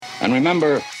And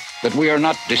remember that we are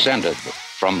not descended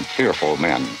from fearful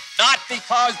men. Not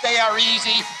because they are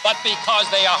easy, but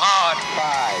because they are hard.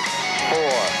 5,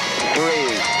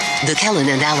 4, 3. The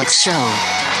Kellen and Alex Show. 0.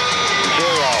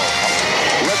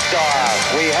 Liftoff.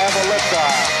 We have a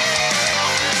liftoff.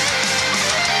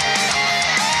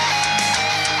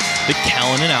 The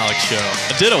Kellen and Alex Show.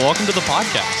 Edyta, welcome to the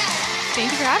podcast.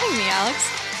 Thank you for having me, Alex.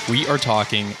 We are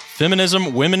talking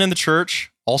feminism, women in the church,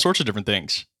 all sorts of different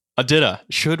things. Edyta,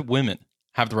 should women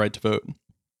have the right to vote?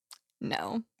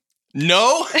 No.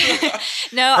 No?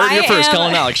 No, Heard it here first, Kellen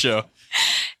and Alex Show.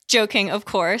 Joking, of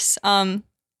course. I'm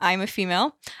a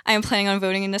female. I am planning on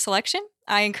voting in this election.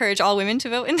 I encourage all women to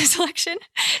vote in this election.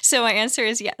 So my answer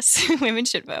is yes, women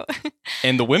should vote.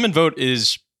 And the women vote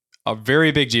is a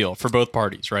very big deal for both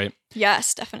parties, right?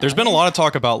 Yes, definitely. There's been a lot of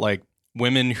talk about like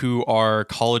women who are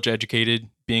college educated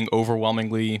being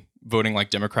overwhelmingly voting like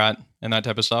Democrat and that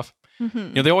type of stuff. Mm-hmm.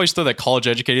 You know, they always throw that college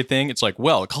educated thing. It's like,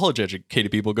 well, college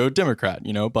educated people go Democrat,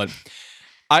 you know, but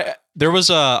there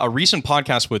was a recent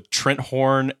podcast with Trent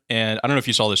Horn and I don't know if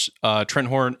you saw this, Trent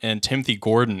Horn and Timothy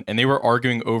Gordon, and they were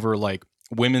arguing over like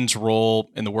women's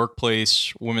role in the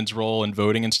workplace, women's role in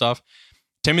voting and stuff.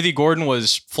 Timothy Gordon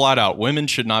was flat out, women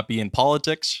should not be in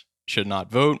politics, should not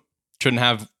vote, shouldn't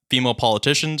have female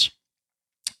politicians.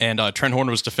 And Trent Horn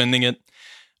was defending it.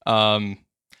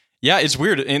 Yeah, it's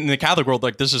weird. In the Catholic world,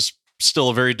 like this is still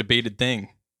a very debated thing,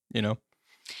 you know?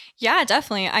 Yeah,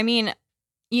 definitely. I mean,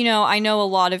 you know, I know a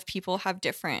lot of people have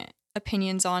different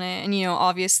opinions on it. And, you know,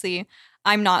 obviously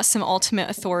I'm not some ultimate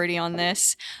authority on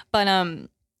this. But,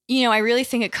 you know, I really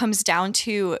think it comes down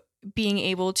to being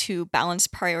able to balance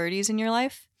priorities in your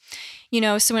life. You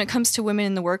know, so when it comes to women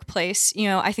in the workplace, you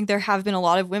know, I think there have been a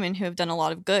lot of women who have done a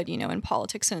lot of good, you know, in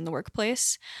politics and in the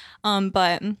workplace.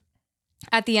 But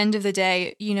at the end of the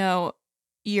day, you know,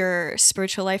 your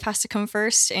spiritual life has to come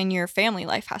first and your family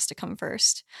life has to come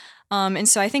first. And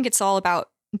so I think it's all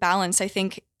about balance. I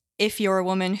think if you're a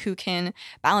woman who can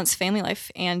balance family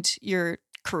life and your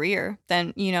career,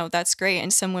 then, you know, that's great.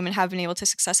 And some women have been able to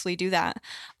successfully do that.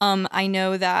 I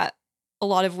know that a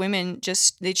lot of women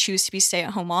they choose to be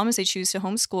stay-at-home moms. They choose to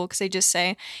homeschool because they just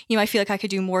say, you know, I feel like I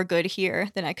could do more good here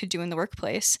than I could do in the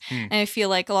workplace. And I feel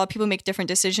like a lot of people make different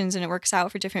decisions and it works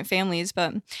out for different families.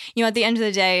 But, you know, at the end of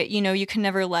the day, you know, you can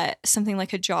never let something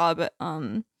like a job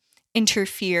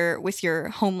interfere with your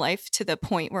home life to the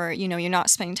point where, you know, you're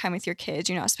not spending time with your kids,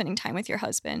 you're not spending time with your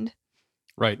husband.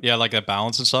 Right. Yeah, like that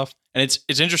balance and stuff. And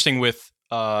it's interesting with,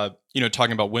 you know,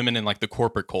 talking about women in like the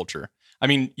corporate culture. I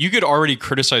mean, you could already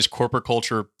criticize corporate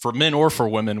culture for men or for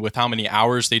women with how many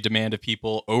hours they demand of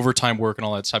people, overtime work and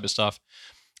all that type of stuff.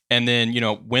 And then, you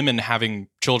know, women having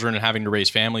children and having to raise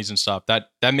families and stuff,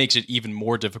 that makes it even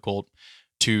more difficult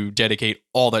to dedicate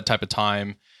all that type of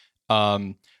time.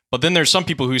 But then there's some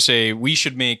people who say we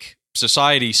should make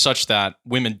society such that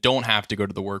women don't have to go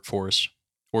to the workforce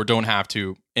or don't have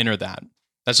to enter that.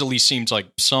 That's at least seems like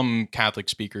some Catholic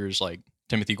speakers like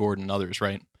Timothy Gordon and others,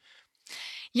 right?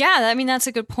 Yeah, I mean, that's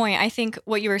a good point. I think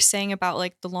what you were saying about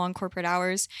like the long corporate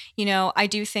hours, you know, I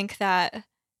do think that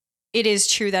it is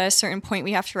true that at a certain point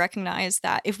we have to recognize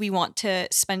that if we want to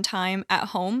spend time at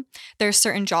home, there are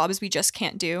certain jobs we just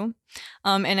can't do.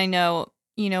 And I know,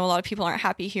 you know, a lot of people aren't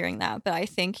happy hearing that, but I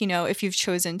think, you know, if you've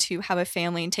chosen to have a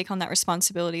family and take on that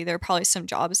responsibility, there are probably some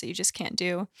jobs that you just can't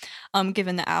do,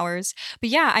 given the hours. But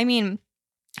yeah, I mean,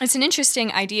 it's an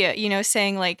interesting idea, you know,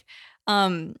 saying like,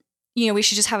 you know, we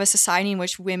should just have a society in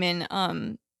which women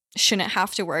shouldn't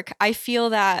have to work. I feel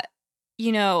that,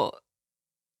 you know,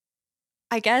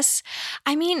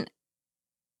 I mean,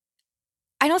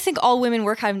 I don't think all women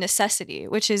work out of necessity,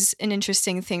 which is an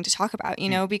interesting thing to talk about, you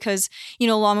know, because, you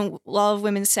know, a lot of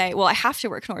women say, well, I have to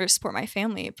work in order to support my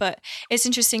family. But it's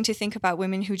interesting to think about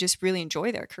women who just really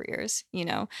enjoy their careers, you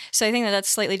know. So I think that that's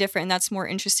slightly different and that's more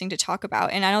interesting to talk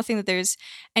about. And I don't think that there's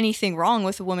anything wrong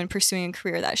with a woman pursuing a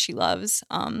career that she loves.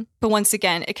 But once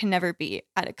again, it can never be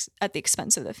at the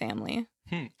expense of the family.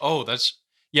 Oh, that's,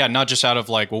 yeah, not just out of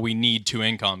like, well, we need two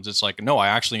incomes. It's like, no, I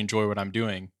actually enjoy what I'm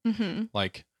doing. Mm-hmm.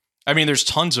 Like, I mean, there's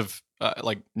tons of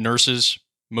like nurses,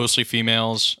 mostly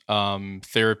females,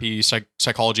 therapy,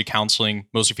 psychology, counseling,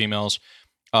 mostly females,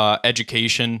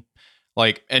 education,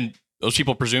 like, and those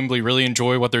people presumably really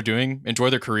enjoy what they're doing, enjoy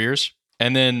their careers.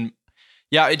 And then,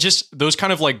 yeah, it just, those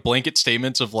kind of like blanket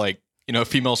statements of like, you know,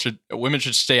 women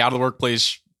should stay out of the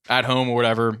workplace, at home or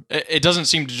whatever. It doesn't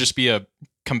seem to just be a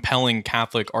compelling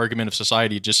Catholic argument of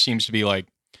society. It just seems to be like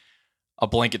a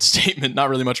blanket statement, not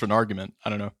really much of an argument. I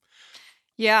don't know.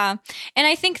 Yeah. And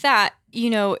I think that,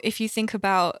 you know, if you think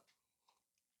about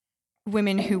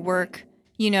women who work,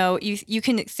 you know, you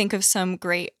can think of some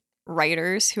great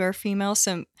writers who are female.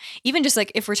 So even just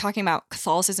like if we're talking about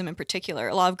Catholicism in particular,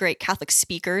 a lot of great Catholic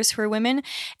speakers who are women,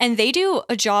 and they do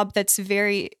a job that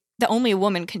only a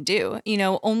woman can do. You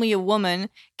know, only a woman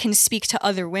can speak to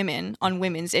other women on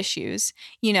women's issues,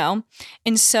 you know?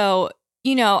 And so,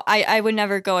 you know, I would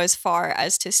never go as far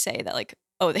as to say that like,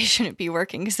 oh, they shouldn't be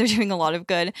working because they're doing a lot of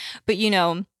good. But, you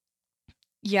know,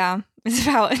 yeah, it's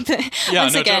about yeah,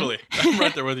 no, totally. I'm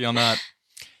right there with you on that.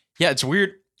 Yeah, it's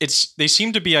weird. They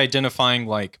seem to be identifying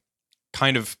like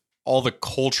kind of all the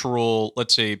cultural,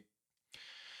 let's say,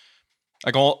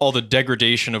 like all the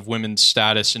degradation of women's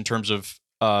status in terms of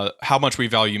how much we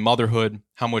value motherhood,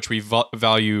 how much we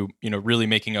value, you know, really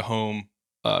making a home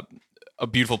a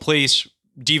beautiful place,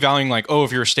 devaluing like, oh,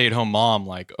 if you're a stay-at-home mom,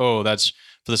 like, oh, that's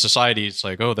for the society, it's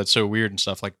like, oh, that's so weird and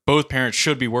stuff. Like both parents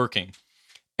should be working.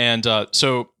 And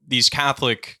so these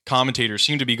Catholic commentators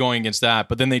seem to be going against that,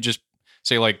 but then they just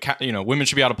say like, you know, women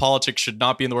should be out of politics, should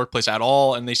not be in the workplace at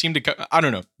all. And they seem to, I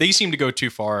don't know, they seem to go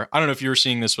too far. I don't know if you're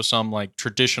seeing this with some like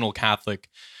traditional Catholic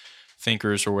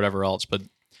thinkers or whatever else, but.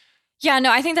 Yeah,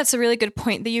 no, I think that's a really good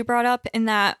point that you brought up in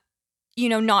that, you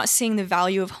know, not seeing the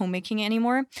value of homemaking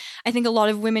anymore. I think a lot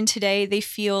of women today, they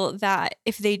feel that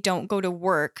if they don't go to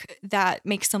work, that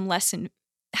makes them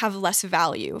have less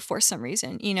value for some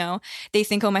reason. You know, they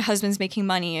think, oh, my husband's making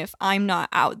money. If I'm not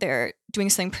out there doing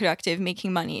something productive,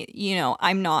 making money, you know,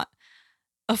 I'm not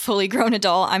a fully grown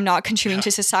adult. I'm not contributing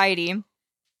to society.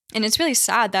 And it's really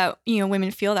sad that, you know,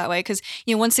 women feel that way because,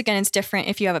 you know, once again, it's different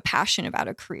if you have a passion about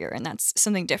a career and that's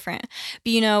something different.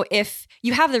 But, you know, if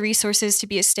you have the resources to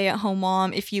be a stay-at-home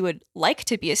mom, if you would like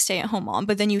to be a stay-at-home mom,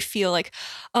 but then you feel like,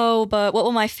 oh, but what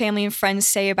will my family and friends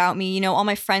say about me? You know, all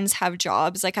my friends have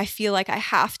jobs. Like, I feel like I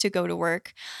have to go to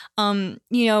work. You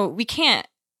know, we can't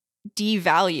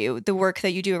devalue the work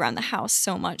that you do around the house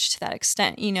so much to that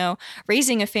extent. You know,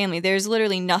 raising a family, there's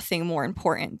literally nothing more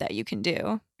important that you can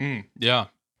do. Yeah.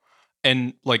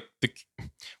 And like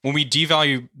when we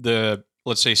devalue the,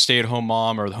 let's say, stay-at-home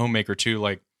mom or the homemaker too,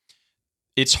 like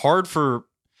it's hard for,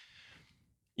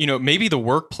 you know, maybe the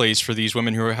workplace for these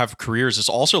women who have careers is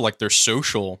also like their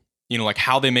social, you know, like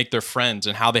how they make their friends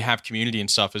and how they have community and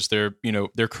stuff is their, you know,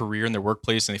 their career and their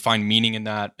workplace, and they find meaning in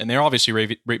that. And they're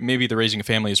obviously maybe they're raising a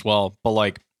family as well, but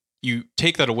like you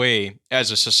take that away as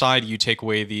a society, you take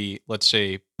away the, let's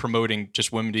say, promoting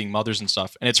just women being mothers and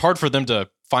stuff. And it's hard for them to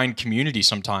find community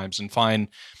sometimes and find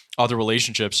other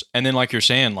relationships. And then like you're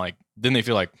saying, like, then they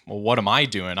feel like, well, what am I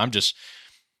doing? I'm just,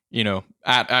 you know,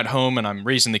 at home and I'm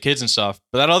raising the kids and stuff.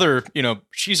 But that other, you know,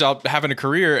 she's out having a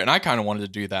career and I kind of wanted to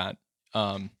do that.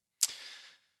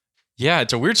 Yeah,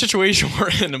 it's a weird situation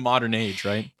we're in the modern age,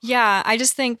 right? Yeah, I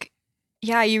just think,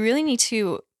 yeah, you really need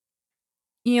to,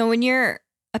 you know, when you're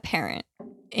a parent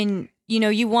and, you know,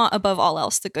 you want above all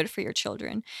else the good for your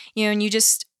children, you know, and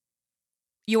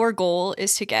your goal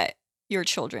is to get your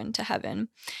children to heaven.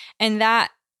 And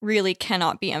that really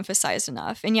cannot be emphasized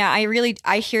enough. And yeah,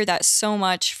 I hear that so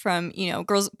much from, you know,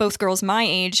 both girls my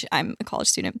age, I'm a college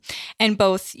student, and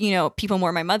both, you know, people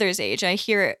more my mother's age. I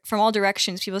hear it from all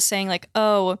directions, people saying like,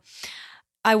 oh,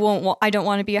 I don't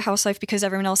want to be a housewife because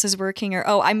everyone else is working, or,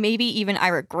 oh, I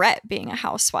regret being a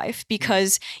housewife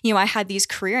because, you know, I had these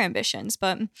career ambitions.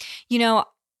 But, you know,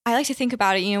 I like to think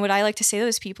about it, you know, what I like to say to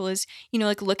those people is, you know,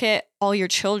 like, look at all your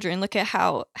children, look at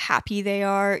how happy they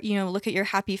are, you know, look at your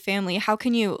happy family. How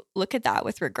can you look at that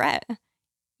with regret,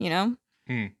 you know?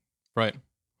 Right.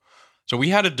 So we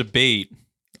had a debate,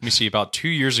 let me see, about 2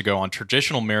 years ago on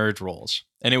traditional marriage roles.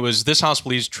 And it was, this house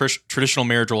believes traditional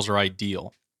marriage roles are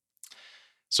ideal.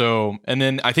 So, and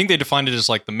then I think they defined it as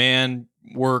like the man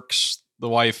works, the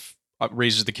wife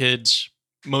raises the kids,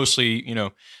 mostly, you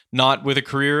know, not with a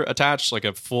career attached, like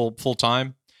a full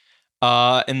time.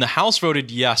 And the House voted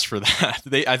yes for that.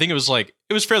 I think it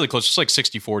was fairly close. It's like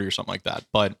 60-40 or something like that.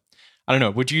 But I don't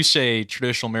know. Would you say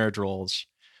traditional marriage roles,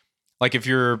 like if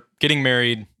you're getting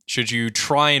married, should you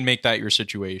try and make that your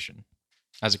situation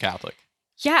as a Catholic?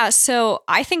 Yeah, so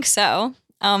I think so.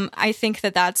 I think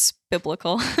that that's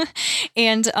biblical.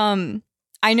 And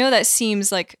I know that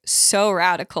seems like so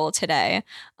radical today,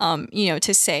 you know,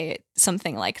 to say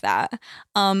something like that.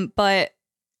 But,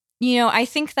 you know, I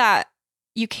think that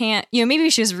you can't, you know, maybe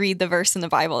we should just read the verse in the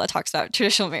Bible that talks about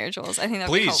traditional marriage roles. I think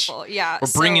that'd be helpful. Yeah.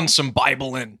 We're bringing some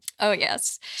Bible in. Oh,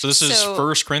 yes. So this is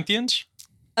 1 Corinthians?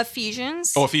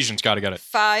 Ephesians. Oh, Ephesians. Got it.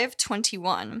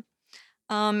 5:21.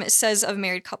 It says of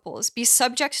married couples, be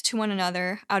subject to one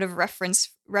another out of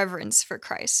reverence for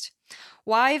Christ.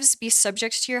 Wives, be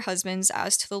subject to your husbands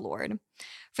as to the Lord.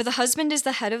 For the husband is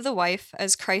the head of the wife,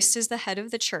 as Christ is the head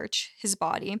of the church, his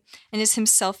body, and is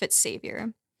himself its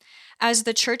Savior. As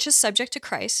the church is subject to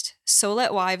Christ, so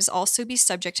let wives also be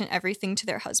subject in everything to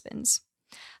their husbands.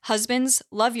 Husbands,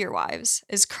 love your wives,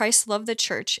 as Christ loved the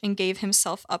church and gave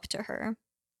himself up to her.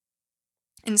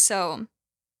 And so,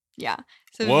 yeah.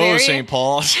 So Whoa, St.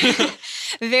 Paul.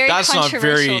 Very That's not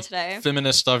controversial very today.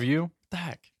 feminist of you. What the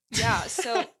heck? Yeah,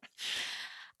 so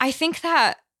I think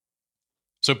that...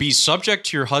 So be subject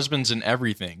to your husbands in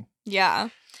everything. Yeah.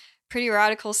 Pretty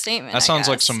radical statement. That sounds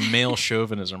like some male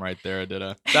chauvinism right there,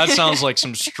 Edyta. That sounds like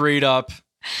some straight up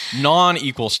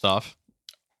non-equal stuff.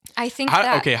 I think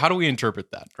okay, how do we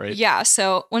interpret that, right? Yeah,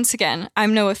 so once again,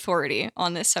 I'm no authority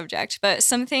on this subject, but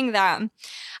something that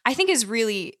I think is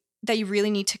really, that you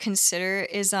really need to consider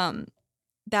is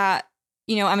that,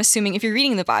 you know, I'm assuming if you're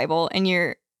reading the Bible and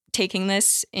you're taking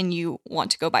this and you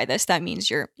want to go by this, that means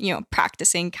you're, you know,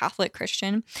 practicing Catholic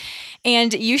Christian,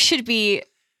 and you should be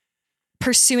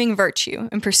pursuing virtue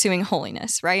and pursuing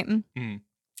holiness, right? Mm.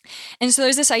 And so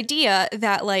there's this idea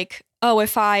that like, oh,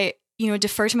 if I, you know,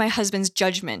 defer to my husband's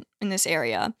judgment in this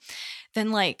area,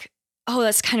 then like, oh,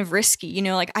 that's kind of risky. You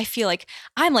know, like I feel like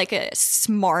I'm like a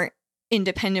smart,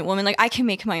 independent woman. Like I can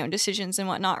make my own decisions and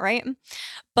whatnot, right?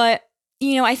 But,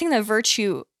 you know, I think that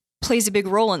virtue plays a big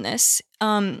role in this.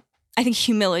 I think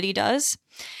humility does.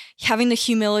 Having the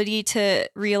humility to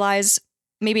realize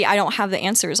maybe I don't have the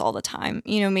answers all the time.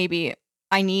 You know, maybe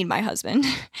I need my husband.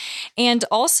 And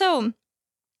also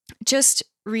just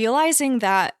realizing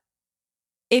that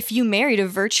if you married a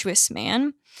virtuous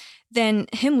man, then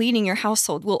him leading your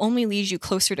household will only lead you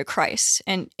closer to Christ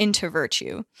and into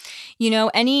virtue. You know,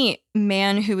 any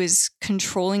man who is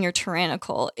controlling or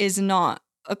tyrannical is not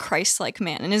a Christ-like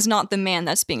man and is not the man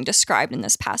that's being described in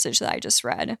this passage that I just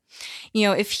read. You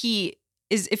know, if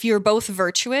you're both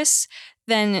virtuous,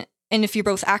 then, and if you're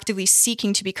both actively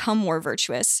seeking to become more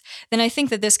virtuous, then I think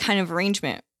that this kind of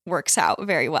arrangement works out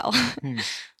very well.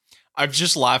 I'm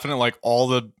just laughing at like all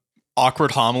the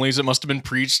awkward homilies that must have been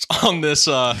preached on this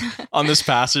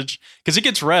passage, because it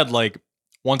gets read like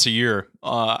once a year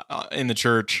in the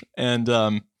church,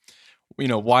 and you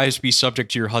know, wives be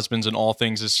subject to your husbands in all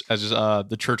things as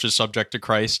the church is subject to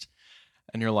Christ,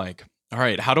 and you're like, all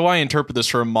right, how do I interpret this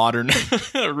for a modern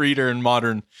reader and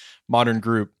modern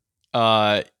group?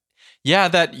 Yeah,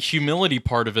 that humility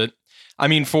part of it. I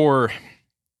mean,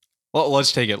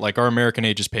 let's take it like our American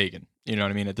age is pagan. You know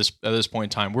what I mean? At this point in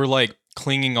time, we're like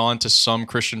clinging on to some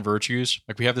Christian virtues.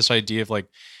 Like we have this idea of like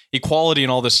equality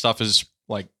and all this stuff is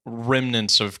like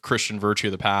remnants of Christian virtue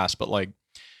of the past. But like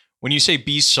when you say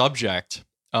be subject,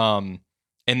 and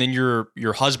then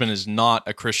your husband is not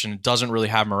a Christian, doesn't really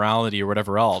have morality or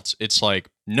whatever else, it's like,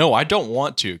 no, I don't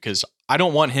want to, because I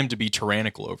don't want him to be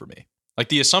tyrannical over me. Like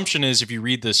the assumption is if you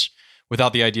read this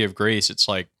without the idea of grace, it's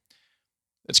like,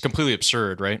 it's completely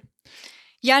absurd, right?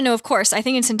 Yeah, no, of course. I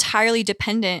think it's entirely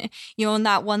dependent, you know, on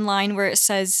that one line where it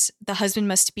says the husband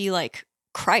must be like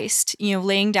Christ, you know,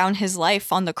 laying down his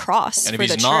life on the cross and for if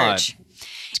the he's not, church.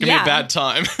 it's going to be a bad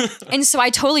time. And so I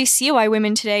totally see why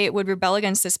women today would rebel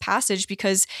against this passage,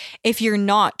 because if you're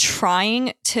not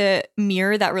trying to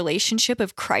mirror that relationship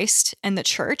of Christ and the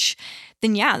church,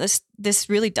 then yeah, this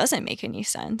really doesn't make any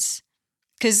sense.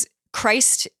 Because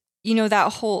Christ, you know,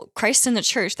 that whole Christ in the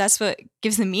church, that's what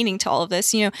gives the meaning to all of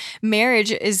this. You know,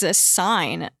 marriage is a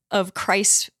sign of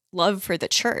Christ's love for the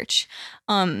church.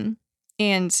 And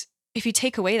if you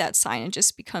take away that sign, it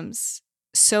just becomes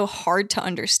so hard to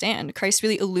understand. Christ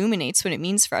really illuminates what it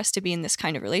means for us to be in this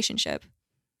kind of relationship.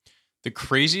 The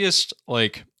craziest,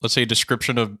 like, let's say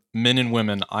description of men and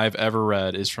women I've ever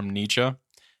read is from Nietzsche.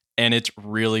 And it's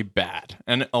really bad.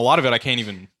 And a lot of it I can't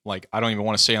even, like, I don't even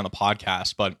want to say on the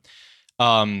podcast, but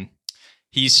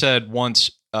he said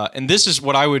once, and this is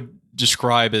what I would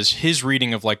describe as his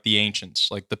reading of like the ancients,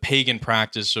 like the pagan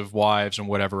practice of wives and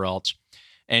whatever else.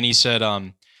 And he said,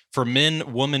 for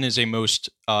men, woman is a most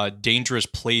dangerous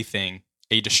plaything,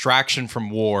 a distraction from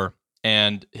war,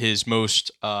 and his most,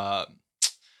 what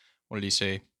did he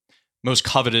say? Most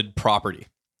coveted property.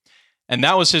 And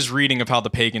that was his reading of how the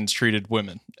pagans treated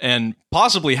women, and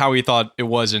possibly how he thought it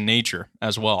was in nature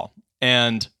as well.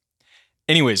 And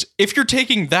anyways, if you're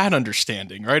taking that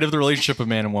understanding, right, of the relationship of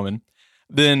man and woman,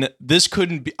 then this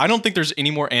couldn't be, I don't think there's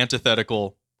any more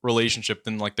antithetical relationship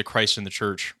than like the Christ and the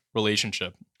church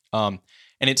relationship. And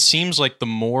it seems like the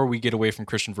more we get away from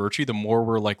Christian virtue, the more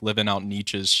we're like living out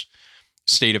Nietzsche's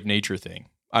state of nature thing.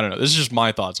 I don't know. This is just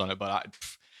my thoughts on it, but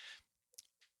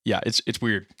yeah, it's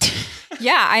weird.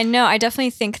 Yeah, I know. I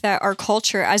definitely think that our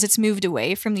culture, as it's moved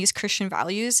away from these Christian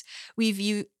values,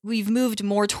 we've moved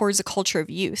more towards a culture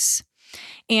of use.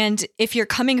 And if you're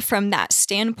coming from that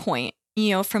standpoint,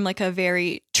 you know, from like a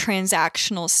very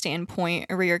transactional standpoint,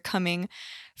 or where you're coming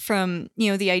from, you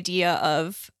know, the idea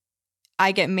of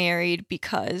I get married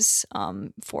because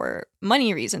for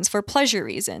money reasons, for pleasure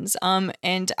reasons,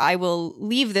 and I will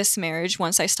leave this marriage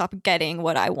once I stop getting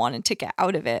what I wanted to get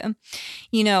out of it,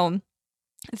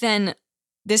 then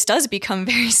this does become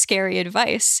very scary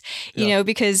advice,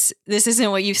 because this isn't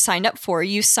what you signed up for.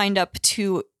 You signed up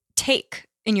to take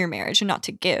in your marriage and not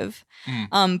to give.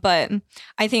 But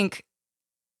I think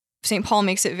St. Paul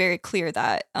makes it very clear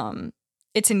that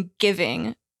it's in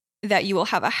giving that you will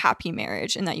have a happy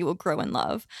marriage and that you will grow in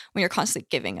love when you're constantly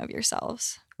giving of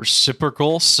yourselves.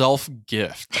 Reciprocal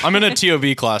self-gift. I'm in a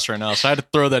TOB class right now, so I had to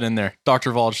throw that in there.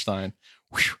 Dr. Waldstein.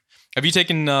 Whew. Have you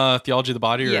taken Theology of the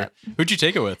Body? Or who'd you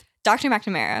take it with? Dr.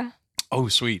 McNamara. Oh,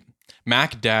 sweet.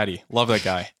 Mac Daddy. Love that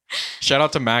guy. Shout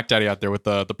out to Mac Daddy out there with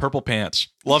the purple pants.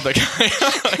 Love that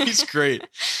guy. He's great.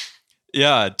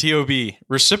 Yeah, TOB.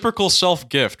 Reciprocal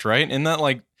self-gift, right? Isn't that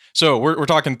like... So we're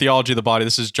talking Theology of the Body.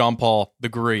 This is John Paul the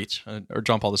Great, or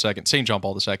John Paul II, St. John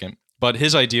Paul II. But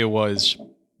his idea was,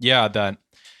 that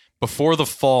before the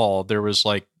fall, there was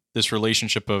like this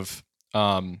relationship of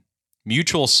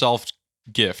mutual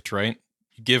self-gift, right?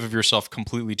 You give of yourself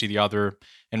completely to the other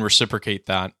and reciprocate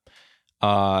that.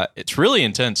 It's really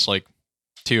intense, like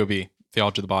TOB,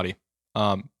 Theology of the Body.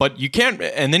 But you can't,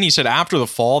 and then he said after the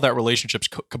fall, that relationship's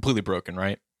completely broken,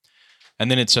 right?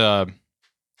 And then it's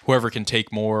whoever can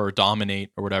take more or dominate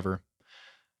or whatever.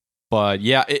 But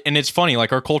yeah, and it's funny,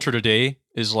 like our culture today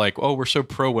is like, oh, we're so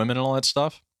pro women and all that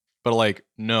stuff. But like,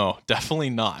 no, definitely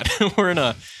not. We're in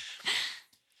a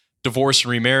divorce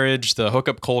and remarriage, the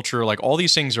hookup culture, like all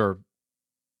these things are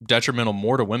detrimental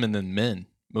more to women than men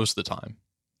most of the time.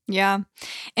 Yeah.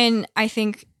 And I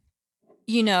think,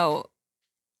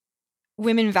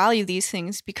 women value these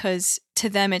things because to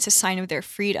them it's a sign of their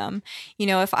freedom.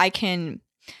 If I can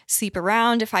sleep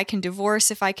around, if I can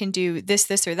divorce, if I can do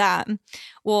this, or that,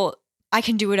 well, I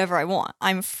can do whatever I want.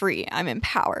 I'm free. I'm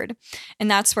empowered. And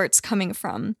that's where it's coming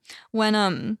from.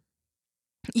 When,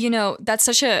 that's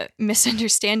such a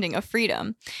misunderstanding of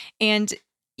freedom. And,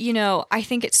 I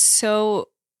think it's so,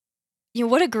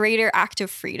 what a greater act of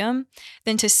freedom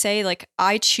than to say, like,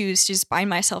 I choose to just bind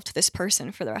myself to this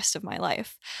person for the rest of my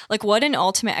life. Like, what an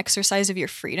ultimate exercise of your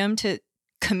freedom to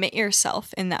commit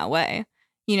yourself in that way.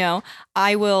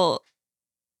 I will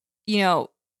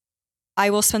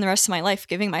spend the rest of my life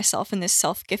giving myself in this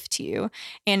self-gift to you,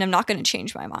 and I'm not going to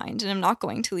change my mind, and I'm not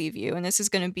going to leave you. And this is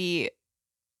going to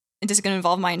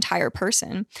involve my entire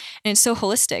person. And it's so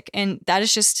holistic. And that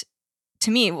is just, to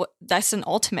me, that's an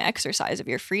ultimate exercise of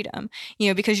your freedom,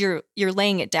 because you're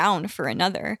laying it down for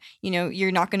another.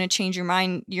 You're not going to change your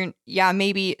mind.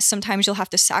 Maybe sometimes you'll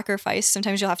have to sacrifice.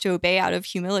 Sometimes you'll have to obey out of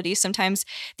humility. Sometimes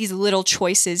these little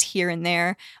choices here and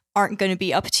there aren't going to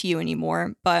be up to you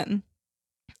anymore. But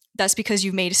that's because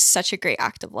you've made such a great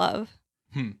act of love.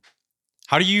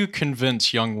 How do you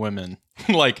convince young women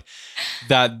like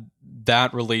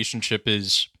that relationship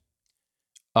is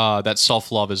that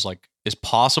self-love is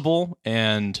possible,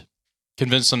 and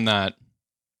convince them that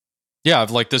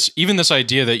like this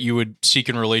idea that you would seek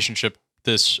in a relationship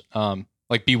this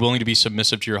like be willing to be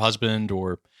submissive to your husband,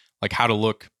 or like how to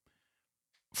look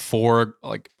for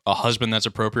like a husband that's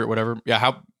appropriate, whatever.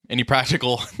 How any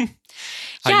practical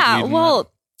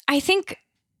I think,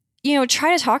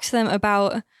 try to talk to them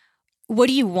about, what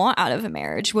do you want out of a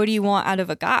marriage? What do you want out of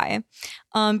a guy?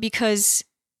 Because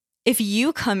if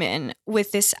you come in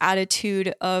with this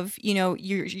attitude of,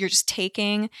 you're just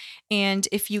taking, and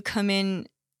if you come in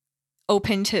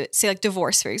open to, say, like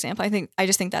divorce, for example, I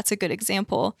just think that's a good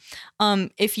example.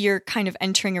 If you're kind of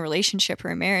entering a relationship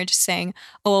or a marriage saying,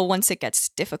 oh, well, once it gets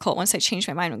difficult, once I change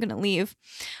my mind, I'm going to leave.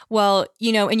 Well,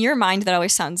 in your mind, that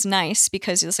always sounds nice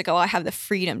because it's like, oh, I have the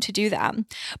freedom to do that.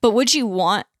 But would you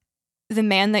want the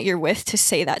man that you're with to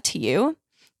say that to you?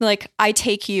 Like, I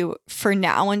take you for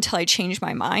now until I change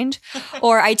my mind,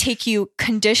 or I take you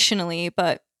conditionally,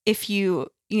 but if you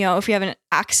have an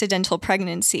accidental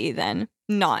pregnancy, then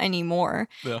not anymore.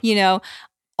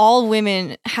 All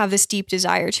women have this deep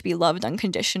desire to be loved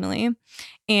unconditionally.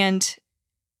 And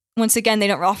once again, they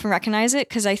don't often recognize it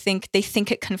because I think they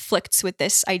think it conflicts with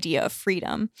this idea of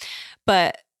freedom.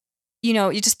 But, you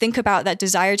just think about that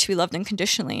desire to be loved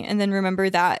unconditionally, and then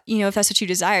remember that, if that's what you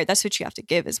desire, that's what you have to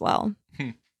give as well.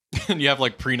 And you have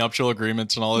like prenuptial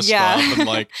agreements and all this stuff, and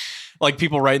like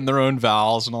people writing their own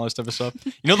vows and all this type of stuff.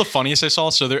 The funniest I saw,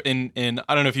 so they're in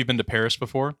I don't know if you've been to Paris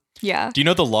before. Yeah. Do you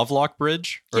know the Lovelock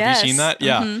Bridge? Or have you seen that?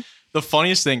 Yeah. Mm-hmm. The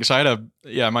funniest thing, so I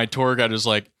had my tour guide was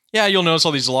like, you'll notice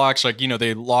all these locks, like,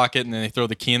 they lock it and then they throw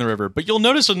the key in the river, but you'll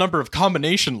notice a number of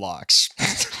combination locks.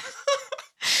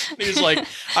 He's like,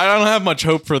 I don't have much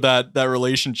hope for that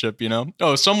relationship, you know?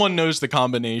 Oh, someone knows the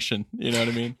combination, you know what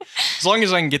I mean? As long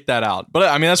as I can get that out. But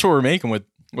I mean, that's what we're making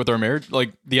with our marriage.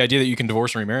 Like the idea that you can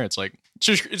divorce and remarry, it's like,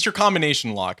 it's your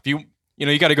combination lock. If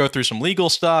you got to go through some legal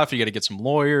stuff, you got to get some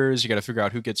lawyers, you got to figure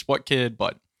out who gets what kid,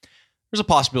 but there's a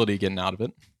possibility of getting out of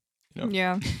it. You know?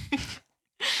 Yeah.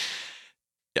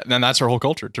 Yeah. And then that's our whole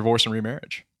culture, divorce and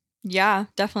remarriage. Yeah,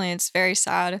 definitely. It's very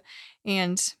sad.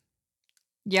 And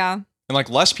yeah. And like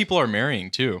less people are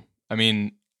marrying too. I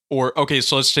mean,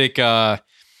 so let's take Elon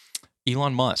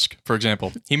Musk, for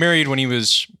example. He married when he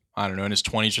was, I don't know, in his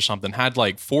 20s or something, had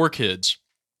like 4 kids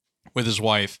with his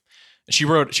wife. She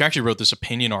actually wrote this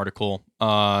opinion article,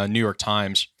 New York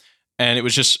Times, and it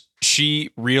was just, she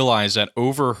realized that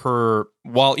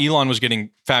while Elon was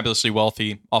getting fabulously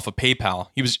wealthy off of PayPal,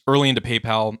 he was early into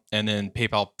PayPal, and then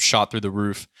PayPal shot through the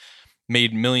roof,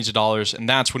 made millions of dollars, and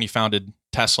that's when he founded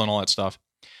Tesla and all that stuff.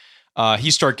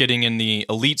 He started getting in the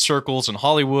elite circles in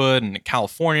Hollywood and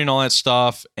California and all that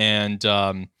stuff,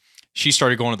 and she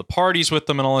started going to the parties with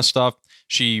them and all that stuff.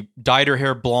 She dyed her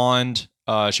hair blonde.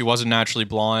 She wasn't naturally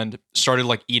blonde. Started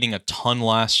like eating a ton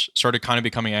less. Started kind of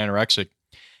becoming anorexic,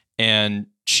 and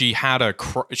she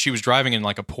was driving in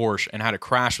like a Porsche and had a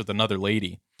crash with another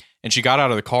lady. And she got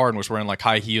out of the car and was wearing like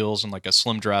high heels and like a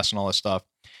slim dress and all that stuff.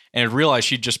 And realized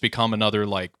she'd just become another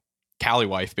like Cali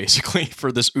wife basically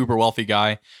for this uber wealthy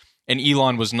guy. And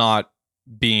Elon was not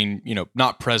being,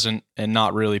 not present and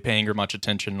not really paying her much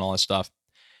attention and all that stuff.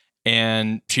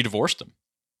 And she divorced him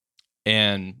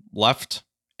and left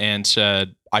and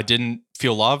said, I didn't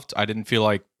feel loved. I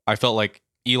felt like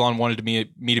Elon wanted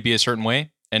me to be a certain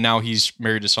way. And now he's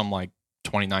married to some like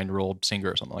 29-year-old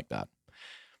singer or something like that.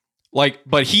 Like,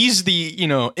 but he's the,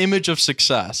 image of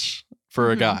success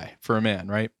for a guy, for a man,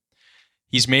 right?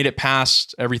 He's made it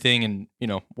past everything, and,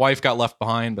 wife got left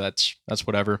behind, but that's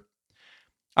whatever.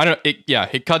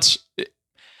 It's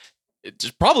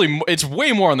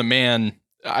way more on the man.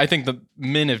 I think the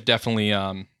men have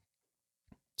definitely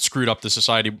screwed up the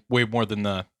society way more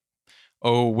than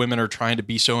women are trying to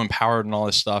be so empowered and all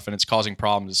this stuff, and it's causing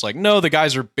problems. It's like, no, the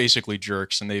guys are basically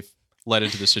jerks, and they've led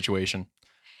into this situation.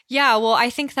 Yeah, well, I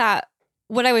think that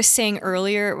what I was saying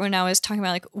earlier when I was talking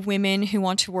about like women who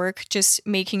want to work, just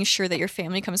making sure that your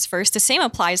family comes first, the same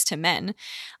applies to men.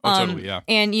 Totally, yeah.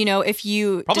 And, if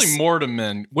you... Probably more to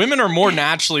men. Women are more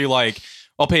naturally like,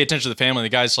 I'll pay attention to the family. The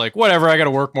guy's like, whatever, I got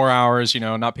to work more hours,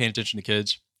 not paying attention to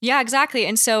kids. Yeah, exactly.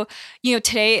 And so,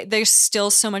 today there's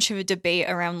still so much of a debate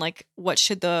around like what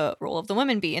should the role of the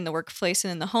women be in the workplace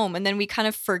and in the home. And then we kind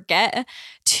of forget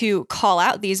to call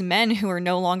out these men who are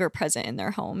no longer present in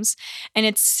their homes. And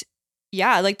it's,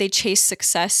 like they chase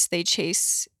success, they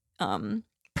chase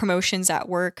promotions at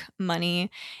work,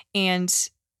 money, and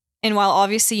while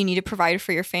obviously you need to provide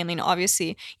for your family, and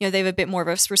obviously, they have a bit more of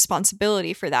a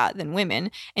responsibility for that than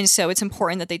women. And so it's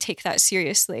important that they take that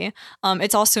seriously.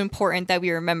 It's also important that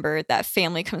we remember that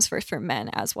family comes first for men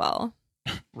as well.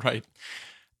 Right.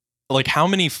 Like how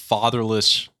many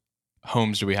fatherless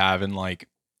homes do we have? And like,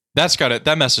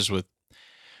 that messes with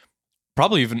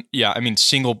probably even,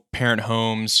 single parent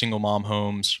homes, single mom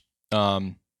homes.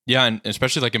 And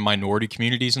especially like in minority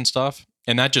communities and stuff.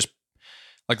 And that just,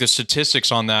 like the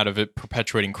statistics on that of it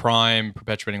perpetuating crime,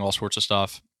 perpetuating all sorts of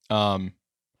stuff. And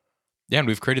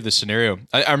we've created this scenario.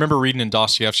 I remember reading in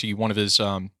Dostoevsky, one of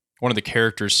the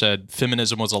characters said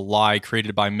feminism was a lie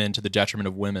created by men to the detriment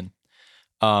of women.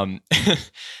 And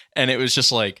it was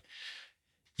just like,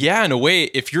 yeah, in a way,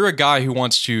 if you're a guy who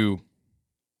wants to,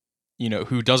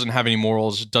 who doesn't have any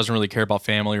morals, doesn't really care about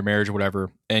family or marriage or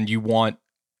whatever, and you want,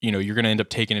 you're going to end up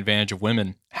taking advantage of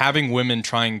women. Having women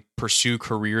try and pursue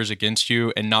careers against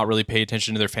you and not really pay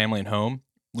attention to their family and home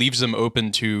leaves them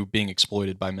open to being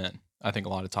exploited by men, I think, a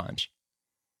lot of times.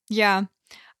 Yeah,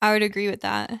 I would agree with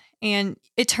that. And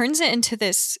it turns it into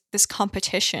this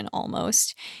competition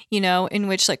almost, in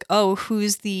which like, oh,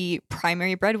 who's the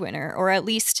primary breadwinner? Or at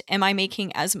least, am I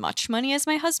making as much money as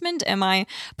my husband? Am I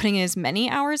putting in as many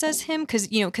hours as him? Because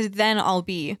then I'll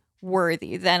be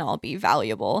worthy, then I'll be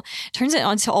valuable. Turns it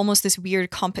onto almost this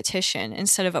weird competition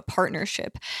instead of a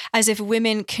partnership, as if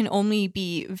women can only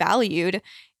be valued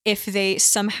if they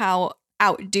somehow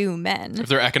outdo men. If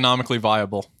they're economically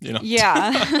viable,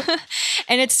 Yeah.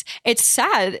 And it's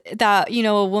sad that,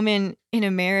 a woman in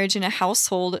a marriage, in a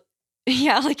household,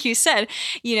 like you said,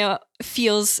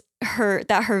 feels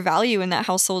that her value in that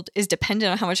household is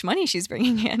dependent on how much money she's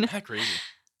bringing in. That's crazy.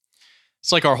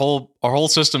 It's like our whole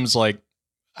system's like,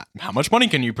 how much money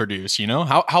can you produce?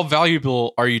 How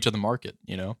valuable are you to the market?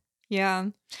 Yeah.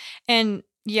 And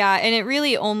it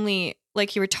really only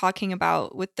like you were talking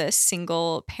about with the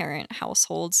single parent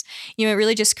households, it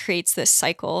really just creates this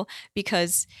cycle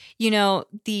because,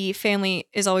 the family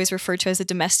is always referred to as a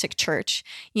domestic church.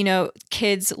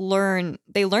 Kids learn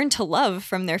to love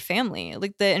from their family,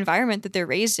 like the environment that they're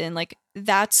raised in, like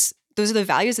those are the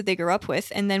values that they grew up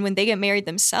with. And then when they get married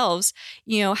themselves,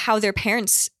 how their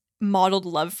parents modeled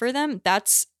love for them,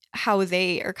 that's how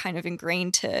they are kind of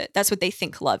ingrained to, that's what they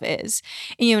think love is.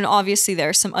 And obviously there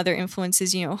are some other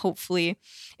influences, hopefully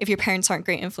if your parents aren't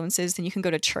great influences, then you can go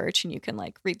to church and you can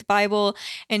like read the Bible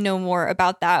and know more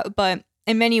about that. But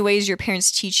in many ways, your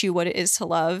parents teach you what it is to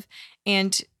love.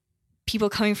 And people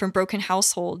coming from broken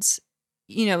households,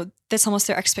 that's almost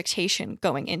their expectation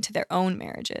going into their own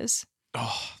marriages.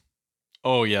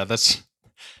 Oh yeah. That's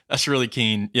really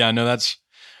keen. Yeah, no,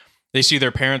 they see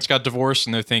their parents got divorced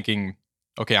and they're thinking,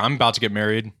 okay, I'm about to get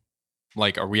married.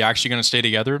 Like, are we actually going to stay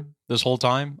together this whole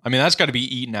time? I mean, that's got to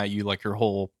be eating at you like your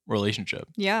whole relationship.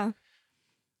 Yeah.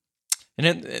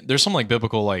 And there's some like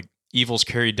biblical, like evil's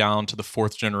carried down to the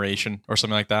 4th generation or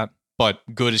something like that, but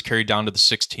good is carried down to the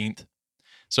 16th.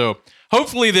 So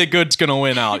hopefully the good's going to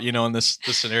win out, in this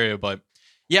scenario. But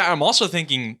yeah, I'm also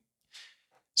thinking,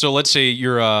 so let's say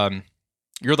you're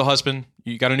the husband,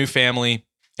 you got a new family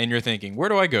and you're thinking, where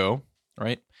do I go?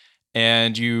 Right.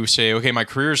 And you say, okay, my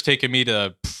career's taken me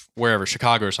to wherever,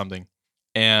 Chicago or something.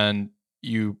 And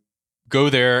you go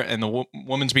there and the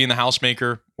woman's being the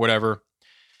housemaker, whatever.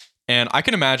 And I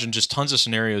can imagine just tons of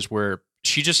scenarios where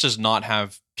she just does not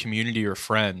have community or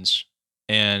friends,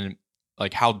 and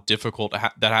like how difficult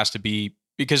that has to be,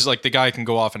 because like the guy can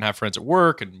go off and have friends at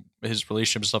work and his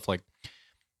relationship and stuff. Like,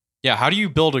 yeah, how do you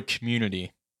build a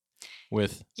community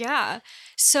with? Yeah.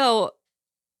 So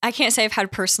I can't say I've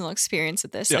had personal experience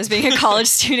with this as being a college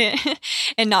student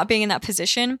and not being in that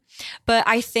position. But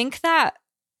I think that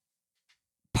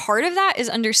part of that is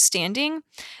understanding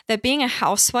that being a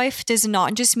housewife does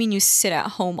not just mean you sit at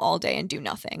home all day and do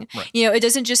nothing. Right. It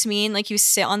doesn't just mean like you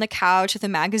sit on the couch with a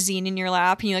magazine in your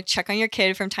lap and you like check on your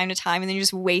kid from time to time and then you're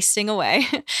just wasting away,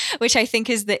 which I think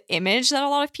is the image that a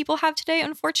lot of people have today,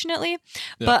 unfortunately.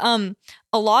 Yeah. But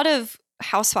a lot of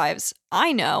housewives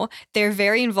I know, they're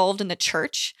very involved in the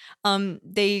church.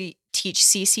 They teach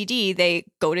CCD, they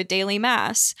go to daily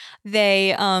mass,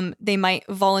 they might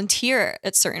volunteer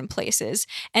at certain places,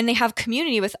 and they have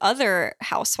community with other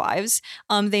housewives.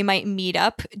 They might meet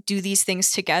up, do these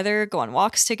things together, go on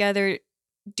walks together,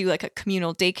 do like a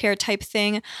communal daycare type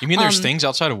thing. You mean there's things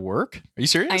outside of work? Are you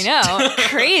serious? I know.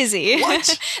 Crazy.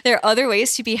 What? There are other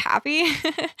ways to be happy.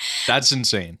 That's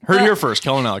insane. Heard here first.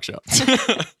 Kellen Alex Show.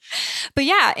 But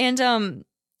yeah, and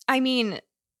I mean,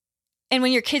 and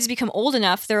when your kids become old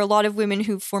enough, there are a lot of women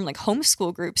who form like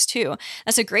homeschool groups too.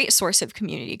 That's a great source of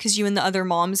community because you and the other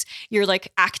moms, you're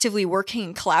like actively working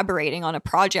and collaborating on a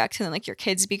project, and then like your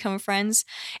kids become friends.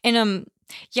 And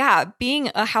yeah, being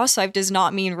a housewife does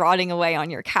not mean rotting away on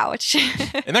your couch.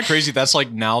 Isn't that crazy? That's like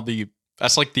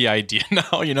that's like the idea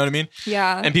now. You know what I mean?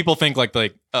 Yeah. And people think like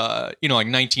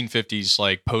 1950s,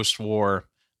 like post-war,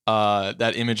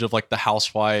 that image of like the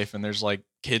housewife and there's like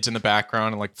kids in the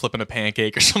background and like flipping a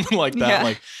pancake or something like that. Yeah.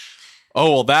 Like,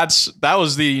 oh, well, that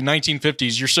was the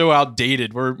 1950s. You're so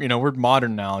outdated. We're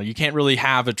modern now. You can't really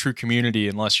have a true community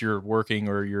unless you're working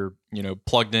or you're,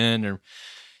 plugged in or.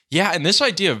 Yeah, and this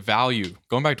idea of value,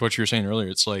 going back to what you were saying earlier,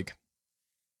 it's like,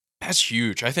 that's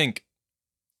huge. I think,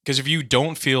 because if you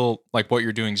don't feel like what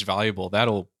you're doing is valuable,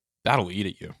 that'll eat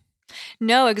at you.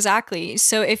 No, exactly.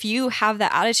 So if you have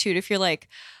that attitude, if you're like,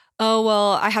 oh,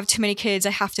 well, I have too many kids,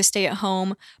 I have to stay at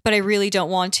home, but I really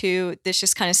don't want to, this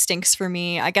just kind of stinks for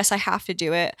me, I guess I have to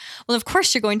do it. Well, of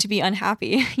course you're going to be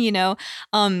unhappy,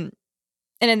 And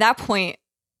at that point,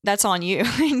 that's on you.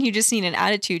 And you just need an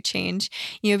attitude change,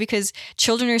 because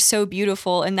children are so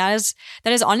beautiful. And that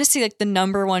is honestly like the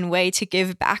number one way to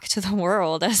give back to the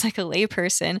world as like a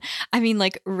layperson. I mean,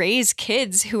 like raise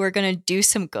kids who are going to do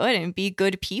some good and be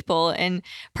good people and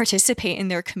participate in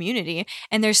their community.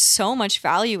 And there's so much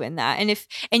value in that.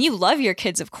 And you love your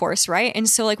kids, of course, right? And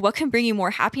so like what can bring you more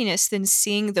happiness than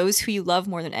seeing those who you love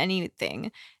more than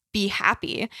anything be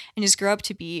happy and just grow up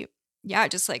to be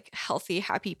just like healthy,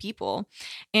 happy people.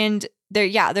 And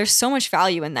there's so much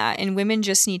value in that. And women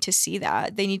just need to see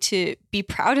that. They need to be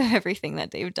proud of everything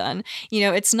that they've done.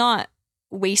 It's not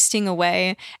wasting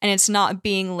away and it's not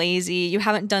being lazy. You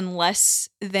haven't done less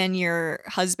than your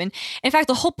husband. In fact,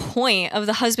 the whole point of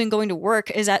the husband going to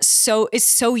work is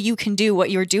so you can do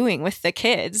what you're doing with the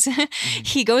kids. Mm-hmm.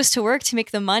 He goes to work to make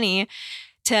the money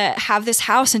to have this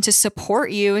house and to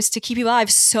support you, is to keep you alive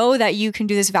so that you can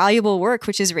do this valuable work,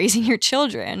 which is raising your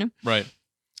children. Right.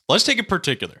 Let's take a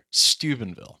particular,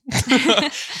 Steubenville.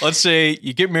 Let's say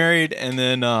you get married and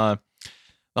then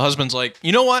The husband's like,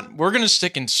 you know what? We're going to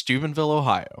stick in Steubenville,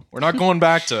 Ohio. We're not going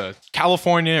back to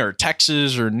California or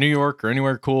Texas or New York or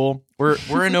anywhere cool.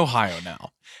 We're in Ohio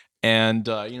now. And,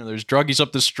 there's druggies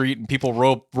up the street and people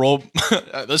roll.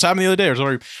 This happened the other day. Or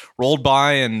somebody rolled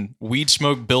by and weed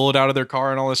smoke billowed out of their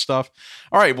car and all this stuff.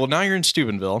 All right. Well, now you're in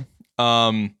Steubenville.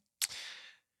 How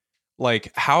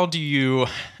do you,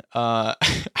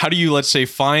 let's say,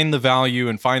 find the value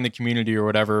and find the community or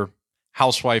whatever,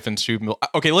 housewife in Steubenville?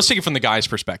 Okay, let's take it from the guy's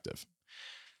perspective.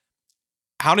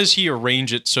 How does he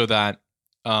arrange it so that,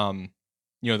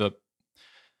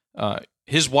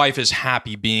 his wife is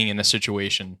happy being in a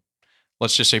situation,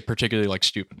 let's just say particularly like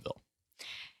Steubenville?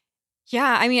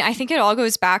 Yeah, I mean, I think it all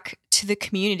goes back to the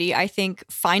community. I think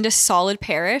find a solid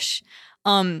parish,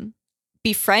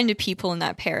 befriend people in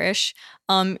that parish.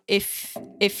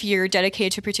 If you're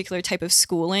dedicated to a particular type of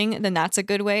schooling, then that's a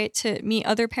good way to meet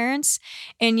other parents.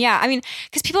 And yeah, I mean,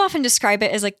 because people often describe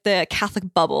it as like the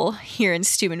Catholic bubble here in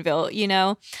Steubenville, you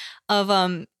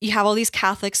have all these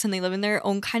Catholics and they live in their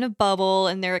own kind of bubble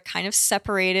and they're kind of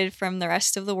separated from the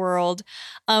rest of the world.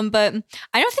 But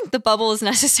I don't think the bubble is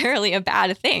necessarily a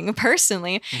bad thing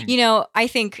personally. I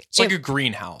think it's like a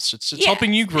greenhouse. It's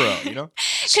helping you grow,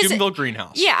 Steubenville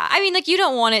greenhouse. Yeah. I mean, like you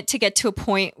don't want it to get to a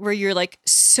point where you're like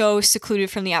so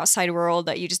secluded from the outside world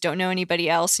that you just don't know anybody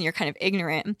else and you're kind of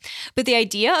ignorant. But the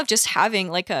idea of just having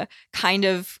like a kind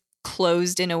of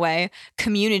closed in a way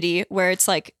community where it's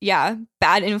like, yeah,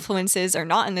 bad influences are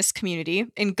not in this community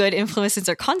and good influences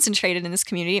are concentrated in this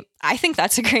community. I think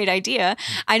that's a great idea.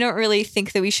 I don't really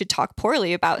think that we should talk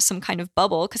poorly about some kind of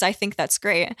bubble because I think that's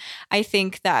great. I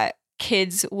think that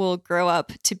kids will grow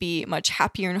up to be much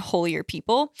happier and holier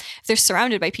people if they're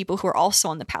surrounded by people who are also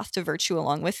on the path to virtue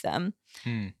along with them.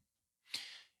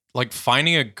 Like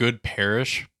finding a good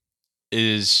parish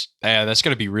is, that's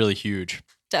going to be really huge.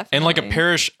 Definitely. And like a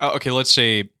parish, okay, let's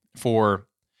say for,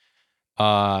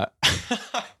 I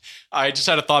just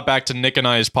had a thought back to Nick and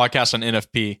I's podcast on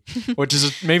NFP, which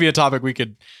is maybe a topic we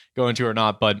could go into or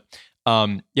not. But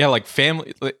like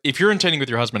family, if you're intending with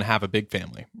your husband to have a big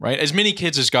family, right? As many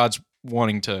kids as God's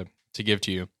wanting to give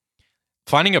to you,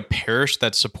 finding a parish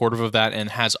that's supportive of that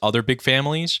and has other big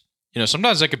families,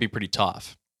 sometimes that could be pretty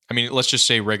tough. I mean, let's just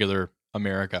say regular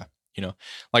America,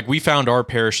 like we found our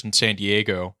parish in San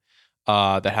Diego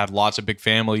that had lots of big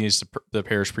families. The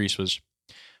parish priest was,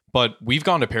 but we've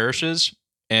gone to parishes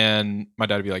and my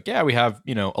dad would be like, yeah, we have,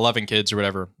 11 kids or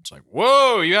whatever. It's like,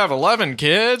 whoa, you have 11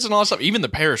 kids and all that stuff. Even the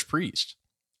parish priest.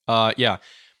 Yeah.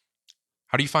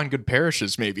 How do you find good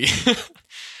parishes? Maybe.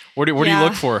 What do you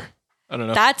look for? I don't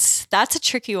know. That's a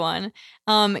tricky one.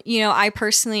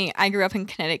 I grew up in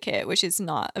Connecticut, which is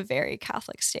not a very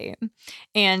Catholic state.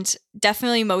 And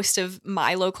definitely most of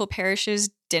my local parishes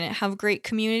didn't have great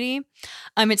community.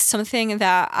 It's something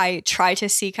that I tried to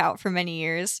seek out for many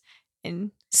years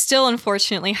and still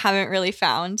unfortunately haven't really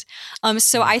found.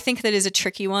 So I think that is a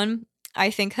tricky one. I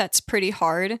think that's pretty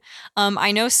hard.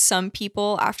 I know some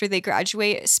people after they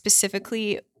graduate,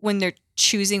 specifically when they're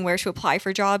choosing where to apply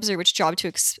for jobs or which job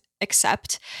to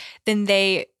accept, then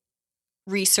they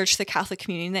research the Catholic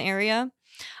community in the area.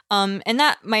 And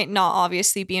that might not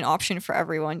obviously be an option for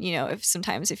everyone.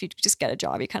 If you just get a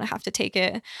job, you kind of have to take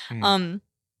it.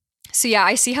 So yeah,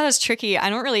 I see how that's tricky. I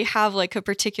don't really have like a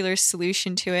particular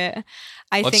solution to it.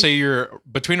 Let's say you're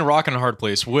between a rock and a hard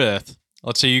place with,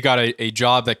 let's say you got a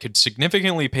job that could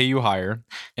significantly pay you higher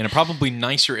in a probably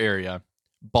nicer area,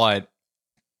 but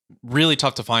really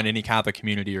tough to find any Catholic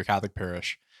community or Catholic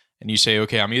parish. And you say,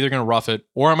 okay, I'm either going to rough it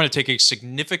or I'm going to take a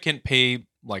significant pay,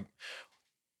 like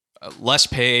less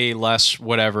pay, less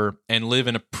whatever, and live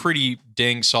in a pretty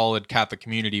dang solid Catholic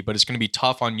community. But it's going to be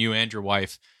tough on you and your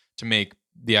wife to make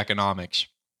the economics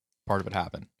part of it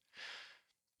happen.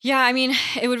 Yeah, I mean,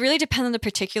 it would really depend on the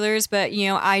particulars. But,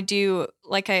 I do,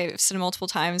 like I've said multiple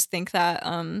times, think that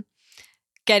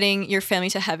getting your family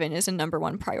to heaven is a number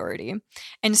one priority.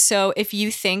 And so if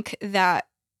you think that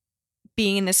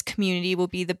being in this community will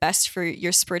be the best for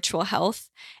your spiritual health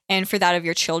and for that of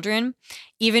your children,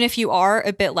 even if you are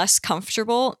a bit less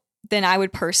comfortable, then I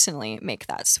would personally make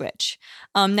that switch.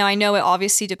 Now, I know it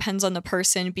obviously depends on the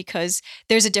person because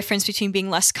there's a difference between being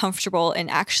less comfortable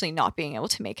and actually not being able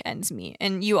to make ends meet.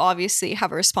 And you obviously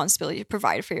have a responsibility to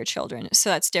provide for your children. So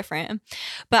that's different.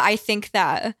 But I think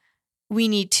that we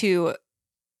need to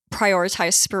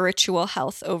prioritize spiritual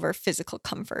health over physical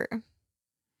comfort.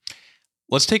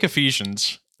 Let's take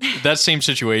Ephesians. That same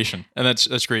situation. And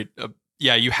that's great.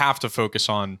 Yeah, you have to focus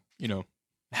on,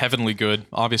 heavenly good,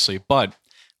 obviously. But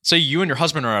say you and your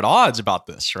husband are at odds about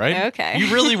this, right? Okay.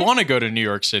 You really want to go to New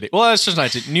York City. Well, that's just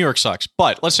nice. New York sucks.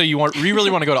 But let's say you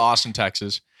really want to go to Austin,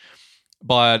 Texas.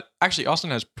 But actually,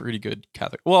 Austin has pretty good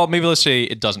Catholic. Well, maybe let's say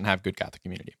it doesn't have good Catholic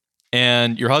community.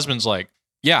 And your husband's like,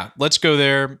 yeah, let's go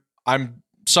there.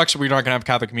 Sucks that we're not going to have a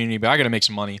Catholic community, but I got to make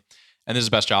some money. And this is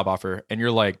the best job offer. And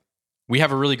you're like, we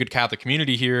have a really good Catholic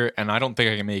community here, and I don't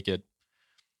think I can make it.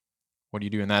 What do you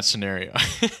do in that scenario?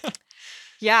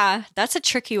 Yeah, that's a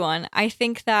tricky one. I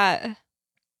think that,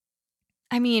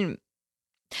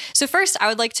 so first I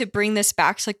would like to bring this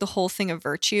back to like the whole thing of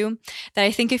virtue, that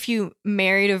I think if you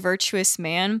married a virtuous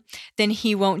man, then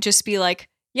he won't just be like,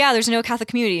 yeah, there's no Catholic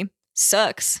community.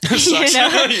 Sucks. Sucks.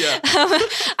 Yeah.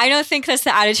 I don't think that's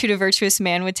the attitude a virtuous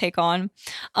man would take on.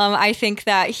 I think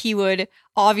that he would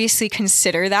obviously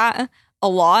consider that a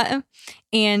lot.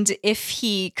 And if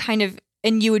he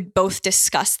and you would both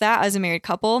discuss that as a married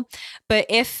couple. But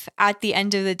if at the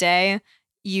end of the day,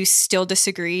 you still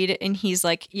disagreed and he's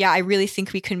like, yeah, I really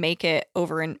think we could make it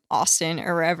over in Austin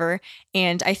or wherever,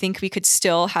 and I think we could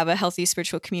still have a healthy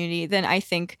spiritual community, then I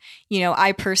think,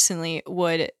 I personally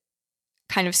would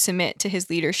kind of submit to his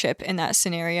leadership in that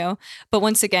scenario. But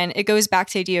once again, it goes back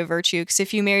to the idea of virtue, because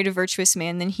if you married a virtuous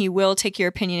man, then he will take your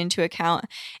opinion into account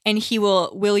and he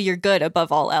will your good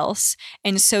above all else.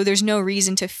 And so there's no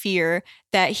reason to fear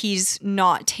that he's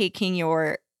not taking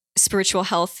your spiritual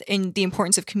health and the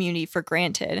importance of community for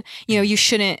granted. You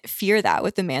shouldn't fear that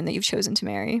with the man that you've chosen to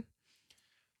marry.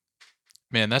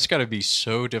 Man, that's got to be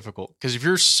so difficult, because if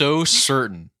you're so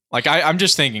certain, like I'm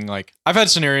just thinking, like I've had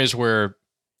scenarios where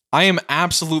I am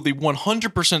absolutely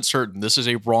 100% certain this is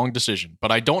a wrong decision,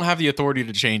 but I don't have the authority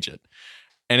to change it.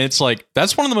 And it's like,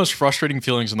 that's one of the most frustrating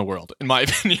feelings in the world, in my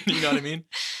opinion. You know what I mean?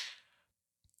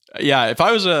 Yeah, if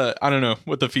I was I don't know,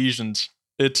 with Ephesians,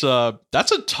 it's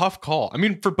that's a tough call. I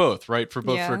mean, for both, right? For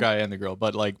a guy and the girl,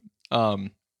 but like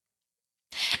and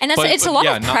it's a lot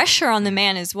of pressure on the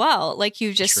man as well, like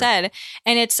you just said.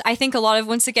 And I think a lot of,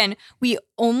 once again, we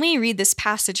only read this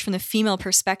passage from the female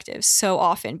perspective so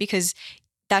often because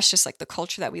that's just like the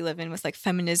culture that we live in with like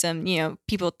feminism.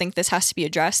 People think this has to be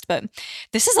addressed, but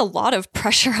this is a lot of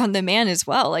pressure on the man as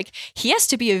well. Like he has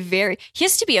to be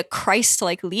a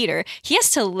Christ-like leader. He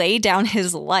has to lay down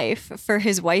his life for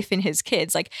his wife and his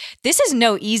kids. Like this is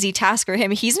no easy task for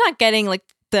him. He's not getting like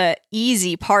the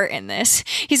easy part in this.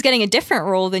 He's getting a different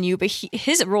role than you, but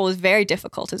his role is very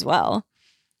difficult as well.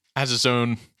 Has its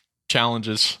own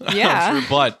challenges. Yeah. Sure,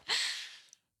 but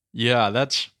yeah,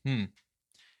 that's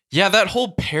yeah, that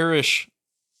whole parish,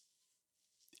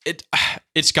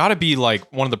 it's got to be like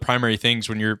one of the primary things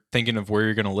when you're thinking of where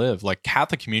you're going to live, like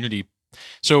Catholic community.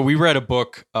 So we read a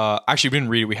book, actually we didn't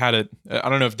read it, we had it, I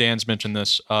don't know if Dan's mentioned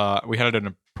this, we had it in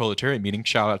a proletariat meeting,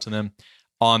 shout out to them,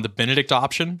 on the Benedict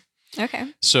option.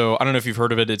 Okay. So I don't know if you've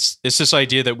heard of it. It's this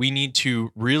idea that we need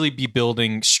to really be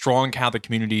building strong Catholic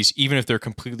communities, even if they're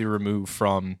completely removed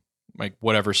from like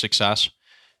whatever success.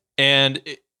 And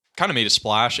it kind of made a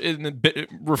splash,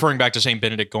 referring back to St.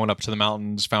 Benedict going up to the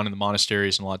mountains, founding the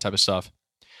monasteries and all that type of stuff.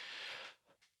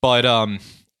 But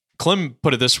Clem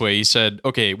put it this way. He said,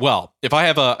 okay, well, if I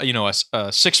have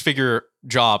a six-figure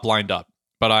job lined up,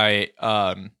 but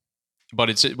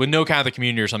it's with no Catholic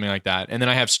community or something like that, and then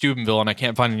I have Steubenville and I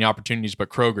can't find any opportunities but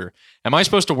Kroger, am I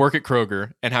supposed to work at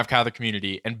Kroger and have Catholic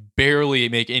community and barely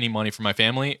make any money for my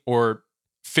family, or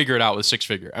figure it out with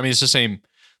six-figure? I mean, it's the same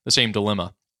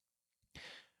dilemma.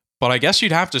 But I guess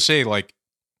you'd have to say, like,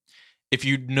 if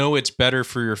you know it's better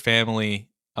for your family,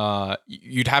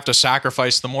 you'd have to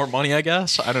sacrifice the more money, I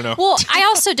guess. I don't know. Well, I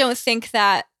also don't think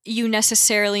that you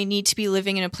necessarily need to be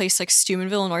living in a place like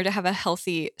Steubenville in order to have a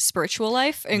healthy spiritual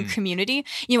life and community.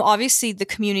 Obviously the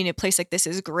community in a place like this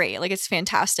is great. Like it's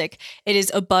fantastic. It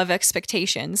is above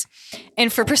expectations.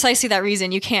 And for precisely that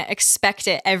reason, you can't expect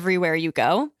it everywhere you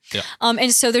go. Yeah.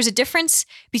 And so there's a difference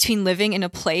between living in a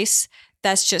place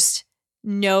that's just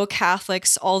no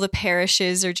Catholics, all the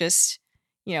parishes are just,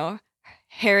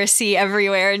 heresy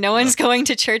everywhere. No one's going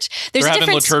to church. They're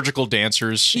having liturgical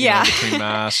dancers between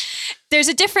mass. There's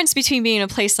a difference between being in a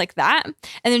place like that and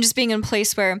then just being in a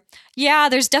place where,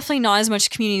 there's definitely not as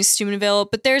much community in Steubenville,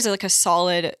 but there's a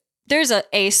solid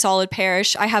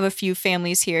parish. I have a few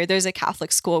families here. There's a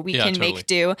Catholic school we can make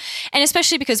do. And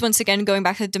especially because, once again, going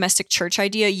back to the domestic church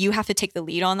idea, you have to take the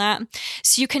lead on that.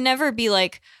 So you can never be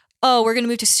like, oh, we're going to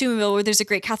move to Steubenville where there's a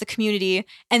great Catholic community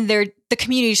and the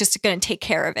community is just going to take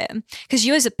care of it. Because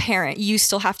you as a parent, you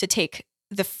still have to take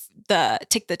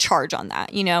the charge on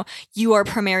that. You are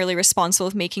primarily responsible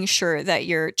of making sure that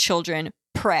your children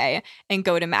pray and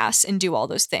go to mass and do all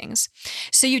those things.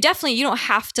 So you don't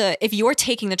have to, if you're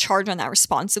taking the charge on that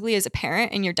responsibly as a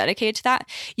parent and you're dedicated to that,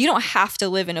 you don't have to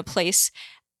live in a place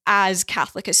as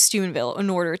Catholic as Steubenville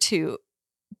in order to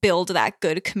build that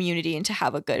good community and to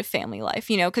have a good family life,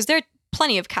 because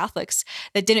plenty of Catholics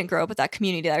that didn't grow up with that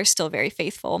community that are still very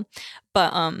faithful.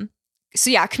 But so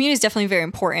yeah, community is definitely very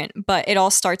important, but it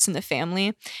all starts in the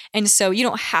family. And so you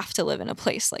don't have to live in a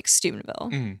place like Steubenville.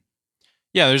 Mm.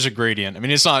 Yeah, there's a gradient. I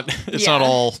mean, it's not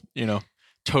all,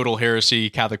 total heresy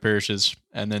Catholic parishes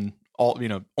and then all,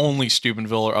 only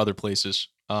Steubenville or other places.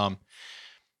 I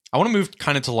want to move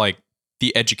kind of to like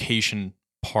the education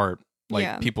part,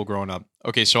 like people growing up.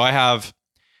 Okay, so I have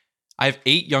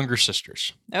 8 younger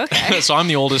sisters. Okay. So I'm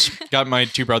the oldest, got my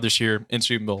 2 brothers here in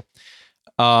Steubenville.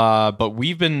 But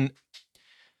we've been,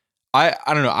 I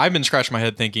don't know, I've been scratching my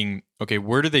head thinking, okay,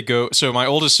 where do they go? So my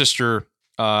oldest sister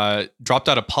dropped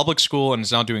out of public school and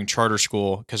is now doing charter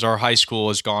school because our high school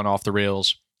has gone off the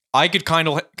rails. I could kind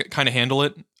of handle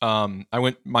it. I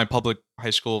went my public high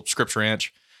school, Scripps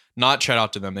Ranch. Not shout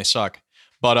out to them, they suck.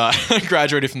 But I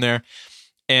graduated from there,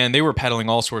 and they were peddling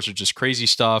all sorts of just crazy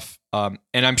stuff. And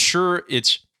I'm sure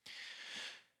it's.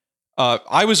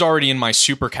 I was already in my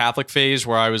super Catholic phase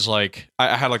where I was like,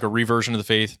 I had like a reversion of the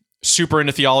faith, super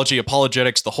into theology,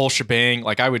 apologetics, the whole shebang.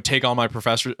 Like I would take on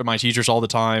my teachers all the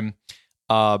time.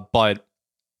 But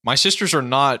my sisters are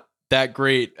not that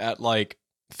great at like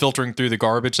filtering through the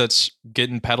garbage that's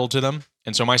getting peddled to them.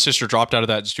 And so my sister dropped out of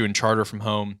that, just doing charter from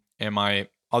home. And my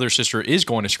other sister is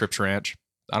going to Scripps Ranch.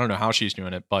 I don't know how she's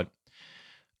doing it, but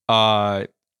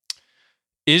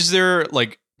is there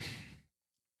like,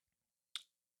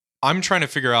 I'm trying to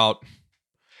figure out,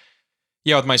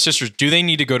 with my sisters, do they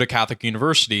need to go to Catholic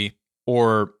university,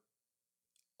 or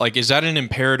like, is that an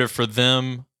imperative for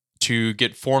them to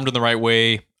get formed in the right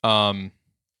way,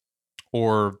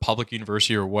 or public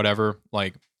university or whatever?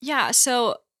 Like, yeah.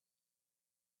 So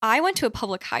I went to a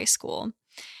public high school,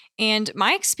 and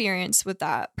my experience with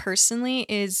that personally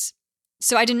is,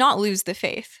 so I did not lose the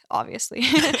faith, obviously.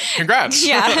 Congrats.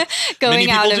 Yeah, going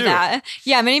out of do. that.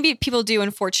 Yeah, many people do,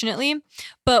 unfortunately.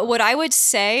 But what I would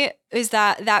say is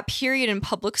that that period in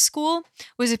public school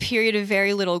was a period of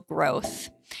very little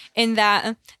growth, in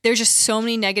that there's just so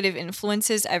many negative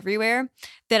influences everywhere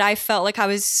that I felt like I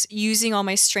was using all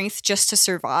my strength just to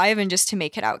survive and just to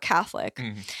make it out Catholic.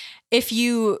 Mm-hmm. If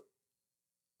you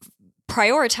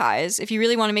prioritize, if you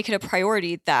really want to make it a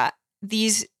priority that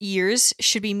these years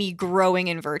should be me growing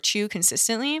in virtue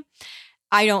consistently,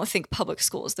 I don't think public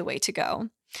school is the way to go.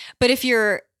 But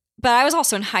I was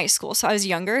also in high school, so I was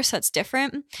younger, so that's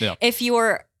different. Yeah. If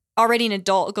you're already an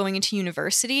adult going into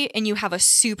university and you have a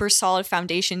super solid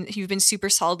foundation, you've been super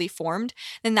solidly formed,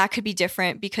 then that could be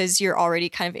different because you're already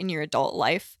kind of in your adult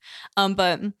life.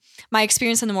 But my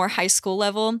experience on the more high school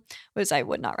level was I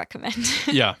would not recommend.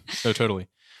 Yeah, no, totally.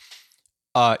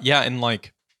 And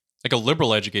like a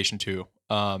liberal education too.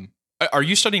 Are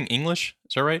you studying English?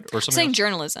 Is that right? Or something? Studying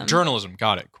journalism. Journalism.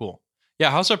 Got it. Cool.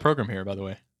 Yeah. How's that program here, by the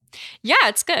way? Yeah,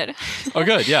 it's good. Oh,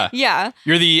 good. Yeah. Yeah.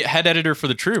 You're the head editor for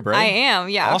the Trube, right? I am.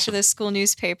 Yeah. Awesome. For the school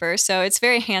newspaper. So it's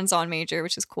very hands-on major,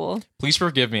 which is cool. Please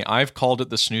forgive me. I've called it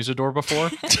the snoozador before.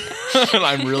 And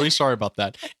I'm really sorry about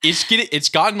that. It's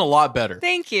gotten a lot better.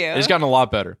 Thank you. It's gotten a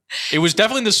lot better. It was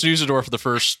definitely the snoozador for the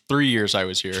first 3 years I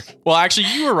was here. Well, actually,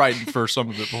 you were writing for some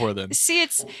of it before then.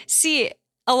 See,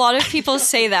 a lot of people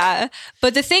say that,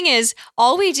 but the thing is,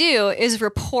 all we do is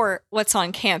report what's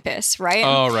on campus, right?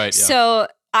 Oh, right. Yeah. So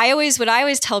what I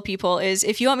always tell people is,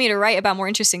 if you want me to write about more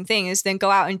interesting things, then go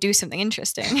out and do something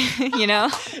interesting, Yeah,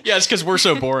 it's because we're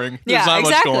so boring. There's not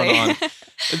much going on.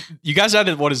 You guys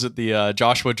added, what is it? The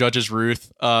Joshua Judges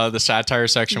Ruth. The satire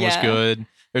section was good.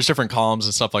 There's different columns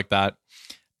and stuff like that.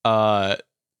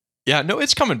 Yeah, no,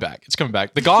 it's coming back. It's coming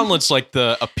back. The Gauntlet's like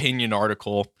the opinion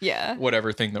article,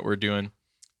 whatever thing that we're doing.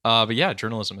 But yeah,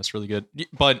 journalism is really good.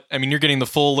 But I mean, you're getting the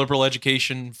full liberal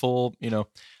education,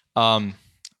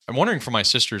 I'm wondering for my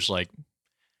sisters, like,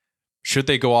 should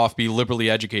they go off, be liberally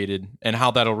educated, and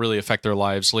how that'll really affect their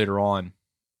lives later on?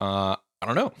 I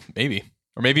don't know. Maybe.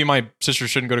 Or maybe my sister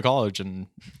shouldn't go to college and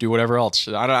do whatever else.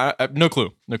 I no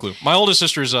clue. No clue. My oldest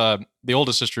sister's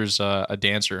a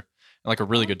dancer, like a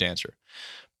really good dancer.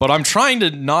 But I'm trying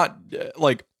to not,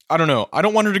 I don't know. I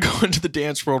don't want her to go into the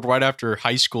dance world right after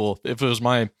high school if it was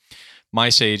my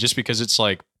say, just because it's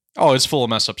like, oh, it's full of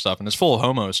messed up stuff and it's full of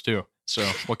homos too. So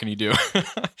what can you do?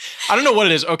 I don't know what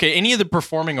it is. Okay, any of the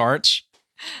performing arts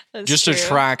just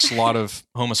attracts a lot of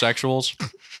homosexuals.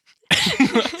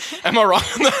 Am I wrong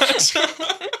on that?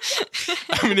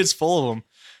 I mean, it's full of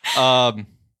them.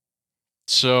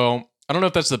 So I don't know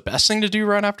if that's the best thing to do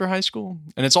right after high school.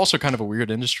 And it's also kind of a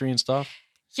weird industry and stuff.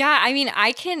 Yeah, I mean,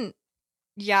 it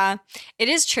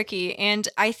is tricky. And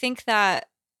I think that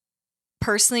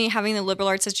personally, having the liberal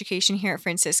arts education here at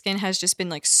Franciscan has just been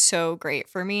like so great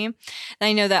for me. And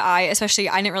I know that I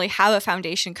didn't really have a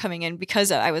foundation coming in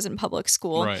because I was in public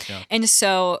school. Right, yeah. And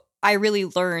so I really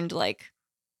learned like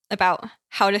about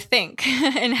how to think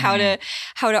and how to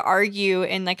argue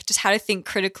and like just how to think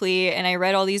critically. And I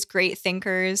read all these great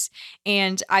thinkers,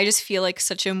 and I just feel like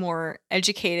such a more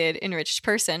educated, enriched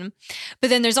person. But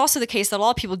then there's also the case that a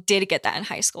lot of people did get that in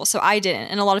high school. So I didn't,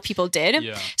 and a lot of people did.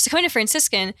 Yeah. So coming to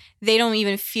Franciscan, they don't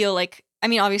even feel like, I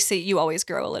mean, obviously you always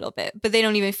grow a little bit, but they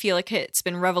don't even feel like it's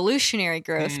been revolutionary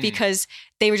growth because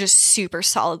they were just super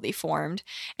solidly formed.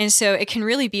 And so it can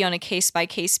really be on a case by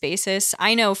case basis.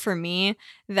 I know for me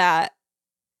that,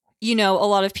 you know, a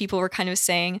lot of people were kind of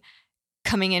saying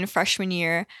coming in freshman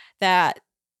year that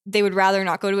they would rather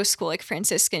not go to a school like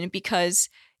Franciscan because,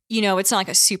 you know, it's not like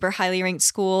a super highly ranked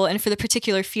school. And for the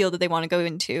particular field that they want to go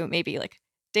into, maybe like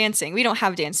dancing. We don't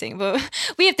have dancing, but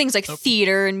we have things like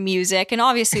theater and music. And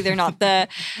obviously they're not the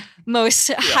most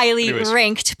highly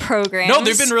ranked programs. No,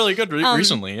 they've been really good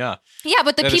recently. Yeah. Yeah.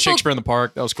 But the they had people, a Shakespeare in the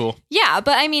Park. That was cool. Yeah.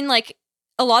 But I mean, like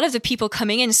a lot of the people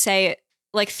coming in say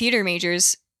like theater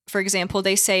majors, for example,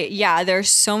 they say, yeah, there's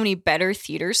so many better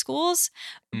theater schools,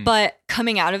 but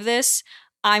coming out of this,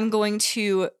 I'm going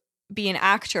to be an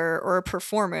actor or a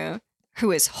performer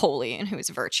who is holy and who is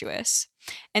virtuous.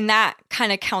 And that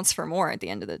kind of counts for more at the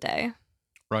end of the day.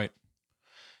 Right.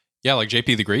 Yeah, like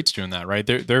JP the Great's doing that, right?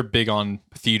 They're big on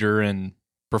theater and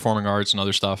performing arts and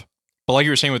other stuff. But like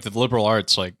you were saying with the liberal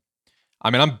arts, like, I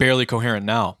mean, I'm barely coherent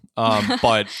now.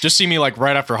 But just see me like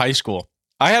right after high school.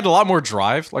 I had a lot more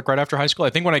drive like right after high school.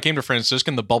 I think when I came to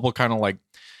Franciscan, the bubble kind of like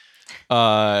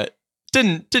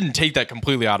didn't take that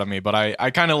completely out of me, but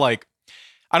I kind of like,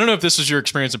 I don't know if this is your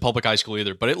experience in public high school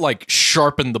either, but it like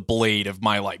sharpened the blade of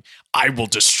my like, I will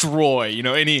destroy, you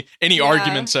know, any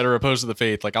arguments that are opposed to the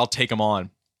faith. Like I'll take them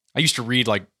on. I used to read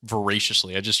like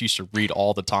voraciously. I just used to read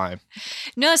all the time.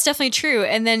 No, that's definitely true.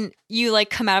 And then you like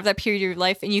come out of that period of your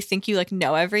life and you think you like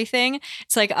know everything.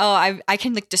 It's like, oh, I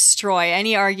can like destroy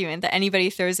any argument that anybody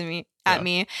throws at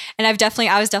me. And I was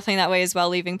definitely that way as well,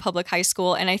 leaving public high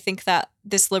school. And I think that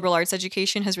this liberal arts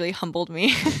education has really humbled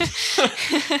me.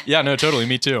 Yeah, no, totally.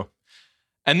 Me too.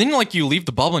 And then like you leave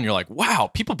the bubble and you're like,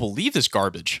 wow, people believe this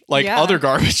garbage. Like other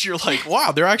garbage. You're like,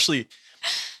 wow, they're actually,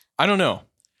 I don't know.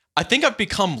 I think I've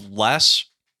become less,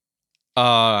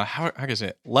 how can I say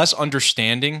it? Less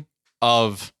understanding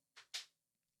of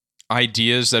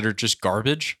ideas that are just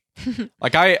garbage.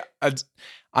 Like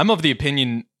I'm of the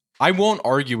opinion, I won't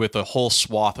argue with a whole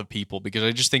swath of people because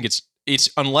I just think it's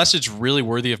unless it's really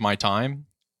worthy of my time.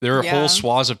 There are whole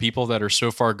swaths of people that are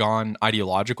so far gone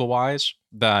ideological wise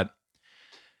that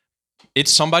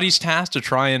it's somebody's task to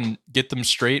try and get them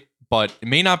straight, but it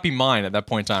may not be mine at that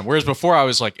point in time. Whereas before I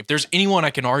was like, if there's anyone I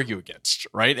can argue against,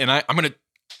 right? And I'm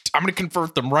gonna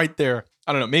convert them right there.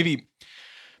 I don't know, maybe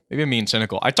I'm being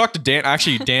cynical. I talked to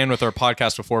Dan with our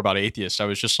podcast before about atheists. I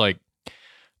was just like,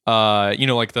 you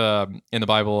know, like in the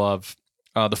Bible of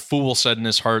the fool said in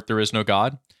his heart, there is no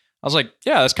God. I was like,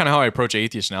 yeah, that's kind of how I approach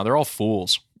atheists now. They're all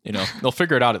fools. You know, they'll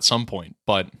figure it out at some point.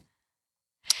 But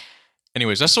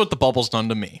anyways, that's what the bubble's done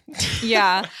to me.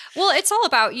 Yeah. Well, it's all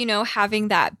about, you know, having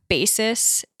that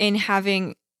basis in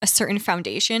having a certain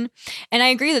foundation. And I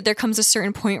agree that there comes a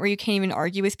certain point where you can't even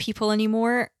argue with people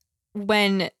anymore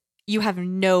when you have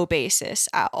no basis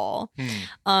at all.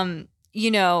 You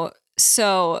know,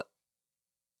 so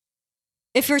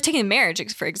if we're taking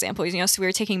marriage, for example, you know, so we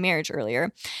were taking marriage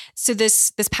earlier. So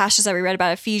this passage that we read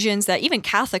about Ephesians that even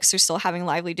Catholics are still having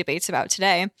lively debates about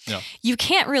today. Yeah. You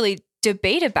can't really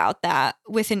debate about that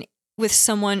with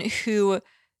someone who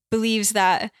believes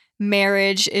that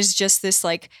marriage is just this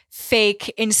like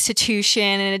fake institution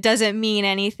and it doesn't mean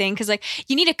anything. Cause like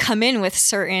you need to come in with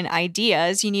certain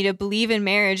ideas. You need to believe in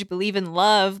marriage, believe in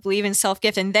love, believe in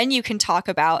self-gift. And then you can talk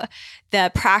about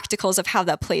the practicals of how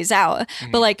that plays out.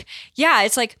 But like, yeah,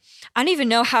 it's like, I don't even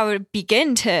know how to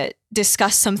begin to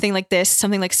discuss something like this,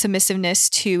 something like submissiveness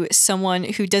to someone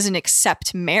who doesn't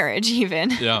accept marriage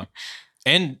even. Yeah.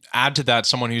 And add to that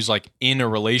someone who's like in a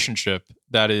relationship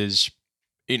that is,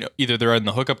 you know, either they're in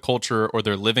the hookup culture or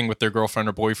they're living with their girlfriend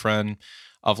or boyfriend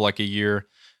of like a year.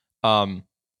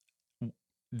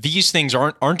 These things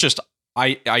aren't just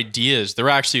ideas. They're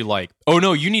actually like, oh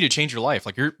no, you need to change your life.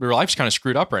 Like your life's kind of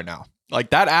screwed up right now. Like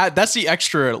that's the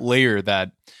extra layer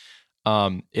that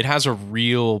it has a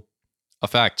real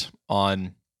effect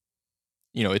on,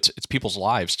 you know, it's people's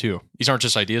lives too. These aren't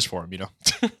just ideas for them, you know?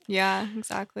 Yeah,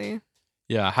 exactly.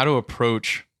 Yeah. How to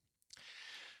approach,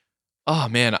 oh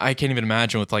man, I can't even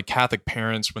imagine with like Catholic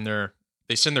parents when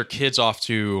they send their kids off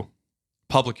to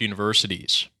public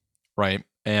universities, right?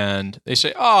 And they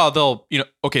say, oh, they'll, you know,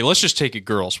 okay, let's just take it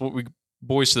girls,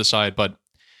 boys to the side, but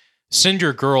send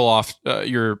your girl off,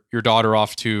 your daughter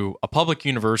off to a public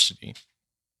university.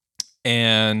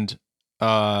 And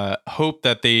hope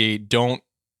that they don't,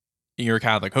 you're a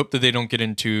Catholic, hope that they don't get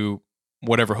into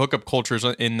whatever hookup cultures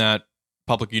in that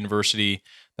public university,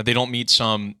 that they don't meet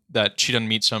that she doesn't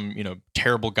meet some,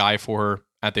 terrible guy for her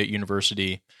at that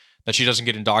university, that she doesn't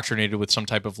get indoctrinated with some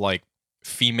type of like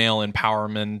female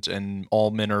empowerment and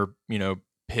all men are,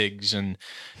 pigs and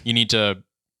you need to,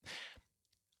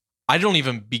 I don't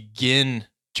even begin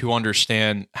to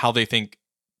understand how they think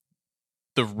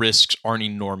the risks aren't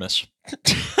enormous,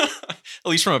 at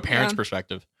least from a parent's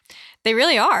perspective. They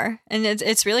really are. And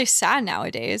it's really sad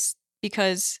nowadays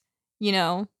because,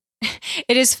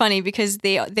 it is funny because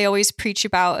they always preach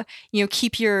about,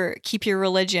 keep your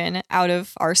religion out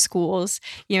of our schools,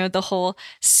 the whole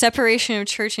separation of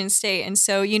church and state. And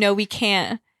so, we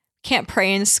can't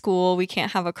pray in school. We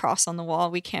can't have a cross on the wall.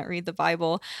 We can't read the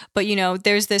Bible. But,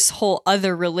 there's this whole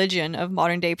other religion of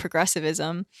modern day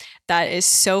progressivism that is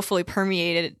so fully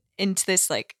permeated into this,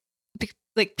 like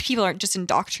people aren't just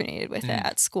indoctrinated with it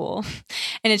at school.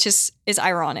 And it just is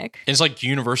ironic. And it's like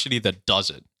university that does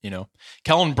it,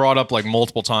 Kellen brought up like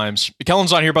multiple times.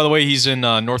 Kellen's not here, by the way. He's in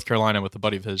North Carolina with a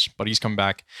buddy of his, but he's coming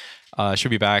back. Should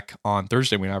be back on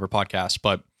Thursday when we have our podcast.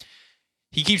 But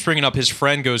he keeps bringing up his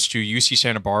friend goes to UC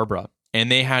Santa Barbara, and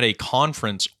they had a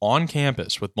conference on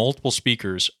campus with multiple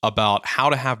speakers about how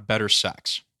to have better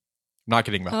sex. I'm not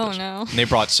kidding about this. Oh, no. And they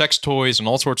brought sex toys and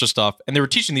all sorts of stuff, and they were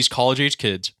teaching these college-age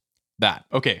kids that.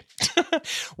 Okay,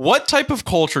 what type of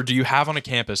culture do you have on a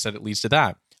campus that it leads to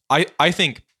that? I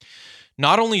think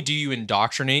not only do you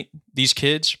indoctrinate these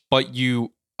kids, but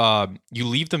you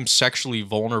leave them sexually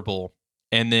vulnerable,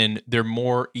 and then they're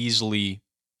more easily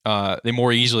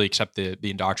accept the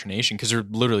indoctrination because they're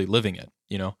literally living it.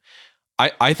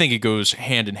 I think it goes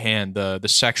hand in hand, the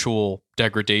sexual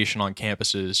degradation on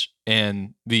campuses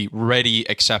and the ready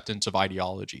acceptance of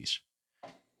ideologies.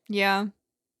 Yeah,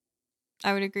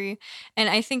 I would agree. And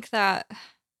I think that,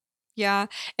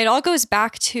 it all goes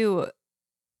back to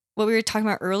what we were talking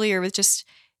about earlier with just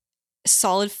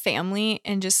solid family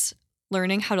and just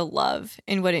learning how to love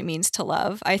and what it means to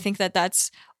love. I think that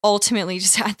that's ultimately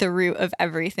just at the root of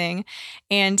everything.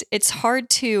 And it's hard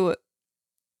to,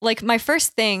 like, my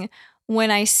first thing when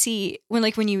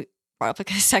you brought up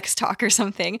like a sex talk or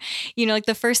something, like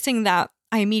the first thing that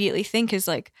I immediately think is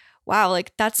like, wow,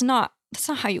 like that's not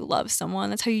how you love someone.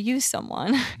 That's how you use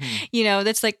someone.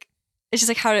 That's like, it's just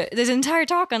like there's an entire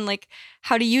talk on like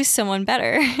how to use someone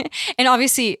better. And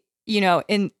obviously,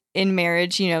 in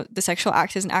marriage, the sexual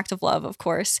act is an act of love, of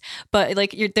course, but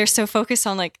like they're so focused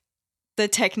on like the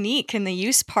technique and the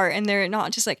use part. And they're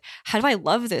not just like, how do I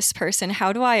love this person?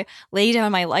 How do I lay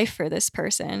down my life for this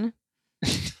person?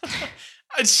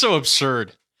 It's so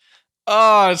absurd.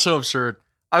 Oh, it's so absurd.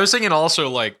 I was thinking also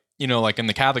like, like in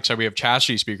the Catholic side, we have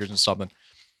chastity speakers and something.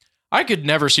 I could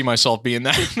never see myself being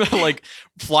that, like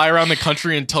fly around the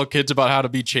country and tell kids about how to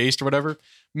be chaste or whatever.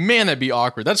 Man, that'd be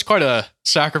awkward. That's quite a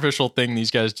sacrificial thing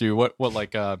these guys do. What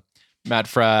like Matt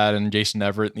Fradd and Jason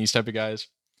Everett and these type of guys.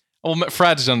 Well,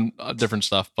 Fradd's done different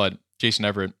stuff, but Jason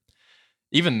Everett,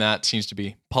 even that seems to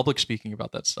be public speaking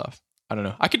about that stuff. I don't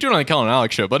know. I could do it on the Kellen and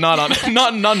Alex show, but not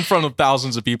not in front of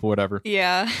thousands of people, whatever.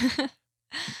 Yeah.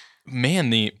 Man,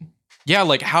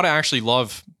 like how to actually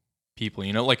love people,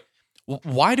 like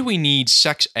why do we need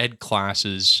sex ed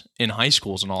classes in high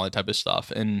schools and all that type of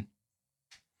stuff? And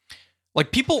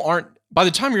like people aren't, by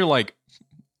the time you're like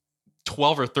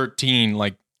 12 or 13,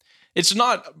 like it's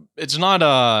not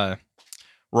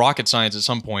rocket science at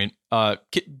some point.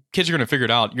 Kids are going to figure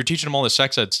it out. You're teaching them all this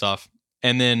sex ed stuff.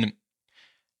 And then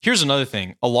here's another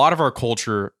thing. A lot of our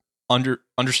culture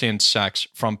understands sex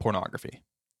from pornography.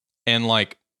 And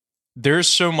like, there's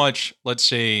so much, let's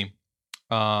say,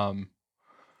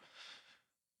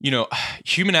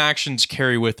 human actions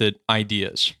carry with it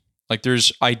ideas. Like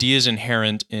there's ideas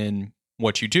inherent in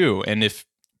what you do. And if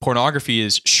pornography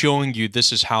is showing you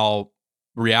this is how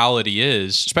reality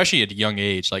is, especially at a young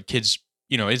age, like kids,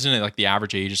 isn't it like the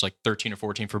average age is like 13 or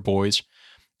 14 for boys,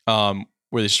 where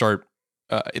they start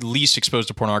at least exposed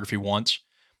to pornography once.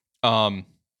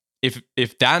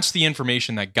 If that's the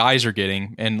information that guys are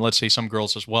getting, and let's say some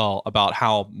girls as well, about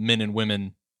how men and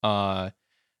women,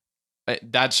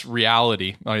 that's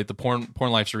reality, right? The porn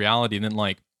life's reality. And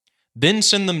then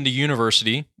send them to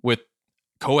university with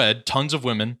co-ed, tons of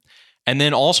women, and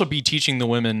then also be teaching the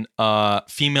women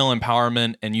female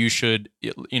empowerment, and you should,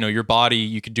 your body,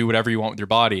 you could do whatever you want with your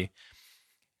body.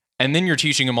 And then you're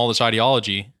teaching them all this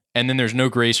ideology, and then there's no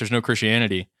grace, there's no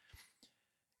Christianity.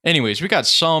 Anyways, we got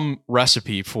some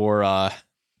recipe for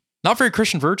not very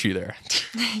Christian virtue there.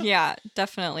 Yeah,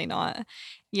 definitely not.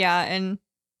 Yeah, and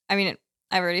I mean,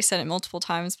 I've already said it multiple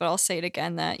times, but I'll say it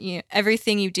again, that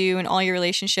everything you do and all your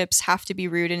relationships have to be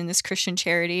rooted in this Christian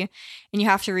charity. And you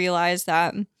have to realize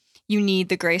that you need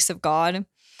the grace of God.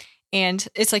 And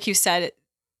it's like you said,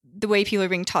 the way people are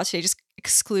being taught today just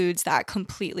excludes that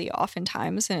completely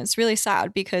oftentimes. And it's really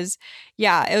sad because,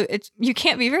 you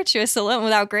can't be virtuous alone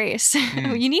without grace.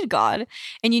 You need God,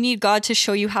 and you need God to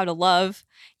show you how to love.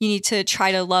 You need to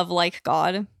try to love like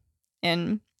God.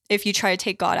 And if you try to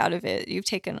take God out of it, you've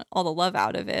taken all the love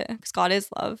out of it, because God is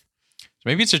love.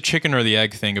 Maybe it's a chicken or the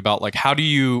egg thing about like, how do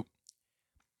you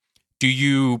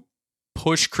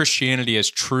push Christianity as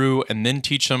true and then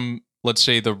teach them, let's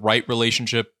say, the right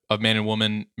relationship of man and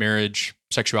woman, marriage,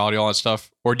 sexuality, all that stuff?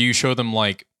 Or do you show them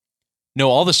like, no,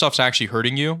 all this stuff's actually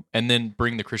hurting you, and then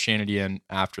bring the Christianity in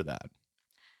after that?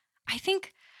 I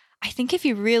think if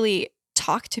you really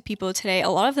talk to people today, a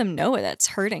lot of them know that's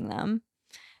hurting them.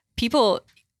 People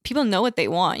know what they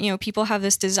want. People have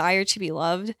this desire to be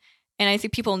loved. And I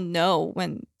think people know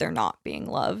when they're not being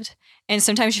loved. And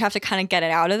sometimes you have to kind of get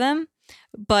it out of them.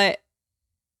 But,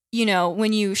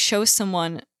 when you show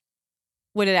someone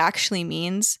what it actually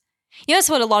means, that's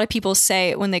what a lot of people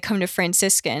say when they come to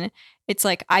Franciscan. It's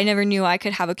like, I never knew I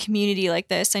could have a community like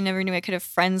this. I never knew I could have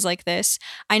friends like this.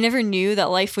 I never knew that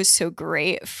life was so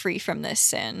great, free from this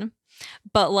sin.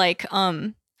 But like,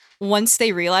 once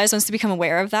they become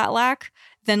aware of that lack,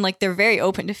 then like they're very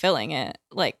open to filling it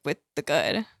like with the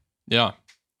good. Yeah.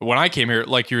 When I came here,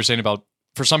 like you were saying about,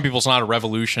 for some people, it's not a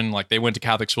revolution. Like they went to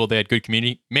Catholic school, they had good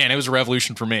community. Man, it was a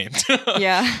revolution for me.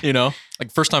 Yeah.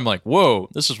 Like first time, like, whoa,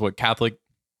 this is what Catholic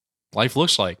life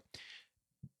looks like.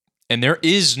 And there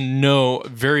is no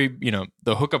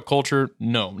the hookup culture.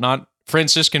 No, not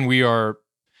Franciscan. We are,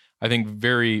 I think,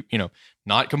 very,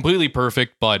 not completely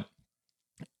perfect, but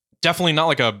definitely not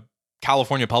like a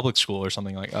California public school or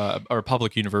something like, or a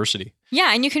public university.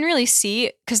 Yeah. And you can really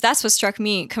see, because that's what struck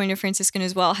me coming to Franciscan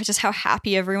as well, just how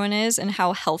happy everyone is and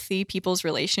how healthy people's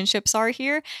relationships are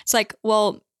here. It's like,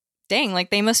 well, dang,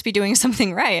 like they must be doing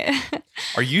something right.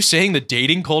 Are you saying the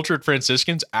dating culture at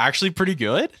Franciscan's actually pretty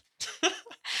good?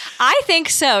 I think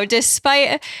so,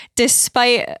 despite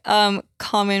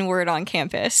common word on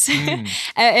campus.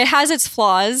 It has its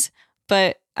flaws,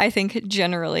 but I think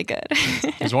generally good.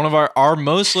 Because one of our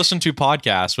most listened to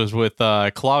podcasts was with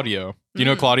Claudio. Do you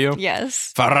know Claudio?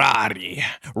 Yes. Ferrari.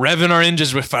 Revving our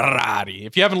engines with Ferrari.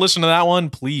 If you haven't listened to that one,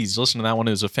 please listen to that one.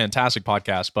 It was a fantastic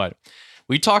podcast. But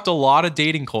we talked a lot of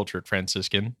dating culture at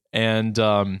Franciscan. And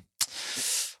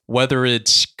whether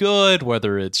it's good,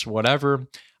 whether it's whatever.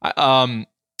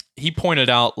 He pointed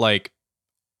out, like,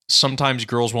 sometimes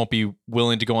girls won't be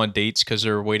willing to go on dates because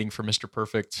they're waiting for Mr.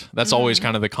 Perfect. That's always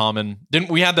kind of the common. Didn't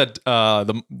we had that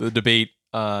the debate?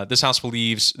 This house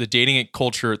believes the dating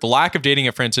culture, the lack of dating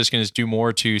at Franciscan is due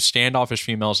more to standoffish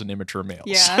females and immature males.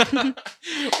 Yeah,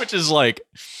 which is like.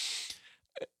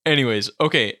 Anyways,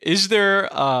 okay. Is there?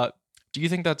 Do you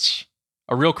think that's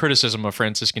a real criticism of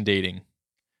Franciscan dating?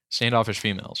 Standoffish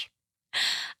females.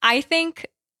 I think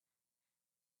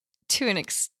to an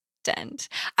extent.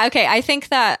 Okay, I think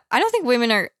that I don't think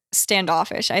women are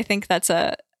standoffish. I think that's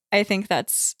a bit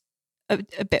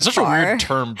it's such far. A weird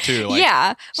term too. Like,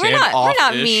 yeah, we're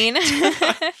not mean.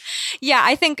 Yeah,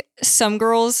 I think some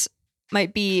girls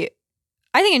might be.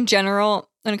 I think in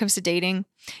general, when it comes to dating,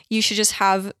 you should just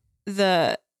have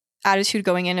the attitude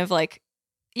going in of like,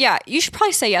 yeah, you should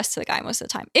probably say yes to the guy most of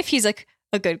the time if he's like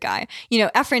a good guy.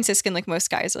 at Franciscan, like most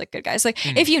guys are like good guys. Like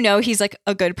if he's like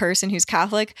a good person who's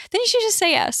Catholic, then you should just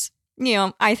say yes.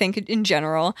 I think in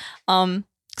general, because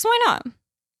why not?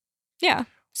 Yeah.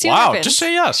 See what happens. Just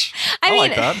say yes. I mean,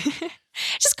 like that.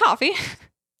 Just coffee.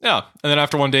 Yeah. And then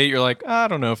after one date, you're like, I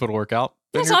don't know if it'll work out.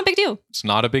 It's not a big deal. It's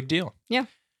not a big deal. Yeah.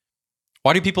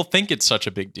 Why do people think it's such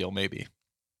a big deal? Maybe.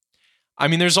 I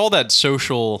mean, there's all that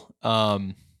social,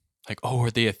 like, oh,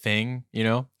 are they a thing?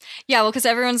 Yeah, well, because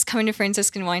everyone's coming to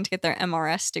Franciscan wanting to get their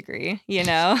MRS degree,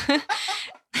 Yep.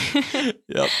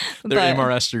 Their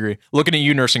MRS degree. Looking at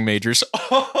you, nursing majors.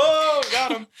 Oh,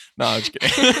 got him. No, I'm just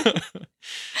kidding.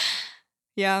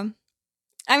 Yeah.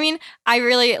 I mean, I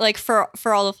really, like, for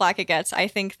all the flack it gets, I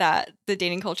think that the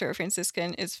dating culture of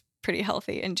Franciscan is pretty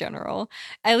healthy in general.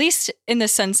 At least in the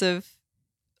sense of,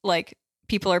 like,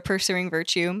 people are pursuing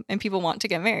virtue and people want to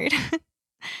get married.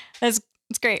 It's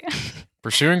great.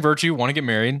 Pursuing virtue, want to get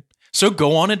married. So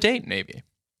go on a date, maybe.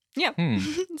 Yeah.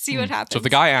 See what happens. So if the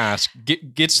guy asks,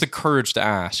 gets the courage to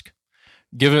ask,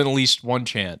 give it at least one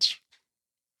chance.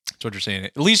 That's what you're saying.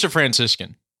 At least a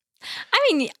Franciscan.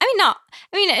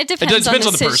 It depends on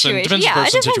the person. It depends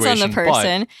on the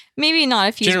person. Maybe not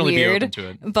if he's generally weird. Be open to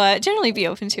it. But generally be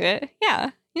open to it. Yeah.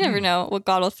 You never know what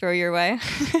God will throw your way.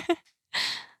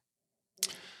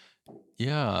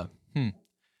 Yeah.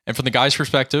 And from the guy's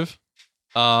perspective,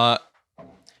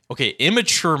 okay,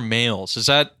 immature males. Is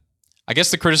that, I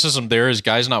guess the criticism there is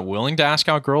guys not willing to ask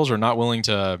out girls or not willing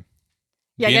to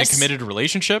be in a committed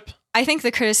relationship? I think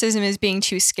the criticism is being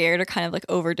too scared or kind of like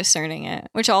over discerning it,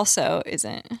 which also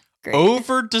isn't great.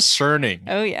 Over discerning.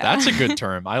 Oh, yeah. That's a good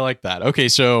term. I like that. Okay,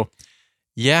 so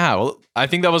yeah, well, I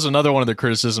think that was another one of the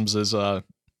criticisms is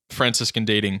Franciscan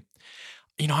dating.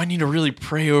 You know, I need to really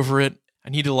pray over it. I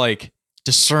need to like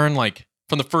discern like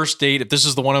from the first date if this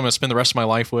is the one I'm going to spend the rest of my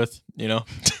life with, you know?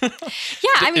 Yeah,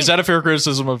 I mean, is that a fair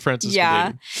criticism of Franciscan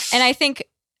dating? And I think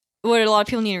what a lot of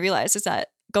people need to realize is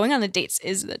that going on the dates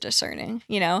is the discerning,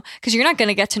 you know, because you're not going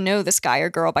to get to know this guy or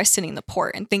girl by sitting in the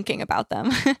port and thinking about them.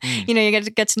 You know, you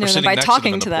get to know them by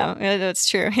talking to them. Yeah, that's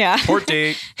true. Yeah. Port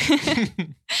date.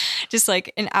 Just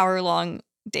like an hour-long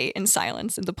date in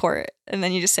silence in the port, and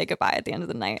then you just say goodbye at the end of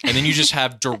the night. And then you just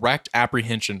have direct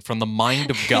apprehension from the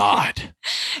mind of God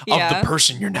of the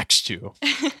person you're next to.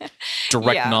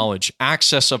 Direct knowledge,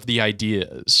 access of the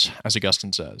ideas, as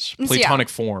Augustine says, Platonic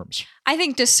forms. I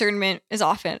think discernment is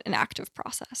often an active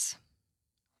process.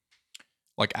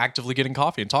 Like actively getting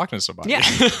coffee and talking to somebody. Yeah,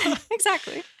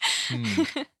 exactly.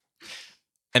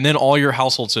 And then all your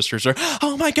household sisters are,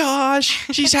 oh my gosh,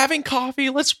 she's having coffee.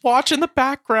 Let's watch in the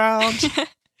background.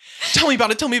 Tell me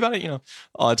about it, you know,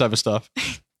 all that type of stuff.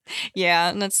 Yeah,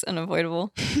 and that's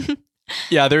unavoidable. It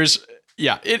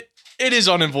is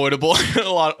unavoidable in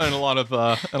a lot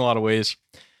of ways.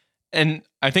 And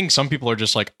I think some people are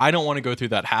just like, I don't want to go through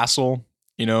that hassle,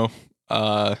 you know,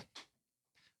 the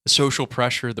social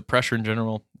pressure, the pressure in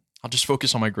general. I'll just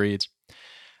focus on my grades.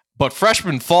 But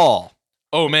freshman fall,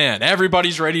 oh man,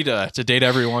 everybody's ready to date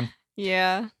everyone.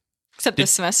 Yeah. Except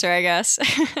this semester, I guess.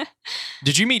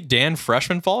 Did you meet Dan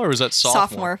freshman fall or was that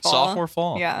sophomore? Sophomore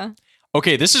fall. Yeah.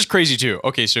 Okay, this is crazy too.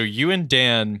 Okay, so you and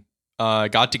Dan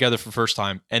got together for the first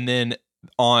time. And then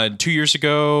on 2 years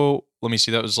ago, let me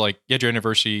see, that was like, you had your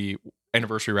anniversary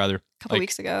rather. A couple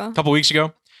weeks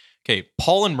ago. Okay,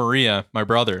 Paul and Maria, my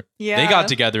brother, they got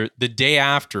together the day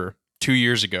after 2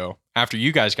 years ago, after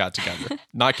you guys got together.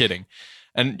 Not kidding.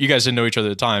 And you guys didn't know each other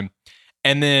at the time.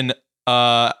 And then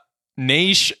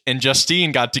Naish and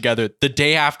Justine got together the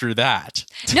day after that.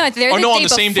 No, they're on the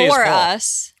same day as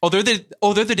us. Oh, they're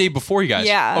the day before you guys.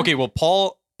 Yeah. Okay, well,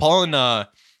 Paul and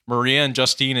Maria and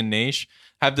Justine and Naish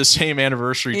have the same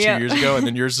anniversary 2 years ago, and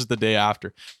then yours is the day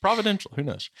after. Providential, who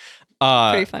knows?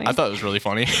 Pretty funny. I thought it was really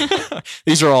funny.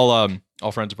 These are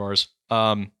all friends of ours.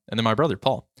 And then my brother,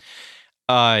 Paul.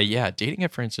 Dating a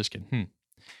Franciscan.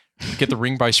 Get the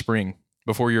ring by spring.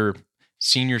 Before your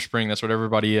senior spring, that's what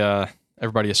everybody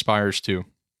aspires to.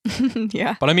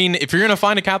 Yeah. But I mean, if you're going to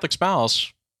find a Catholic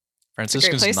spouse,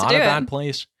 Franciscan's not a bad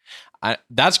place.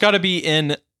 That's got to be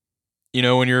in, you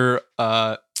know, when your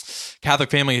Catholic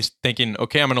family is thinking,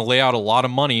 okay, I'm going to lay out a lot of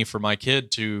money for my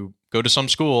kid to go to some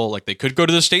school. Like they could go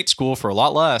to the state school for a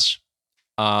lot less.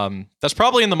 That's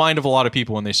probably in the mind of a lot of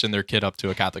people when they send their kid up to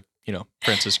a Catholic, you know,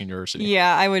 Franciscan university.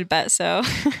 Yeah, I would bet so.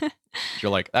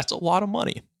 You're like, that's a lot of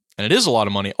money. And it is a lot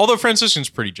of money. Although Franciscan's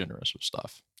pretty generous with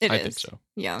stuff. I think so.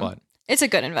 Yeah. But it's a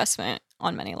good investment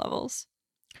on many levels.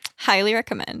 Highly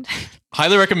recommend.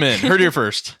 Highly recommend. Heard it here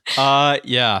first.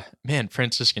 Yeah. Man,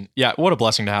 Franciscan. Yeah, what a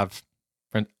blessing to have.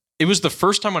 It was the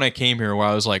first time when I came here where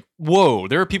I was like, whoa,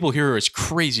 there are people here who are as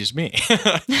crazy as me.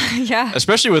 Yeah.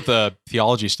 Especially with the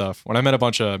theology stuff. When I met a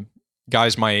bunch of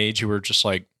guys my age who were just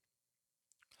like,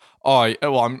 I'm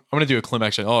going to do a Clem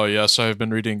accent. Oh, yes, I've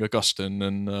been reading Augustine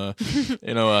and,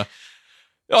 you know,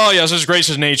 oh, yes, His grace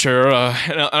is nature.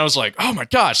 And I was like, oh my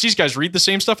gosh, these guys read the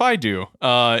same stuff I do.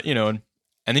 You know,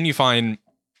 and then you find,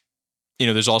 you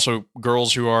know, there's also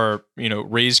girls who are, you know,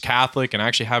 raised Catholic and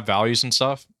actually have values and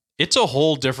stuff. It's a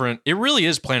whole different, it really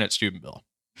is Planet Steubenville.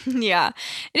 Yeah,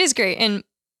 it is great. And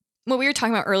what we were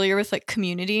talking about earlier with like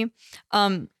community,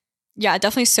 yeah,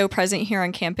 definitely so present here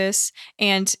on campus.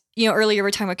 And, you know, earlier we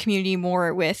were talking about community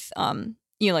more with,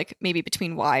 you know, like maybe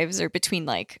between wives or between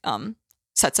like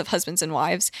sets of husbands and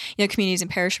wives, you know, communities in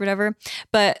parish or whatever.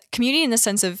 But community in the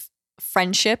sense of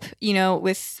friendship, you know,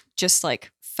 with just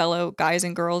like fellow guys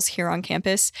and girls here on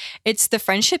campus, it's the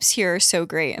friendships here are so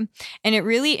great. And it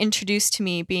really introduced to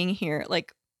me being here,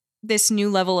 like this new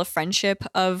level of friendship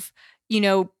of, you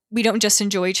know, we don't just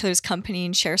enjoy each other's company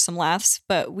and share some laughs,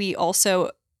 but we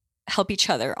also help each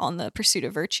other on the pursuit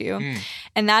of virtue.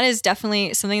 And that is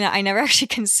definitely something that I never actually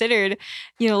considered,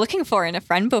 you know, looking for in a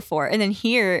friend before. And then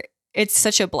here, it's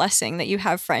such a blessing that you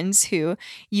have friends who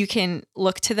you can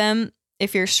look to them.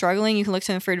 If you're struggling, you can look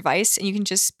to them for advice and you can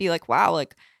just be like, wow,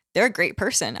 like they're a great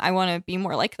person. I want to be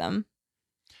more like them.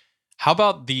 How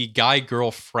about the guy-girl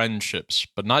friendships,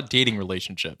 but not dating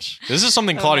relationships? This is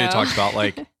something Claudia talked about.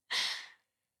 Like,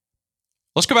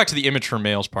 let's go back to the immature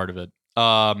males part of it.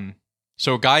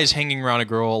 So a guy's hanging around a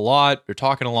girl a lot, they're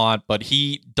talking a lot, but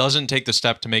he doesn't take the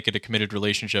step to make it a committed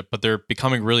relationship, but they're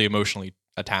becoming really emotionally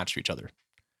attached to each other.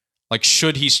 Like,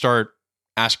 should he start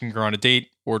asking her on a date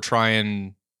or try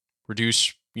and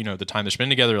reduce, the time they're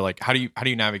spending together? Like, how do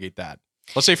you navigate that?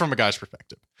 Let's say from a guy's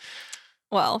perspective.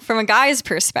 Well, from a guy's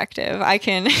perspective, I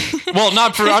can. Well,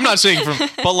 I'm not saying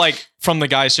but like from the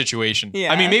guy's situation.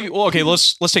 Yeah. I mean, maybe. Well, okay.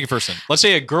 Let's take it first then. Let's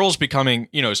say a girl's becoming,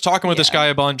 is talking with this guy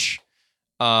a bunch.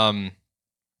 Does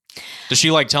she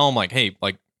like tell him like, hey,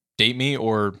 like date me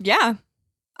or? Yeah,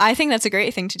 I think that's a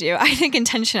great thing to do. I think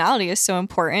intentionality is so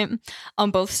important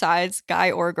on both sides, guy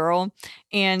or girl,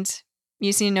 and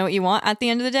you just need to know what you want at the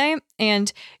end of the day,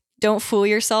 and don't fool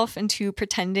yourself into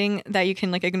pretending that you can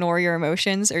like ignore your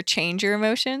emotions or change your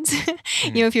emotions.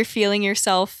 Mm-hmm. If you're feeling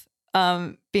yourself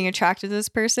being attracted to this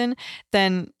person,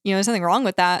 then, there's nothing wrong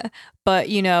with that. But,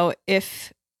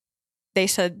 if they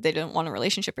said they don't want a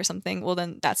relationship or something, well,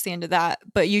 then that's the end of that.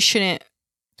 But you shouldn't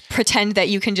pretend that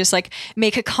you can just like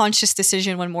make a conscious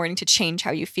decision one morning to change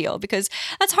how you feel, because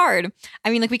that's hard.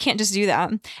 I mean, like, we can't just do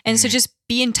that. And so just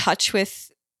be in touch with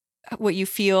what you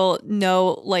feel,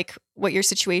 know like what your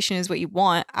situation is, what you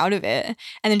want out of it,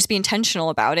 and then just be intentional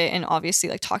about it, and obviously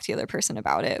like talk to the other person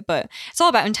about it. But it's all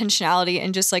about intentionality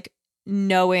and just like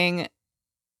knowing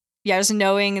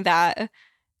that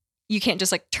you can't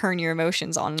just like turn your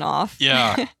emotions on and off.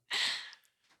 Yeah.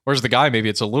 Whereas the guy, maybe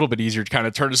it's a little bit easier to kind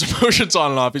of turn his emotions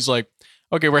on and off. He's like,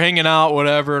 okay, we're hanging out,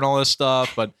 whatever, and all this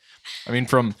stuff. But I mean,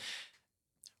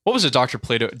 what was it? Dr.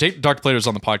 Plato was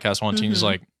on the podcast once, and he's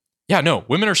like, yeah, no,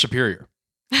 women are superior.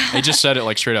 They just said it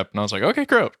like straight up. And I was like, okay,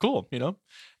 cool. And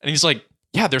he's like,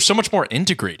 yeah, they're so much more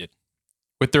integrated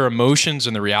with their emotions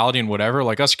and the reality and whatever.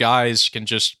 Like, us guys can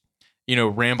just,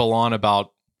 ramble on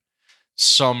about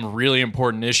some really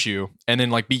important issue and then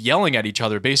like be yelling at each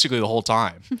other basically the whole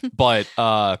time. But,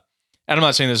 and I'm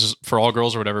not saying this is for all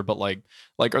girls or whatever, but like,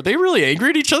 are they really angry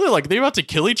at each other? Like, are they about to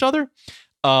kill each other?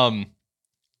 But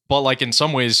like in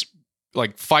some ways,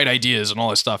 like fight ideas and all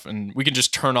this stuff, and we can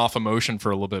just turn off emotion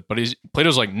for a little bit. But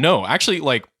Plato's like, no, actually,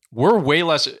 like, we're way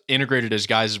less integrated as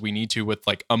guys as we need to with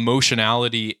like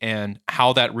emotionality and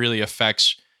how that really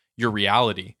affects your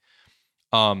reality.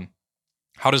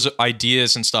 How does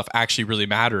ideas and stuff actually really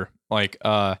matter? Like,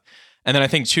 and then I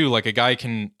think too, like a guy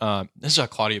can, this is how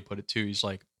Claudia put it too. He's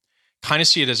like, kind of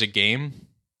see it as a game,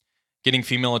 getting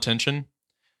female attention.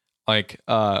 Like,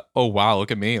 oh wow,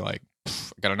 look at me. Like,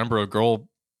 I got a number of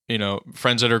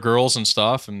friends that are girls and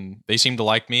stuff, and they seem to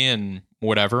like me and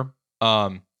whatever.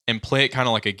 And play it kind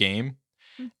of like a game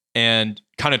and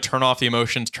kind of turn off the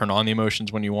emotions, turn on the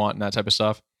emotions when you want and that type of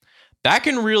stuff. That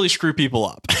can really screw people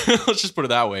up. Let's just put it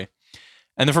that way.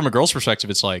 And then from a girl's perspective,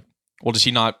 it's like, well, is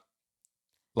he not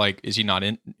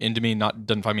into me?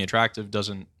 Doesn't find me attractive?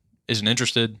 Isn't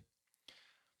interested?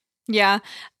 Yeah,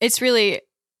 it's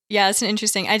an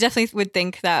interesting. I definitely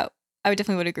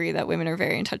would agree that women are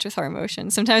very in touch with our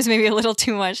emotions. Sometimes maybe a little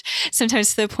too much,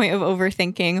 sometimes to the point of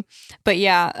overthinking. But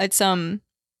yeah, it's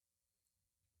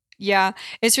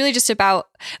really just about,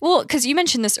 well, because you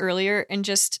mentioned this earlier and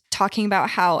just talking about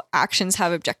how actions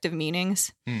have objective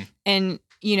meanings. And,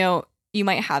 you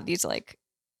might have these like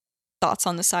thoughts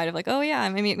on the side of like, oh yeah,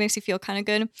 maybe it makes you feel kind of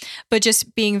good. But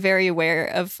just being very aware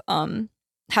of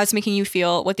how it's making you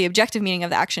feel, what the objective meaning of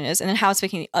the action is, and then how it's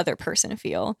making the other person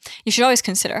feel. You should always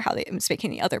consider how it's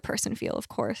making the other person feel, of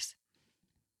course.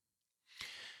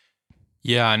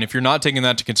 Yeah, and if you're not taking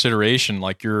that into consideration,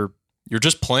 like you're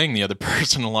just playing the other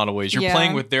person in a lot of ways. You're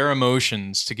playing with their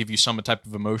emotions to give you some type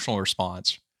of emotional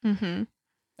response. Mm-hmm.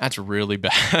 That's really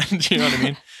bad. You know what I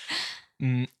mean?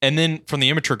 And then from the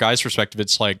immature guy's perspective,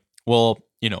 it's like, well,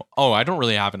 I don't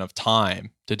really have enough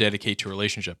time to dedicate to a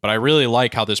relationship, but I really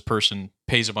like how this person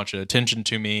pays a bunch of attention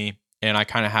to me, and I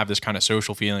kind of have this kind of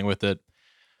social feeling with it.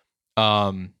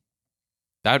 That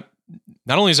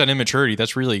not only is that immaturity,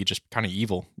 that's really just kind of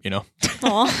evil,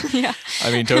 Oh, yeah.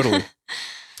 I mean, totally.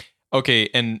 Okay,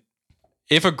 and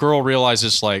if a girl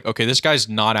realizes like, okay, this guy's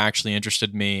not actually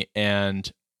interested in me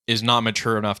and is not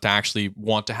mature enough to actually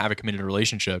want to have a committed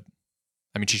relationship,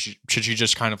 I mean, should she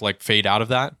just kind of like fade out of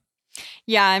that?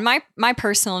 Yeah, and my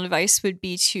personal advice would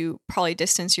be to probably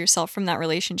distance yourself from that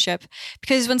relationship,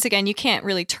 because once again, you can't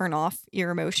really turn off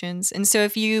your emotions. And so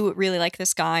if you really like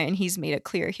this guy and he's made it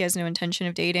clear he has no intention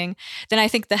of dating, then I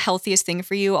think the healthiest thing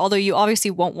for you, although you obviously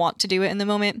won't want to do it in the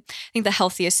moment, I think the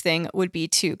healthiest thing would be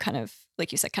to kind of,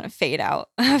 like you said, kind of fade out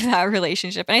of that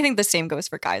relationship. And I think the same goes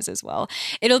for guys as well.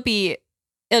 It'll be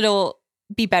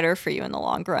better for you in the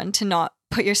long run to not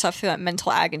put yourself through that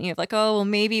mental agony of like, oh, well,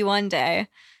 maybe one day.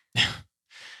 And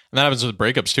that happens with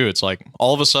breakups too. It's like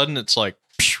all of a sudden it's like,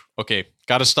 okay,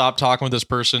 got to stop talking with this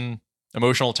person.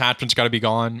 Emotional attachment's got to be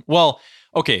gone. Well,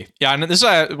 okay. Yeah. And this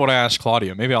is what I asked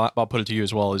Claudia. Maybe I'll put it to you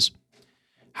as well, is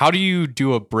how do you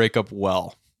do a breakup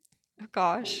well? Oh,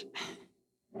 gosh.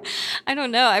 I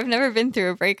don't know. I've never been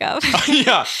through a breakup.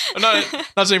 Yeah. I'm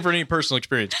not saying for any personal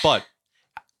experience, but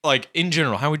like in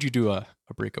general, how would you do a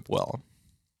breakup well?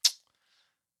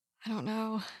 I don't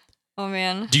know. Oh,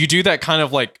 man. Do you do that kind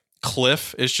of like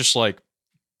Cliff? It's just like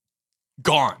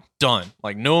gone, done.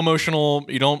 Like no emotional,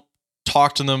 you don't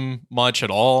talk to them much at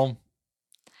all.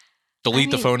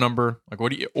 Delete the phone number. Like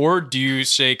what do you, or do you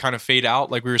say kind of fade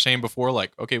out like we were saying before?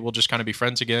 Like, okay, we'll just kind of be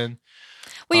friends again.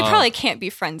 Well, you probably can't be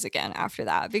friends again after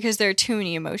that because there are too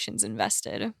many emotions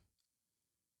invested.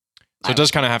 So it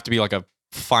does kind of have to be like a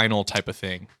final type of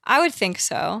thing. I would think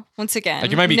so. Once again,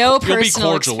 like you might be, no you'll be personal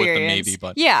cordial experience. with them maybe,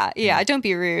 but yeah, don't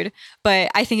be rude. But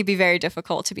I think it'd be very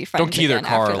difficult to be friends. Don't key their again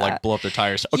car after or like that. blow up their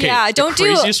tires. Okay, yeah, don't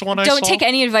take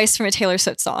any advice from a Taylor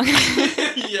Swift song.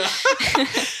 Yeah.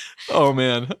 Oh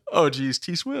man. Oh geez,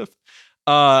 T Swift.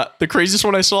 The craziest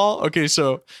one I saw. Okay,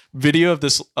 so video of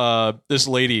this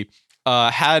lady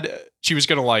she was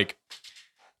gonna like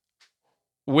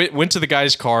went to the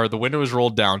guy's car. The window was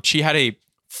rolled down. She had a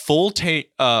full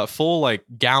like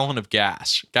gallon of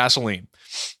gasoline.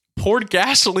 Poured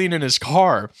gasoline in his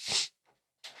car,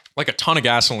 like a ton of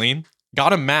gasoline.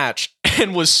 Got a match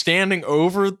and was standing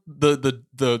over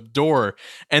the door,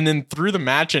 and then threw the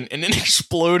match in, and it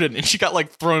exploded, and she got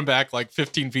like thrown back like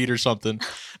 15 feet or something.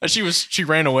 And she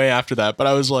ran away after that. But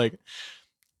I was like,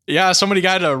 yeah, somebody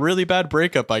got a really bad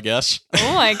breakup, I guess.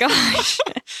 Oh my gosh.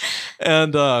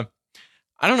 And I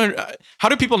don't know, how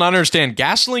do people not understand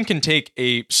gasoline can take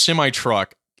a semi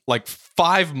truck like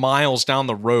 5 miles down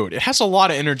the road? It has a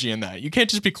lot of energy in that. You can't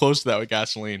just be close to that with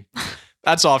gasoline.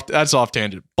 That's off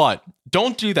tangent. But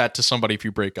don't do that to somebody if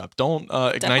you break up. Don't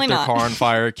ignite their car on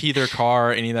fire, key their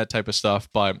car, any of that type of stuff.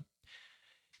 But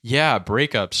yeah,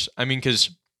 breakups. I mean, because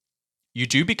you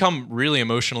do become really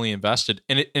emotionally invested,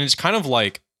 and it's kind of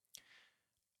like,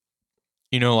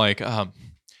 you know, like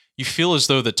you feel as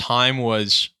though the time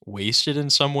was wasted in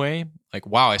some way. Like,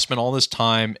 wow, I spent all this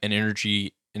time and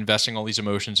energy investing all these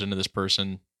emotions into this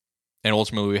person, and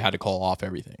ultimately we had to call off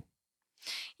everything.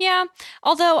 Yeah.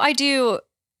 Although I do,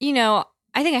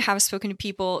 I think I have spoken to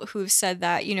people who've said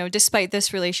that, despite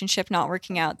this relationship not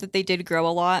working out, that they did grow a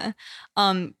lot.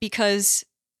 Because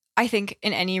I think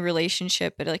in any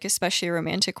relationship, but like especially a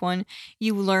romantic one,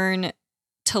 you learn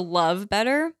to love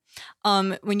better.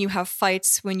 When you have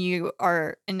fights, when you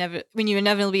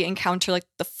inevitably encounter like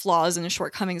the flaws and the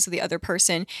shortcomings of the other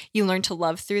person, you learn to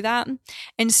love through that.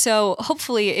 And so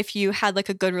hopefully if you had like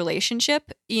a good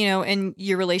relationship, and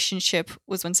your relationship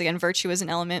was once again virtue as an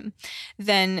element,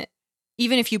 then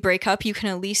even if you break up, you can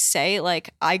at least say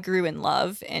like, I grew in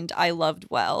love and I loved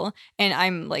well, and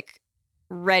I'm like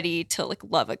ready to like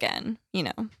love again,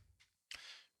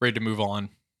 Ready to move on.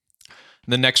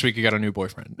 The next week you got a new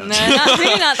boyfriend. No,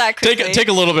 maybe not that quickly. Take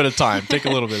a little bit of time. Take a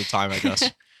little bit of time, I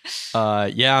guess.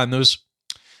 And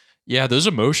those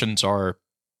emotions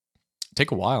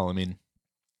take a while. I mean,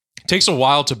 it takes a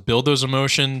while to build those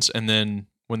emotions, and then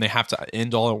when they have to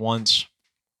end all at once,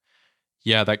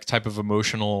 that type of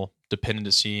emotional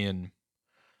dependency. And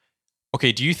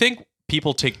okay, do you think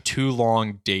people take too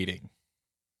long dating?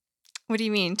 What do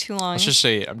you mean too long? Let's just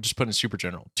say, I'm just putting it super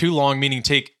general. Too long meaning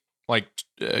take like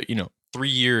 3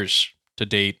 years to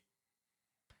date.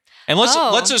 And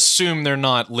let's assume they're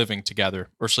not living together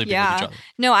or sleeping with each other.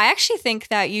 No, I actually think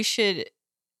that you should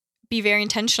be very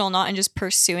intentional, not in just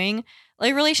pursuing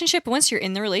a relationship. But once you're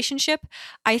in the relationship,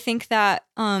 I think that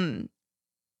you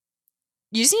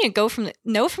just need to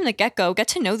know from the get-go, get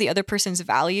to know the other person's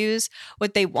values,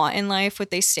 what they want in life,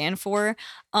 what they stand for.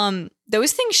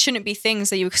 Those things shouldn't be things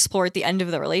that you explore at the end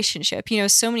of the relationship.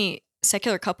 So many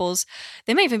secular couples,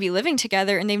 they might even be living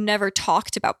together and they've never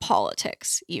talked about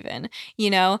politics even,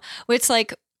 it's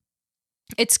like,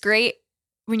 it's great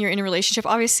when you're in a relationship,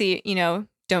 obviously,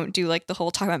 don't do like the whole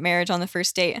talk about marriage on the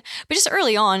first date, but just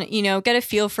early on, get a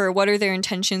feel for what are their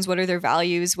intentions, what are their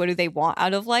values, what do they want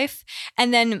out of life.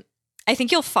 And then I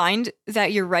think you'll find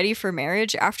that you're ready for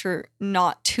marriage after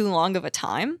not too long of a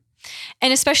time.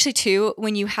 And especially too,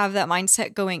 when you have that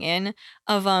mindset going in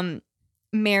of,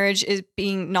 marriage is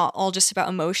being not all just about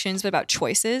emotions, but about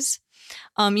choices.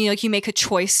 Like you make a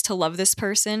choice to love this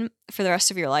person for the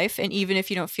rest of your life. And even if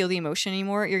you don't feel the emotion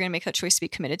anymore, you're going to make that choice to be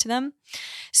committed to them.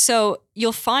 So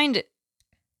you'll find,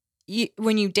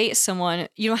 when you date someone,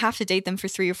 you don't have to date them for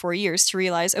 3 or 4 years to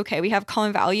realize, okay, we have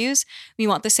common values. We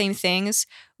want the same things.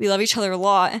 We love each other a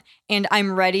lot. And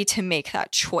I'm ready to make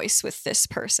that choice with this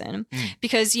person.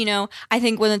 Because, you know, I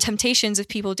think one of the temptations of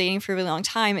people dating for a really long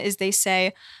time is they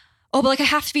say, oh, but like I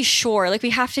have to be sure. Like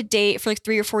we have to date for like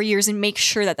 3 or 4 years and make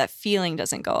sure that that feeling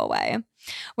doesn't go away.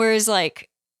 Whereas like,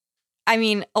 I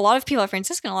mean, a lot of people at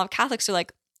Franciscan, a lot of Catholics are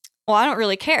like, well, I don't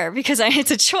really care because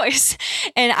it's a choice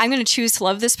and I'm going to choose to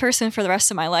love this person for the rest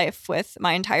of my life with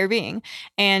my entire being.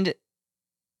 And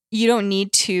you don't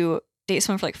need to date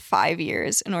someone for like 5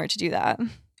 years in order to do that.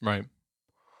 Right.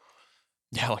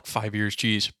 Yeah, like 5 years.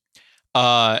 Geez.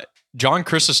 John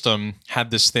Chrysostom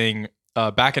had this thing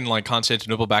back in like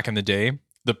Constantinople back in the day.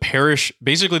 The parish,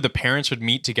 basically the parents would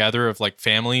meet together of like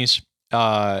families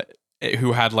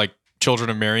who had like children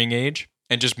of marrying age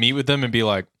and just meet with them and be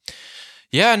like,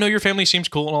 yeah, no, your family seems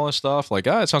cool and all this stuff. Like,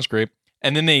 it sounds great.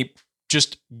 And then they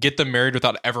just get them married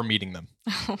without ever meeting them.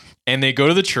 And they go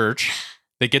to the church,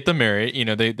 they get them married, you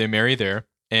know, they marry there.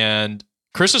 And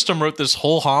Chrysostom wrote this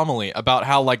whole homily about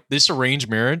how like this arranged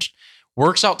marriage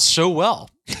works out so well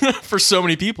for so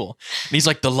many people. And he's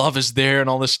like, the love is there and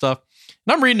all this stuff.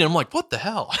 And I'm reading it, I'm like, what the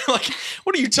hell? Like,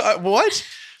 what are you talking? What?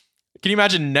 Can you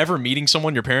imagine never meeting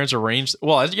someone your parents arranged?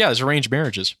 Well, yeah, it's arranged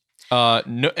marriages.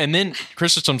 No, and then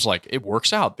Chrysostom's like, it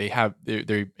works out.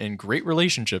 They're in great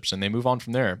relationships and they move on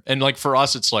from there. And like for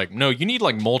us, it's like, no, you need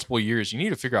like multiple years. You need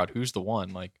to figure out who's the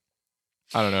one. Like,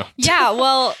 I don't know. Yeah,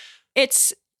 well,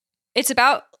 it's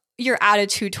about your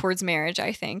attitude towards marriage,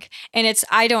 I think. And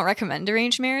I don't recommend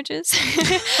arranged marriages.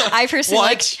 I personally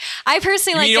like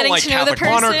getting to know the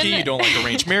person. Monarchy, you don't like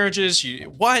arranged marriages.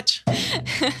 What?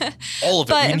 All of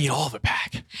it. We need all of it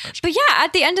back. But yeah,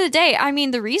 at the end of the day, I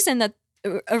mean, the reason that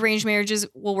arranged marriages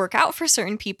will work out for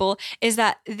certain people is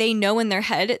that they know in their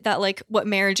head that like what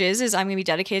marriage is I'm going to be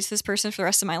dedicated to this person for the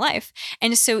rest of my life.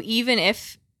 And so even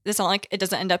if it's not like it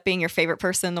doesn't end up being your favorite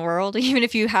person in the world, even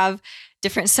if you have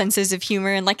different senses of humor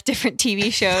and like different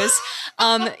TV shows,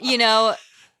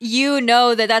 you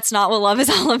know that that's not what love is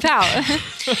all about.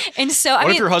 And so,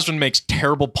 what if your husband makes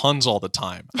terrible puns all the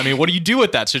time? I mean, what do you do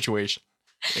with that situation?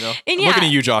 You know, I'm looking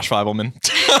at you, Josh Feibelman.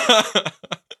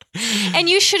 And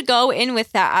you should go in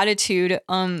with that attitude,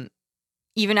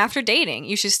 even after dating.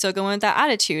 You should still go in with that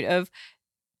attitude of,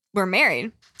 we're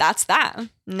married. That's that.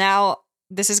 Now,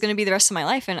 this is going to be the rest of my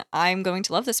life, and I'm going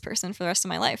to love this person for the rest of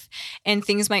my life. And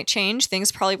things might change. Things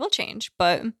probably will change,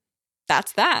 but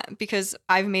that's that, because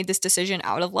I've made this decision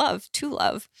out of love, to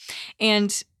love.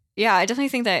 And yeah, I definitely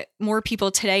think that more people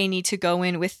today need to go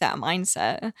in with that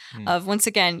mindset of, once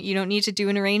again, you don't need to do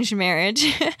an arranged marriage,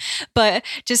 but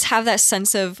just have that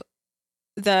sense of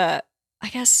I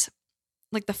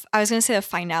was going to say the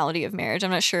finality of marriage.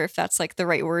 I'm not sure if that's like the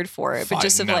right word for it, but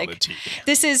just of like,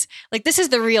 this is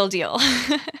the real deal.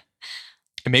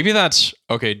 And maybe that's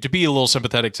okay to be a little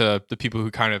sympathetic to the people who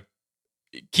kind of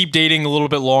keep dating a little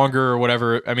bit longer or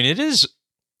whatever. I mean, it is,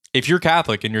 if you're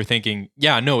Catholic and you're thinking,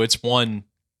 yeah, no, it's one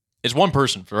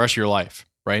person for the rest of your life,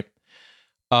 right?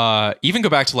 Even go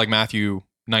back to like Matthew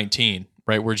 19,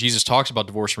 right? Where Jesus talks about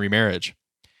divorce and remarriage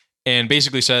and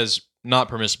basically says not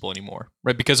permissible anymore,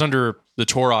 right? Because under the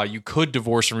Torah, you could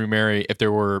divorce and remarry if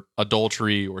there were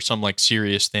adultery or some like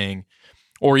serious thing,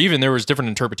 or even there was different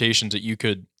interpretations that you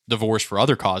could divorce for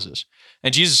other causes.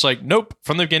 And Jesus is like, nope,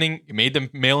 from the beginning, you made them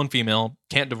male and female,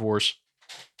 can't divorce.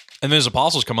 And then his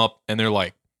apostles come up and they're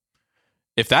like,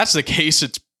 if that's the case,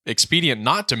 it's expedient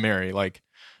not to marry. Like,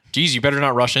 geez, you better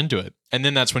not rush into it. And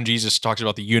then that's when Jesus talks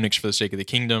about the eunuchs for the sake of the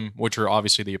kingdom, which are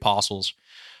obviously the apostles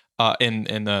and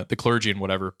the clergy and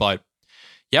whatever. But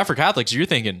yeah, for Catholics, you're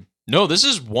thinking, no, this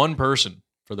is one person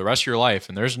for the rest of your life,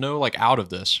 and there's no like out of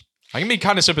this. I can be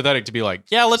kind of sympathetic to be like,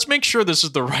 yeah, let's make sure this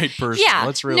is the right person.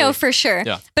 Yeah, no, for sure.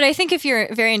 Yeah. But I think if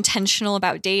you're very intentional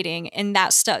about dating, and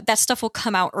that stuff will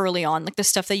come out early on, like the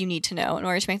stuff that you need to know in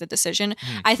order to make the decision,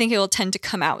 I think it will tend to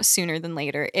come out sooner than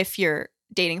later if you're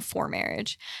dating for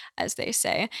marriage, as they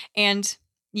say. And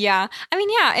yeah, I mean,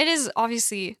 yeah, it is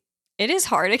obviously, it is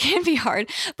hard. It can be hard,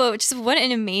 but just what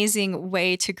an amazing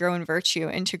way to grow in virtue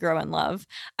and to grow in love.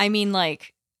 I mean,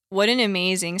 like, what an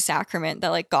amazing sacrament that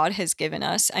like God has given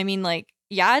us. I mean, like,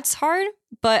 yeah, it's hard,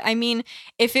 but I mean,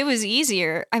 if it was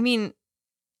easier, I mean,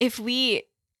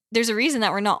 there's a reason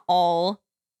that we're not all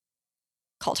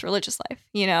called to religious life,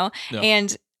 you know? Yeah.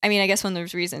 And I mean, I guess one of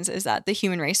those reasons is that the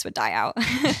human race would die out.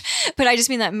 But I just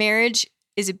mean that marriage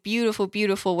is a beautiful,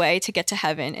 beautiful way to get to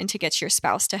heaven and to get your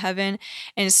spouse to heaven.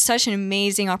 And it's such an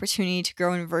amazing opportunity to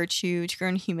grow in virtue, to grow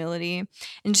in humility,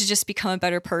 and to just become a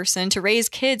better person, to raise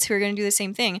kids who are going to do the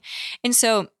same thing. And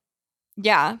so,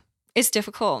 yeah, it's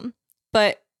difficult,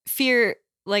 but fear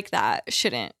like that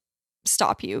shouldn't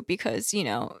stop you, because,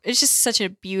 it's just such a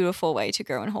beautiful way to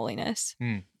grow in holiness.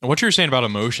 And what you're saying about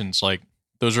emotions, like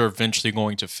those are eventually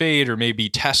going to fade or maybe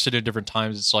tested at different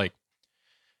times. It's like,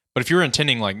 but if you're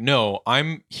intending like, no,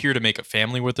 I'm here to make a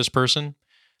family with this person,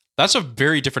 that's a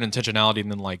very different intentionality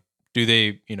than like, do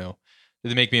they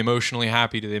make me emotionally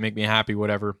happy? Do they make me happy?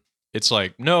 Whatever. It's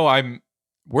like, no,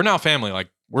 we're now family. Like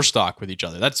we're stuck with each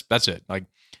other. That's it. Like,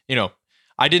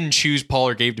 I didn't choose Paul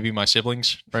or Gabe to be my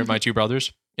siblings, right? My two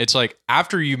brothers. It's like,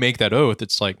 after you make that oath,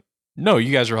 it's like, no,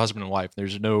 you guys are husband and wife.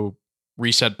 There's no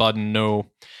reset button. No,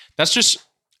 that's just,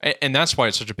 and that's why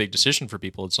it's such a big decision for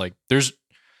people. It's like, there's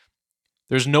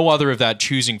no other of that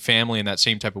choosing family in that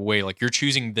same type of way. Like you're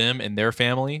choosing them and their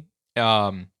family,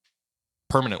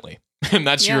 permanently. And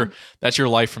that's your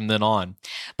life from then on.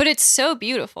 But it's so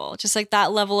beautiful, just like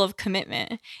that level of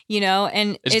commitment,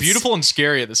 and it's beautiful and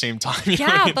scary at the same time.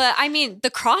 But I mean, the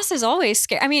cross is always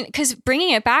scary. I mean, because bringing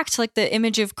it back to like the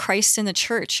image of Christ in the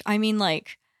church, I mean,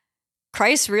 like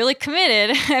Christ really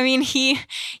committed. I mean, he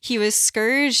was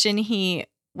scourged and he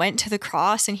went to the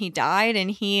cross and he died, and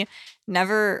he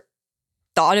never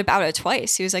thought about it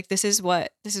twice. He was like, this is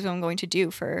what I'm going to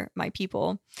do for my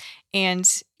people. And,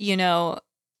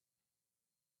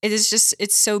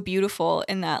 it's so beautiful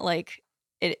in that, like,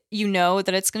 that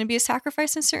it's going to be a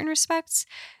sacrifice in certain respects,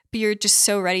 but you're just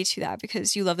so ready to that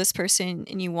because you love this person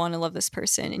and you want to love this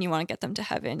person and you want to get them to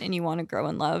heaven and you want to grow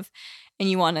in love and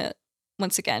you want to,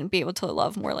 once again, be able to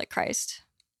love more like Christ.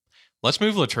 Let's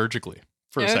move liturgically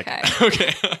for a second.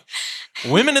 Okay.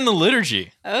 Women in the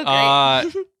liturgy. Oh,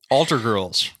 great. Altar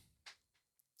girls.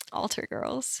 Altar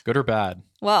girls. Good or bad?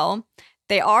 Well,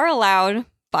 they are allowed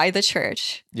by the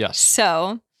church. Yes.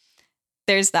 So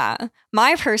there's that.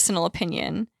 My personal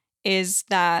opinion is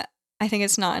that I think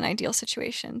it's not an ideal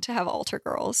situation to have altar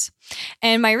girls.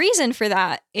 And my reason for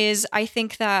that is I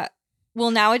think that,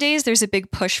 nowadays there's a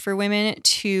big push for women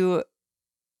a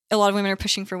lot of women are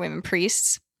pushing for women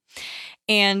priests.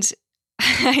 And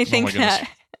I think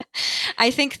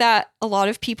that a lot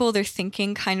of people, their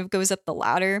thinking kind of goes up the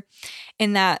ladder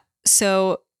in that.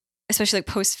 So especially like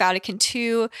post Vatican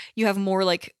II, you have more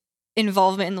like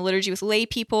involvement in the liturgy with lay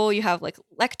people. You have like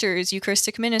lectors,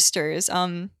 Eucharistic ministers,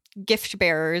 gift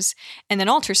bearers, and then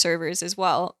altar servers as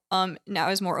well. Now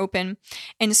is more open.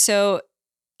 And so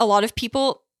a lot of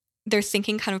people, their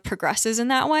thinking kind of progresses in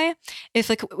that way. If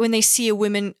like when they see a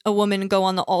woman go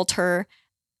on the altar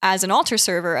as an altar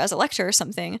server, as a lector or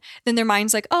something, then their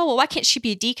mind's like, oh, well, why can't she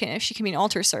be a deacon if she can be an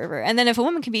altar server? And then if a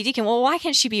woman can be a deacon, well, why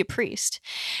can't she be a priest?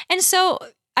 And so,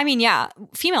 I mean, yeah,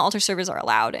 female altar servers are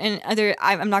allowed. And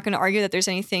I'm not going to argue that there's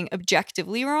anything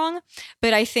objectively wrong,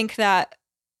 but I think that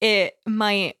it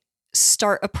might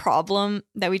start a problem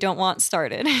that we don't want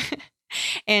started.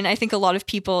 And I think a lot of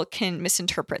people can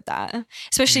misinterpret that,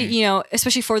 especially,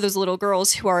 especially for those little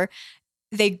girls who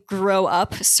they grow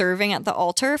up serving at the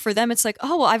altar. For them, it's like,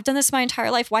 oh, well, I've done this my entire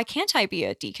life. Why can't I be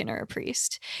a deacon or a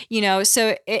priest?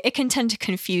 So it can tend to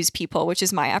confuse people, which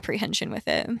is my apprehension with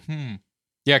it.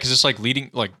 Yeah, because it's like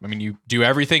you do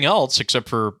everything else except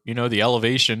for, the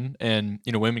elevation, and,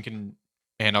 women can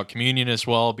hand out communion as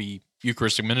well, be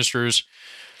Eucharistic ministers,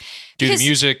 do the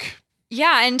music.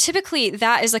 Yeah, and typically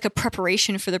that is like a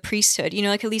preparation for the priesthood.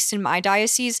 Like at least in my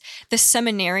diocese, the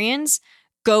seminarians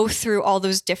go through all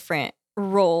those different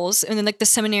roles, and then like the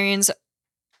seminarians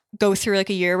go through like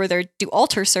a year where they do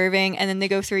altar serving, and then they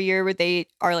go through a year where they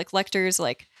are like lectors.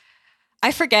 Like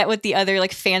I forget what the other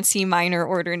like fancy minor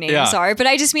order names are, but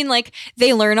I just mean like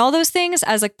they learn all those things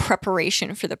as like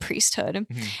preparation for the priesthood.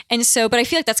 Mm-hmm. And so, but I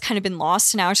feel like that's kind of been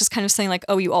lost now. It's just kind of saying like,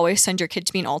 oh, you always send your kid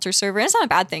to be an altar server. And it's not a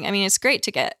bad thing. I mean, it's great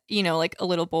to get, like a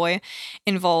little boy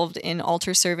involved in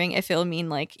altar serving if it'll mean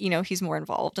like, he's more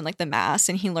involved in like the mass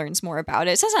and he learns more about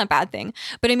it. So that's not a bad thing.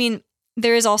 But I mean,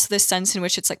 there is also this sense in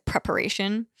which it's like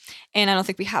preparation. And I don't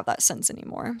think we have that sense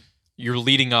anymore. You're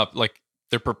leading up, like,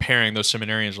 they're preparing, those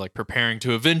seminarians like preparing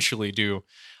to eventually do.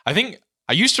 I think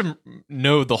I used to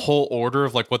know the whole order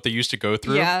of like what they used to go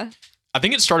through. Yeah. I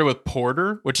think it started with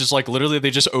porter, which is like literally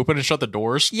they just open and shut the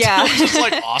doors. Yeah. Which is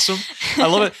like awesome. I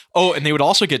love it. Oh, and they would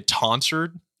also get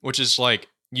tonsured, which is like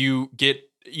you get,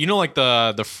 like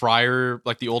the friar,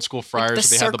 like the old school friars,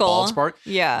 like they have the bald part.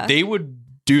 Yeah. They would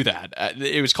do that.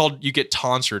 It was called, you get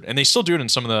tonsured, and they still do it in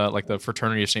some of the, like the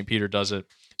fraternity of St. Peter does it.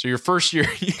 So your first year,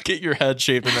 you get your head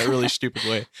shaved in that really stupid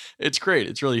way. It's great.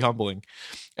 It's really humbling.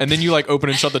 And then you like open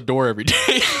and shut the door every day.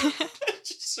 It's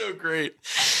just so great.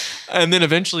 And then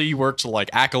eventually you work to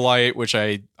like acolyte, which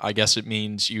I guess it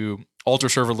means you altar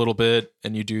serve a little bit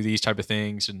and you do these type of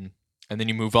things. And then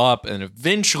you move up and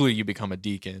eventually you become a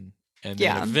deacon. And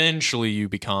then eventually you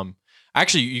become,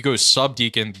 actually you go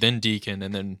subdeacon, then deacon,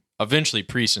 and then eventually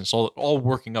priests, and it's all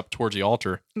working up towards the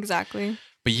altar. Exactly.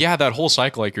 But yeah, that whole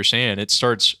cycle, like you're saying, it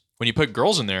starts when you put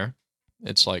girls in there.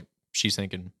 It's like she's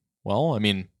thinking, well, I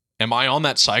mean, am I on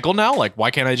that cycle now? Like,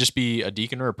 why can't I just be a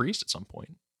deacon or a priest at some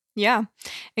point? Yeah,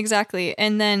 exactly.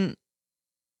 And then,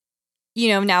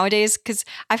 nowadays, because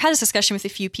I've had this discussion with a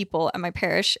few people at my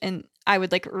parish, and I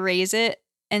would like raise it,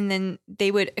 and then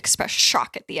they would express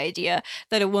shock at the idea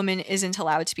that a woman isn't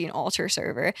allowed to be an altar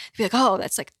server. They'd be like, oh,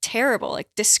 that's like terrible, like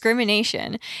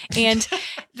discrimination. And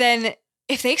then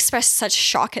if they express such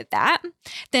shock at that,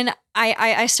 then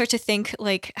I start to think,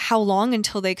 like, how long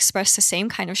until they express the same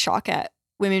kind of shock at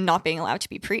women not being allowed to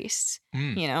be priests,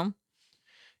 Yeah,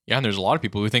 and there's a lot of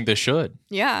people who think they should.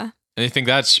 Yeah. And they think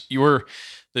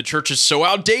the church is so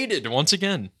outdated, once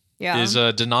again. Yeah. Is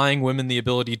denying women the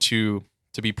ability to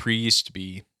be priests, to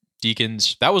be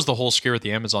deacons. That was the whole scare at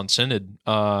the Amazon Synod.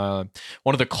 One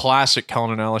of the classic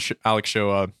Kellen and Alex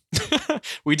show,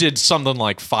 we did something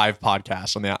like 5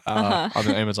 podcasts on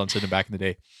the Amazon Synod back in the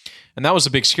day. And that was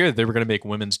a big scare that they were going to make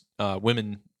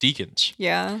women deacons.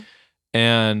 Yeah.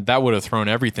 And that would have thrown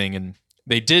everything. And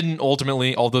they didn't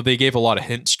ultimately, although they gave a lot of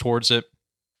hints towards it.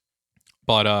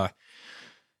 But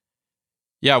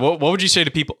yeah, what would you say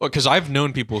to people? Because I've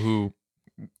known people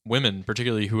women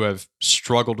particularly, who have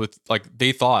struggled with, like,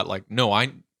 they thought, like, no,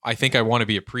 I think I want to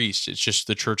be a priest. It's just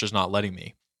the church is not letting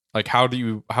me. Like, how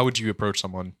would you approach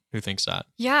someone who thinks that?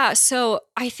 Yeah. So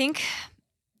I think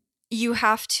you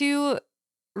have to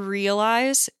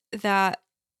realize that,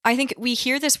 I think we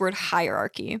hear this word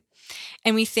hierarchy,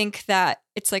 and we think that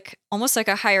it's like almost like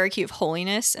a hierarchy of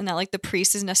holiness, and that like the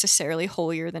priest is necessarily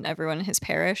holier than everyone in his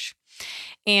parish.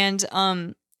 And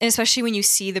especially when you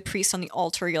see the priest on the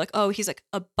altar, you're like, oh, he's like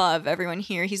above everyone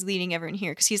here. He's leading everyone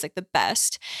here because he's like the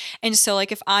best. And so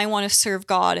like, if I want to serve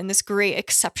God in this great,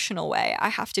 exceptional way, I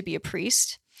have to be a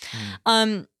priest.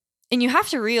 And you have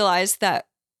to realize that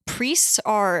priests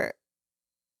are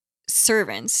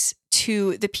servants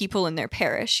to the people in their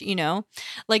parish,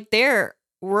 like they're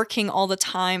working all the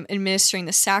time administering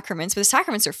the sacraments, but the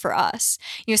sacraments are for us.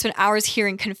 Spend hours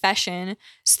hearing confession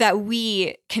so that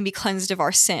we can be cleansed of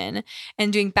our sin,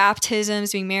 and doing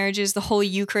baptisms, doing marriages, the whole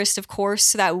Eucharist, of course,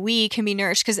 so that we can be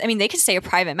nourished. Because, I mean, they can say a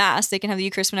private mass, they can have the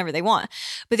Eucharist whenever they want,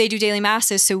 but they do daily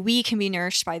masses so we can be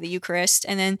nourished by the Eucharist.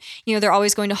 And then, they're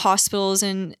always going to hospitals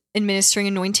and administering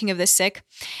anointing of the sick.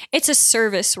 It's a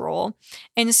service role.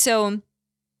 And so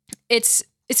it's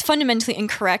fundamentally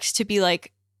incorrect to be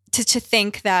like, to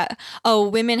think that, oh,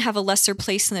 women have a lesser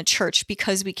place in the church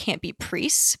because we can't be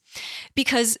priests,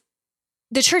 because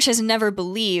the church has never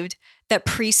believed that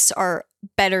priests are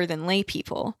better than lay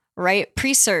people, right?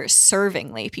 Priests are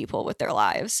serving lay people with their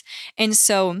lives. And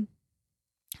so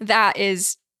that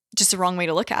is just the wrong way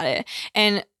to look at it.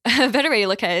 And a better way to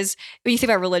look at it is when you think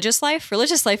about religious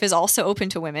life is also open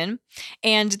to women.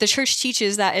 And the church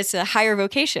teaches that it's a higher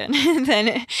vocation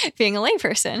than being a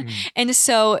layperson. And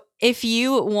so if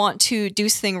you want to do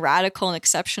something radical and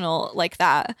exceptional like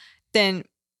that, then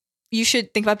you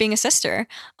should think about being a sister.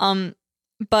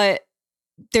 But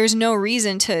there's no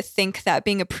reason to think that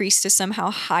being a priest is somehow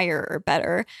higher or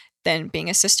better than being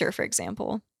a sister, for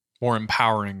example. More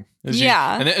empowering.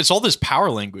 And it's all this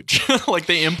power language. Like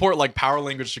they import like power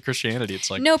language to Christianity. It's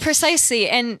like, no, precisely.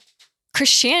 And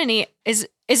Christianity is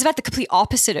about the complete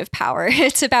opposite of power.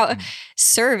 It's about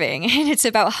serving, and it's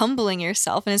about humbling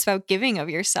yourself, and it's about giving of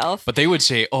yourself. But they would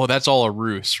say, oh, that's all a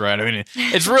ruse, right? I mean,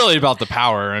 it's really about the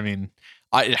power. I mean,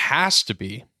 it has to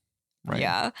be, right?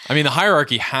 Yeah. I mean, the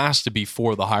hierarchy has to be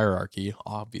for the hierarchy,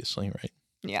 obviously, right?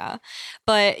 Yeah.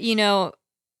 But,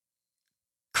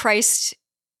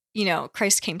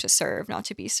 Christ came to serve, not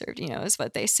to be served, is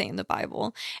what they say in the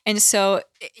Bible. And so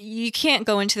you can't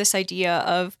go into this idea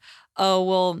of, oh,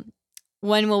 well,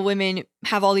 when will women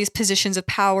have all these positions of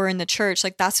power in the church?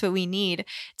 Like, that's what we need.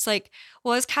 It's like,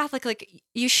 well, as Catholic, like,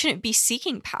 you shouldn't be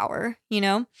seeking power,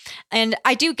 And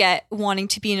I do get wanting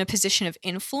to be in a position of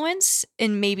influence,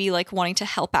 and maybe like wanting to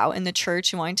help out in the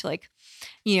church and wanting to like,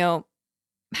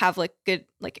 have like good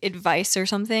like advice or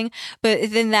something.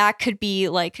 But then that could be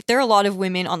like, there are a lot of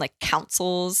women on like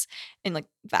councils in like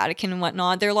Vatican and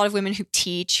whatnot. There are a lot of women who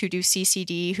teach, who do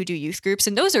CCD, who do youth groups,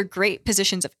 and those are great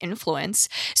positions of influence.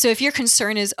 So if your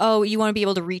concern is, oh, you want to be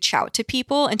able to reach out to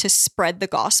people and to spread the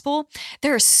gospel,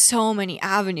 there are so many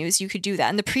avenues you could do that.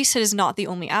 And the priesthood is not the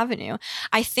only avenue.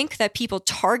 I think that people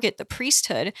target the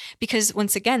priesthood because,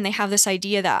 once again, they have this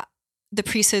idea that the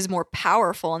priesthood is more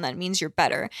powerful and that means you're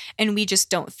better. And we just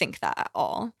don't think that at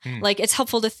all. Like, it's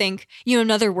helpful to think,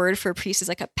 another word for a priest is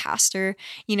like a pastor,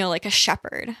 like a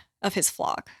shepherd. of his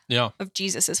flock, of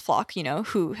Jesus's flock,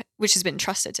 which has been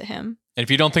trusted to him. And if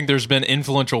you don't think there's been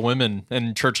influential women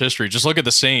in church history, just look at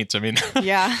the saints. I mean,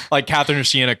 yeah, like Catherine of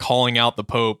Siena calling out the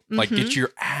Pope, like, get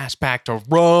your ass back to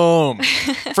Rome.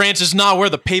 France is not where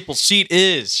the papal seat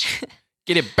is.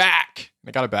 Get it back.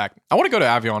 I got it back. I want to go to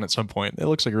Avignon at some point. It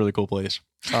looks like a really cool place.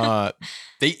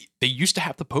 They used to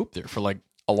have the Pope there for like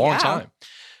a long time.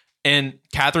 And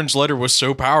Catherine's letter was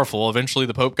so powerful. Eventually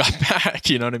the Pope got back.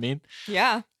 You know what I mean?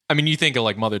 Yeah. I mean, you think of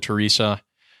like Mother Teresa,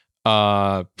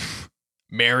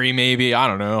 Mary, maybe. I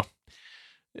don't know.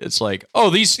 It's like,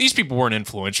 oh, these people weren't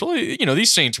influential.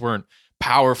 These saints weren't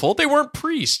powerful. They weren't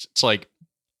priests. It's like,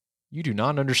 you do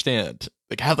not understand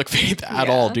the Catholic faith at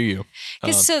all, do you?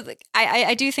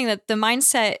 I do think that the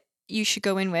mindset you should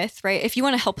go in with, right? If you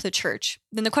want to help the church,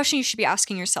 then the question you should be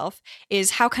asking yourself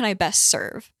is, how can I best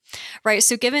serve? Right?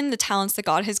 So given the talents that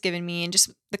God has given me and just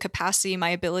the capacity, my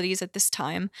abilities at this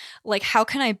time, like, how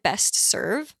can I best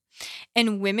serve?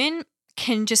 And women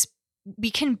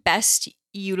we can best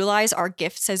utilize our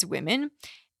gifts as women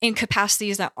in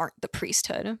capacities that aren't the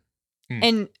priesthood.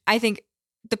 And I think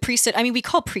the priesthood, we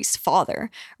call priest father,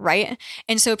 right?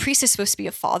 And so a priest is supposed to be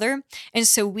a father. And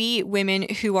so we women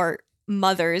who are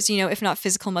mothers, if not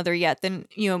physical mother yet, then,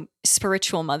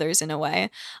 spiritual mothers in a way,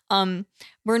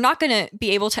 we're not going to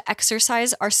be able to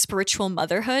exercise our spiritual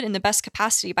motherhood in the best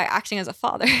capacity by acting as a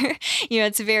father.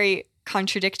 It's very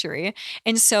contradictory.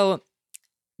 And so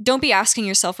don't be asking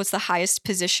yourself, what's the highest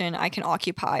position I can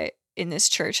occupy in this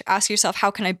church? Ask yourself,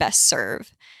 how can I best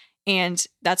serve? And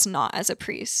that's not as a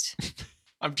priest.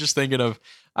 I'm just thinking of,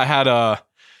 I had a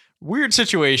weird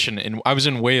situation, and I was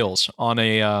in Wales on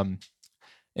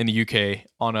in the UK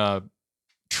on a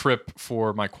trip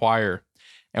for my choir,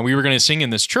 and we were going to sing in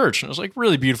this church, and it was like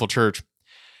really beautiful church.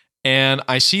 And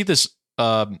I see this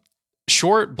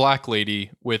short black lady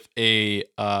with a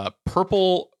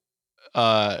purple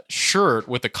shirt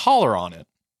with a collar on it,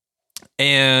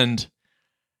 and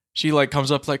she like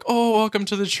comes up like, "Oh, welcome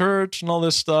to the church," and all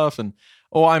this stuff, and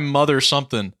 "Oh, I'm Mother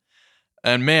something."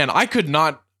 And man, I could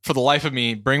not for the life of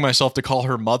me bring myself to call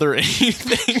her mother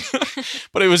anything.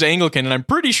 But it was Anglican, and I'm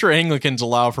pretty sure Anglicans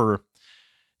allow for,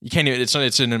 you can't even,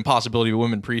 it's an impossibility of a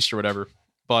women priest or whatever.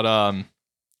 But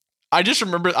I just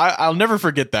remember, I'll never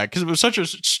forget that, because it was such a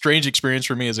strange experience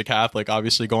for me as a Catholic,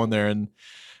 obviously going there. And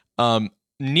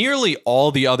nearly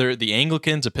all the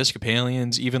Anglicans,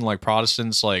 Episcopalians, even like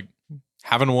Protestants, like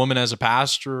having a woman as a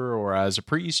pastor or as a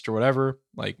priest or whatever,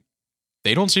 like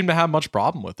they don't seem to have much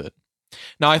problem with it.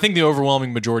 Now, I think the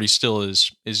overwhelming majority still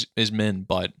is men,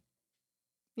 but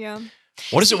yeah.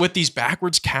 What is it with these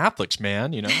backwards Catholics,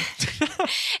 man?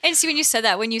 And see, when you said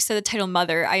the title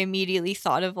mother, I immediately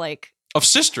thought of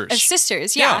sisters. Of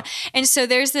sisters, yeah. And so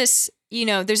there's this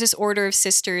order of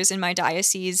sisters in my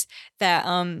diocese that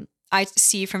I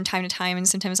see from time to time, and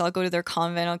sometimes I'll go to their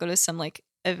convent, I'll go to some like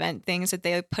event things that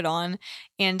they put on,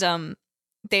 and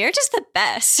they are just the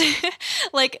best.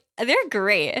 Like, they're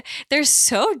great. They're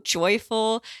so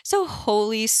joyful, so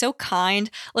holy, so kind.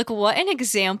 Like, what an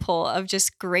example of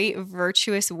just great,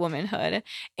 virtuous womanhood.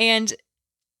 And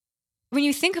when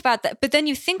you think about that, but then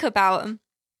you think about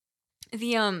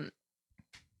the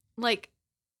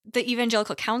the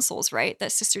evangelical counsels, right?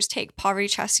 That sisters take: poverty,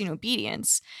 chastity, and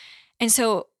obedience. And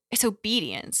so it's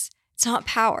obedience. It's not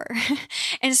power.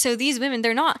 And so these women,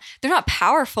 they're not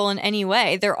powerful in any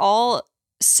way. They're all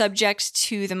subject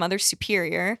to the Mother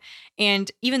Superior, and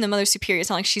even the Mother Superior, it's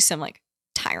not like she's some like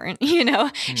tyrant,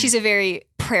 She's a very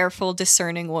prayerful,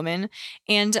 discerning woman,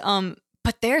 and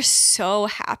but they're so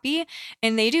happy,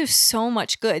 and they do so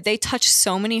much good. They touch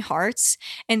so many hearts,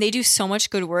 and they do so much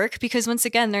good work, because once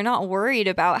again, they're not worried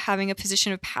about having a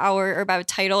position of power or about a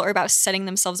title or about setting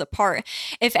themselves apart.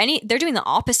 If any, they're doing the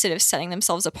opposite of setting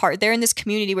themselves apart. They're in this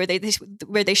community where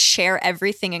they share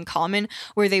everything in common,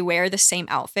 where they wear the same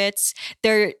outfits.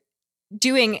 They're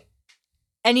doing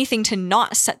anything to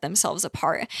not set themselves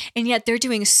apart, and yet they're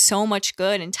doing so much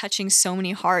good and touching so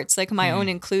many hearts, like my own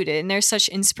included, and they're such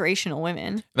inspirational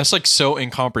women. That's like so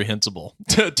incomprehensible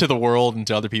to the world and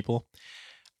to other people.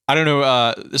 I don't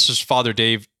know, this was Father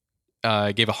Dave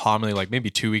gave a homily like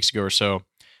maybe 2 weeks ago or so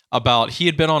about, he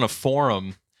had been on a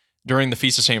forum during the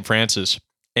Feast of St. Francis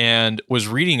and was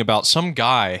reading about, some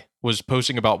guy was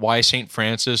posting about why St.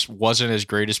 Francis wasn't as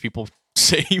great as people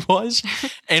say he was,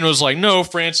 and was like, no,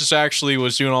 Francis actually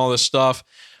was doing all this stuff.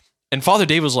 And Father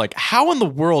Dave was like, how in the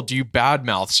world do you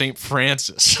badmouth St.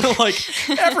 Francis? Like,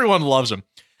 everyone loves him.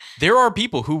 There are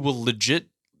people who will legit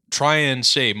try and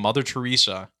say Mother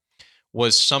Teresa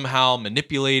was somehow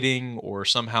manipulating or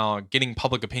somehow getting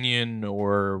public opinion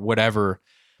or whatever.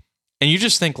 And you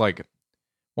just think, like,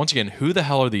 once again, who the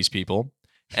hell are these people?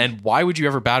 And why would you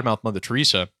ever badmouth Mother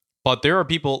Teresa? But there are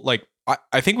people like,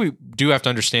 I think we do have to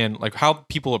understand like how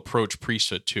people approach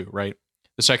priesthood too, right?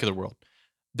 The secular world.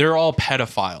 They're all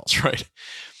pedophiles, right?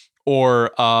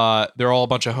 Or they're all a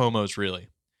bunch of homos, really.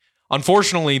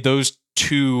 Unfortunately, those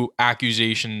two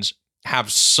accusations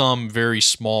have some very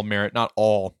small merit, not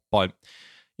all, but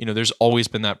there's always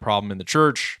been that problem in the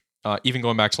church, even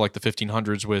going back to like the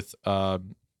 1500s with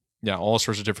all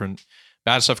sorts of different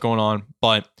bad stuff going on.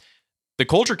 But the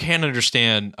culture can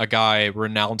understand a guy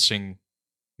renouncing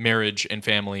marriage and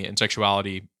family and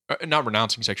sexuality, not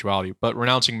renouncing sexuality, but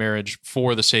renouncing marriage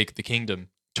for the sake of the kingdom.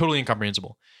 Totally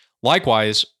incomprehensible.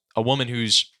 Likewise, a woman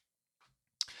who's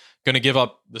going to give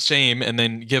up the same and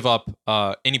then give up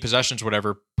any possessions,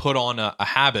 whatever, put on a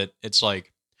habit. It's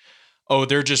like, oh,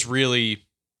 they're just really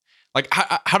like,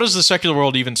 how does the secular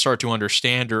world even start to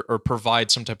understand or provide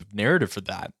some type of narrative for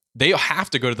that? They have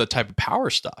to go to the type of power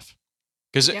stuff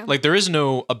because like there is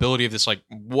no ability of this. Like,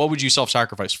 what would you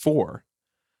self-sacrifice for?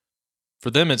 For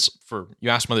them, it's for,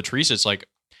 you ask Mother Teresa, it's like,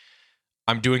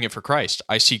 I'm doing it for Christ.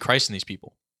 I see Christ in these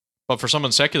people. But for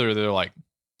someone secular, they're like,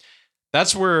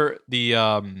 that's where the,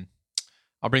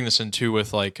 I'll bring this in too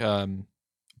with like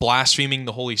blaspheming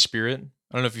the Holy Spirit.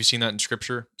 I don't know if you've seen that in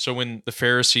scripture. So when the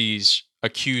Pharisees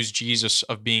accused Jesus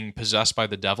of being possessed by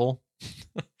the devil,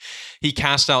 he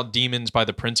cast out demons by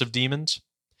the prince of demons.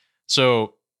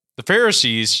 So the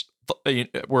Pharisees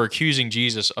were accusing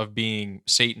Jesus of being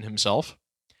Satan himself.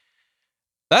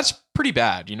 That's pretty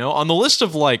bad, on the list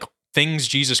of like things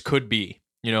Jesus could be,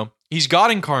 he's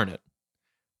God incarnate,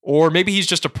 or maybe he's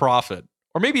just a prophet,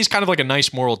 or maybe he's kind of like a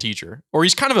nice moral teacher, or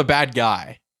he's kind of a bad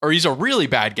guy, or he's a really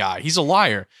bad guy. He's a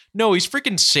liar. No, he's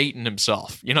freaking Satan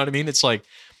himself. You know what I mean? It's like,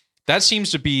 that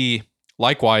seems to be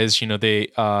likewise, they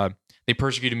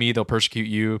persecuted me, they'll persecute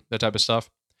you, that type of stuff.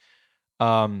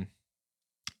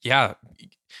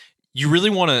 You really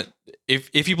want to,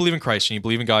 if you believe in Christ and you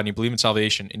believe in God and you believe in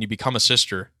salvation and you become a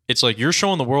sister, it's like you're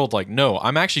showing the world like, no,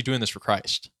 I'm actually doing this for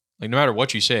Christ. Like no matter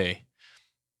what you say,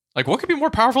 like what could be more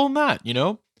powerful than that,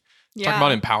 Talking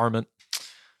about empowerment.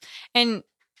 And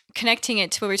connecting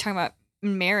it to what we were talking about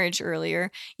marriage earlier,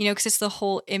 because it's the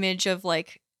whole image of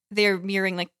like, they're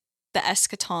mirroring like the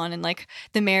eschaton and like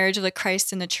the marriage of like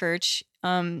Christ and the church.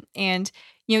 And,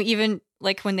 even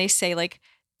like when they say like,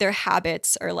 their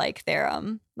habits are like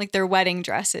their wedding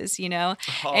dresses,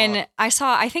 And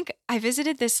I think I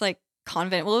visited this like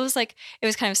convent. Well, it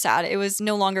was kind of sad. It was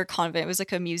no longer a convent. It was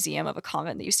like a museum of a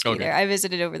convent that used to be there. I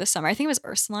visited over the summer. I think it was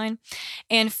Ursuline.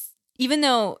 And even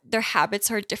though their habits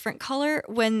are a different color,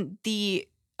 when the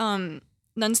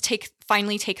nuns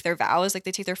finally take their vows, like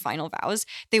they take their final vows,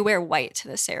 they wear white to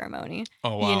the ceremony.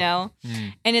 Oh, wow.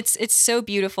 And it's so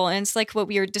beautiful. And it's like what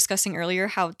we were discussing earlier,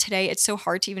 how today it's so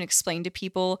hard to even explain to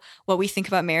people what we think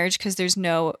about marriage because there's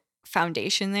no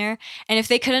foundation there. And if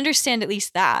they could understand at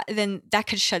least that, then that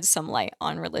could shed some light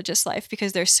on religious life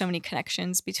because there's so many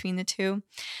connections between the two.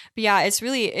 But yeah,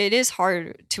 it is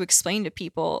hard to explain to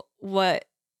people what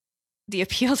the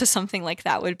appeal to something like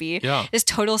that would be. Yeah. This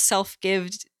total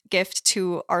gift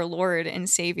to our Lord and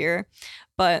Savior,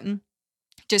 but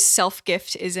just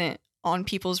self-gift isn't on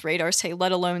people's radar, say,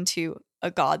 let alone to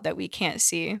a God that we can't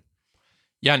see.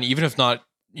 Yeah, and even if not,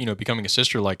 becoming a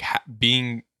sister, like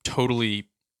being totally,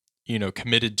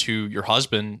 committed to your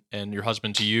husband and your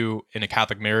husband to you in a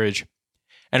Catholic marriage.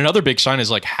 And another big sign is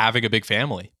like having a big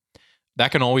family.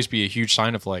 That can always be a huge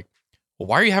sign of like, well,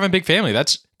 why are you having a big family?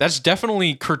 That's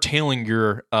definitely curtailing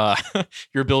your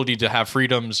your ability to have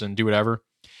freedoms and do whatever.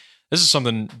 This is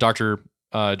something Dr.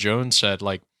 Jones said,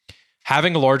 like,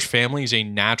 having a large family is a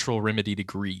natural remedy to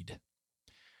greed.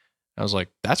 I was like,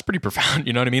 that's pretty profound.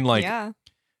 You know what I mean? Like, yeah.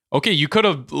 Okay, you could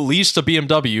have leased a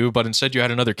BMW, but instead you had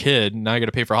another kid. And now you got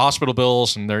to pay for hospital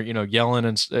bills and they're, yelling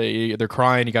and they're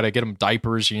crying. You got to get them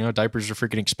diapers. Diapers are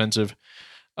freaking expensive.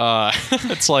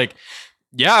 It's like,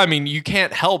 yeah, I mean, you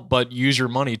can't help but use your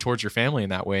money towards your family in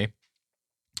that way.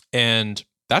 And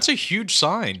that's a huge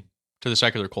sign to the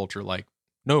secular culture. Like,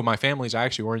 no, my family's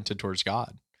actually oriented towards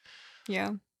God.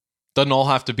 Yeah. Doesn't all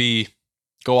have to be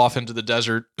go off into the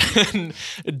desert and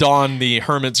don the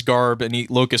hermit's garb and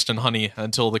eat locust and honey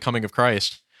until the coming of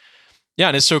Christ. Yeah,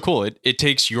 and it's so cool. It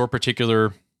takes your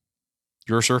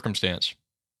circumstance.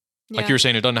 Like you were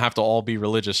saying, it doesn't have to all be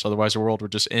religious. Otherwise, the world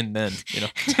would just end then,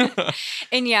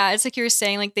 And yeah, it's like you were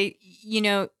saying, like they,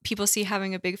 people see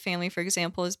having a big family, for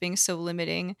example, as being so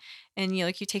limiting. And,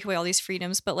 you take away all these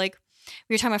freedoms. But like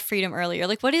we were talking about freedom earlier.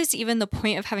 Like, what is even the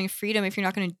point of having freedom if you're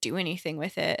not going to do anything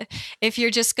with it? If you're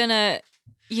just going to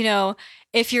you know,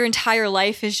 if your entire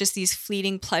life is just these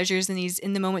fleeting pleasures and these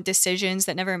in the moment decisions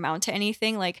that never amount to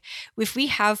anything, like if we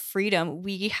have freedom,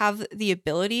 we have the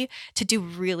ability to do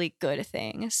really good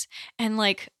things. And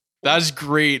like, That's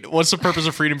great. What's the purpose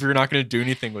of freedom if you're not going to do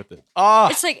anything with it?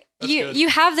 It's like you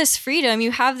have this freedom,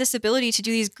 you have this ability to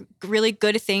do these really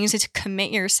good things and to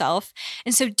commit yourself.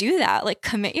 And so do that, like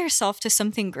commit yourself to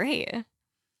something great.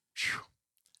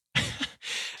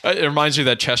 It reminds me of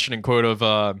that Chesterton quote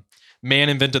of man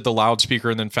invented the loudspeaker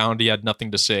and then found he had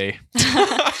nothing to say.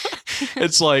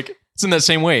 It's like, it's in that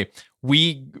same way.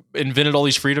 We invented all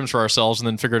these freedoms for ourselves and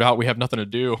then figured out we have nothing to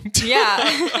do.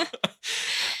 Yeah.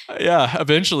 Yeah,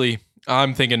 eventually.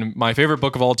 I'm thinking my favorite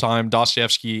book of all time,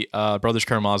 Dostoevsky, Brothers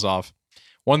Karamazov.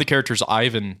 One of the characters,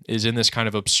 Ivan, is in this kind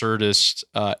of absurdist,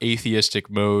 atheistic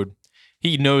mode.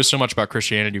 He knows so much about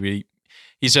Christianity, but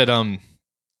he said, I'm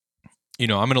going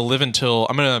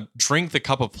to drink the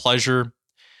cup of pleasure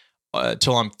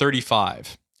till I'm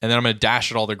 35, and then I'm going to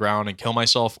dash it all to the ground and kill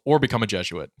myself or become a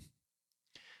Jesuit.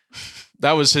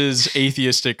 That was his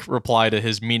atheistic reply to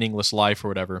his meaningless life or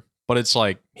whatever. But it's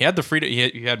like, he had the freedom,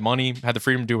 he had money, had the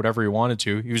freedom to do whatever he wanted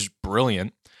to. He was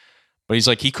brilliant. But he's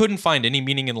like, he couldn't find any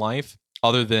meaning in life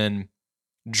other than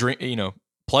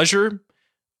pleasure,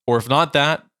 or if not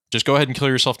that, just go ahead and kill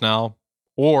yourself now,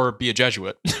 or be a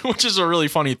Jesuit, which is a really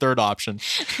funny third option.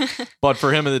 But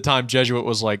for him at the time, Jesuit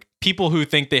was like people who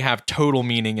think they have total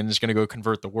meaning and is going to go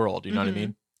convert the world. You know what I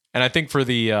mean? And I think for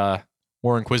the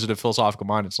more inquisitive philosophical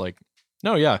mind, it's like,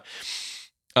 no, yeah,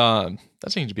 that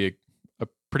seems to be a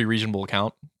pretty reasonable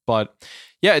account. But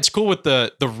yeah, it's cool with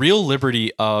the real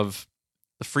liberty of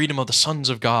the freedom of the sons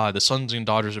of God, the sons and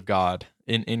daughters of God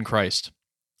in Christ.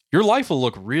 Your life will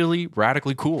look really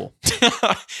radically cool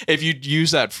if you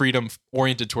use that freedom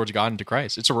oriented towards God and to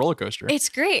Christ. It's a roller coaster. It's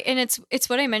great. And it's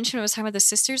what I mentioned when I was talking about the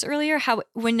sisters earlier, how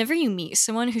whenever you meet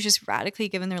someone who's just radically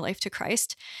given their life to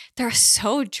Christ, they're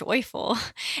so joyful.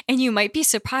 And you might be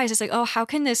surprised. It's like, oh, how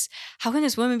can this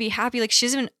woman be happy? Like, she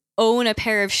doesn't even own a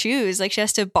pair of shoes. Like, she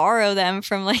has to borrow them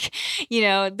from, like,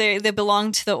 they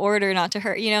belong to the order, not to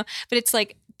her, but it's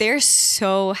like, they're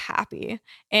so happy,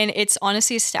 and it's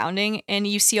honestly astounding. And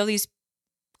you see all these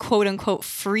quote unquote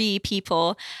free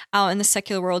people out in the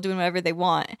secular world doing whatever they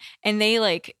want. And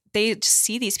they just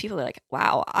see these people, they're like,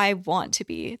 wow, I want to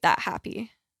be that happy.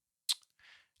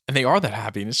 And they are that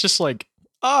happy. And it's just like,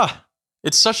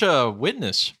 it's such a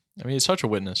witness. I mean, it's such a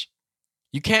witness.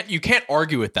 You can't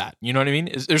argue with that. You know what I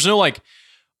mean? There's no like,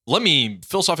 let me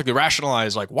philosophically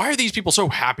rationalize, like, why are these people so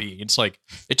happy? It's like,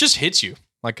 it just hits you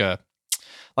like a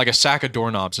sack of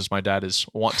doorknobs, as my dad is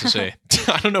wont to say.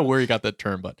 I don't know where he got that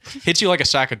term, but hits you like a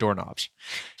sack of doorknobs.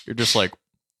 You're just like,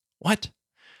 what?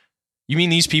 You mean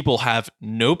these people have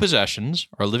no possessions,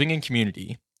 are living in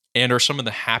community, and are some of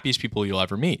the happiest people you'll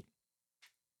ever meet?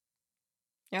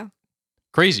 Yeah.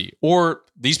 Crazy. Or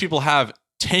these people have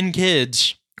 10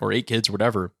 kids or 8 kids or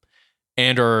whatever,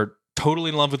 and are totally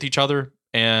in love with each other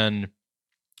and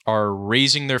are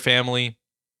raising their family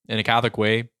in a Catholic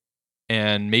way.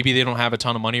 And maybe they don't have a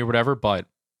ton of money or whatever, but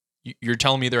you're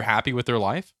telling me they're happy with their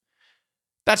life?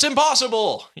 That's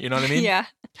impossible. You know what I mean? Yeah.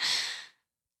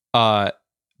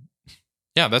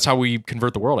 Yeah, that's how we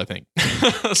convert the world, I think.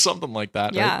 Something like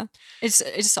that. Yeah. Right?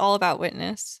 It's all about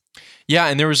witness. Yeah,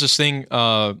 and there was this thing,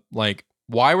 like,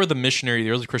 why were the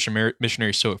early Christian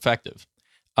missionaries so effective?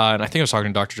 And I think I was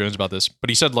talking to Dr. Jones about this, but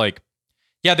he said, like,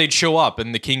 yeah, they'd show up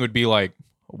and the king would be like,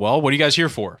 well, what are you guys here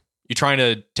for? You trying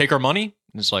to take our money?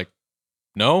 And it's like,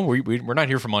 no, we're not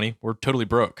here for money. We're totally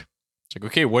broke. It's like,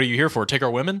 okay, what are you here for? Take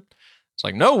our women? It's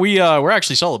like, no, we're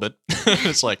actually celibate.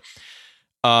 It's like,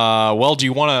 well, do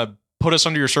you want to put us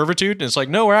under your servitude? And it's like,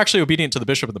 no, we're actually obedient to the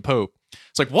bishop and the pope.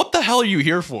 It's like, what the hell are you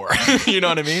here for? You know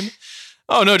what I mean?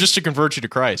 Oh, no, just to convert you to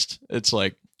Christ. It's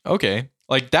like, okay.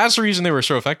 Like, that's the reason they were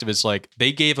so effective. It's like,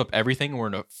 they gave up everything. We're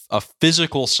in a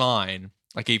physical sign,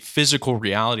 like a physical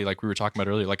reality, like we were talking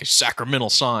about earlier, like a sacramental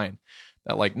sign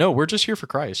that, like, no, we're just here for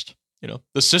Christ.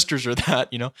 The sisters are that,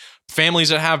 families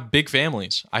that have big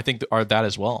families, I think are that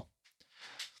as well.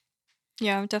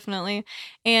 Yeah, definitely.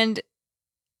 And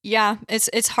yeah,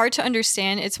 it's hard to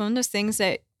understand. It's one of those things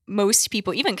that most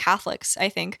people, even Catholics, I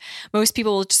think most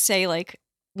people will just say, like,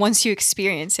 once you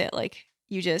experience it, like,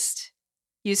 you just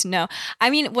know. I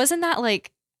mean, wasn't that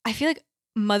like, I feel like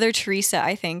Mother Teresa,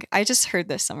 I think, I just heard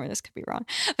this somewhere, this could be wrong,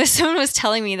 but someone was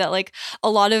telling me that, like, a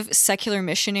lot of secular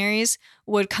missionaries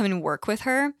would come and work with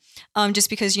her, just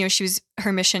because,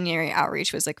 her missionary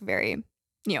outreach was, like, very,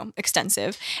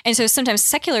 extensive. And so sometimes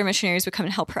secular missionaries would come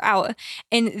and help her out,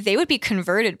 and they would be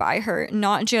converted by her,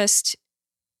 not just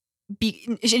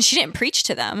and she didn't preach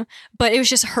to them, but it was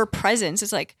just her presence.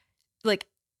 It's like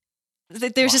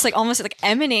there's just like almost like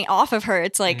emanating off of her.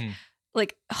 It's like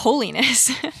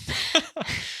holiness.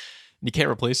 You can't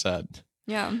replace that.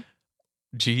 Yeah.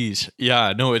 Jeez.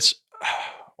 Yeah, no, it's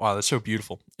wow, that's so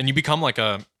beautiful. And you become like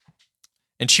and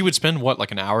she would spend what,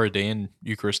 like an hour a day in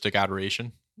Eucharistic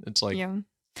adoration. It's like, yeah.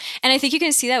 And I think you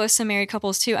can see that with some married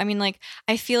couples too. I mean, like,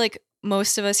 I feel like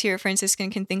most of us here at Franciscan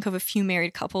can think of a few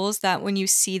married couples that when you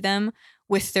see them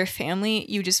with their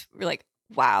family, you just were like,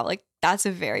 wow, like that's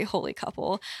a very holy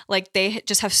couple. Like they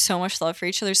just have so much love for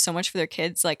each other, so much for their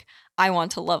kids. Like I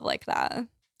want to love like that.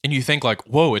 And you think like,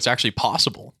 whoa, it's actually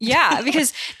possible. Yeah,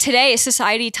 because today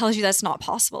society tells you that's not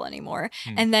possible anymore.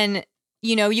 And then,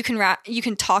 you know, you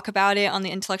can talk about it on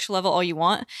the intellectual level all you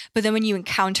want, but then when you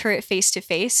encounter it face to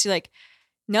face, you're like,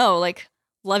 no, like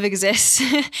love exists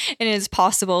and it is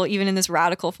possible even in this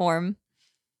radical form.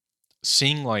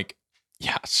 Seeing that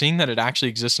it actually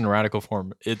exists in a radical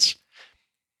form, it's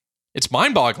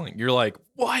mind-boggling. You're like,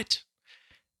 what?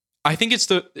 I think it's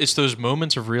those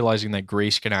moments of realizing that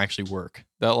grace can actually work.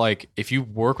 That like if you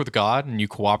work with God and you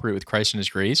cooperate with Christ and His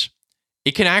grace,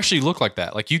 it can actually look like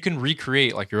that. Like you can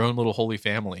recreate like your own little holy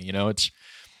family. You know, it's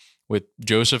with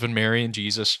Joseph and Mary and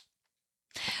Jesus.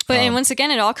 But and once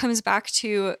again, it all comes back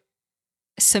to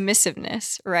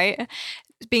submissiveness, right?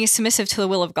 Being submissive to the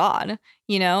will of God,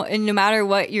 you know, and no matter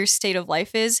what your state of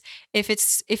life is, if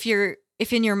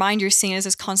in your mind you're seeing it as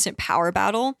this constant power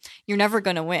battle, you're never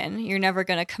going to win. You're never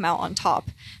going to come out on top.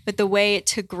 But the way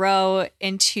to grow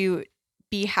and to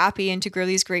be happy and to grow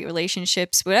these great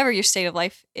relationships, whatever your state of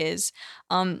life is,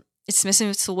 it's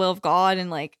submissive to the will of God and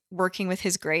like working with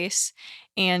His grace.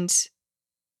 And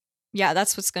yeah,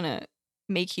 that's what's going to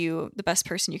make you the best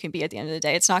person you can be at the end of the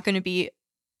day. It's not going to be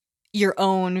your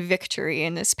own victory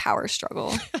in this power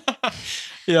struggle.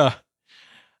 Yeah.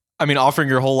 I mean, offering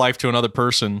your whole life to another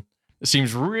person, it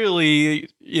seems really,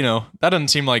 you know, that doesn't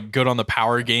seem like good on the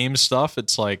power game stuff.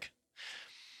 It's like,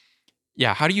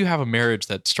 yeah, how do you have a marriage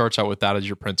that starts out with that as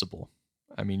your principle?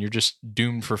 I mean, you're just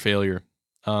doomed for failure.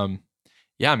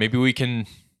 Yeah, maybe we can,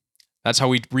 that's how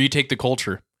we retake the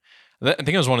culture. I think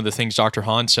it was one of the things Dr.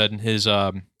 Hahn said in his,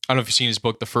 I don't know if you've seen his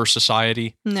book, The First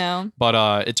Society. No.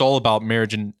 But it's all about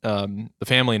marriage and the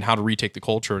family and how to retake the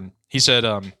culture. And he said,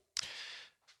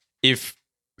 if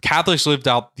Catholics lived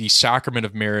out the sacrament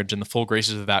of marriage and the full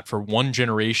graces of that for one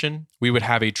generation, we would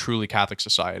have a truly Catholic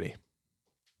society,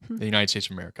 the United States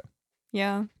of America.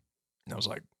 Yeah. And I was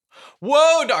like,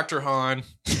 whoa, Dr. Hahn,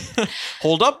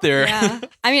 hold up there. Yeah.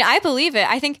 I mean, I believe it.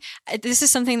 I think this is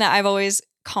something that I've always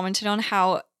commented on,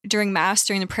 how during Mass,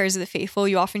 during the prayers of the faithful,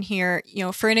 you often hear, you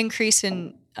know, for an increase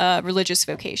in religious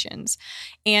vocations.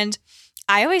 And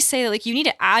I always say that like you need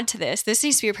to add to this. This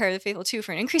needs to be a prayer of the faithful too,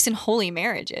 for an increase in holy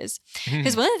marriages.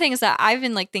 Because one of the things that I've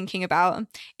been like thinking about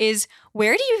is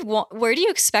where do you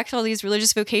expect all these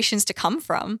religious vocations to come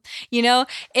from? You know,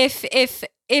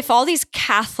 if all these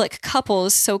Catholic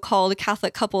couples, so-called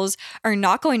Catholic couples, are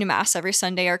not going to Mass every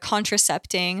Sunday, are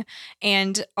contracepting,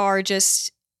 and are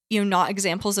just, you know, not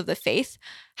examples of the faith,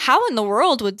 how in the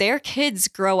world would their kids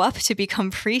grow up to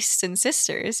become priests and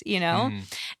sisters, you know?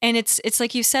 And it's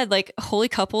like you said, like holy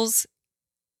couples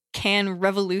can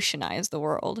revolutionize the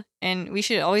world, and we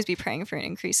should always be praying for an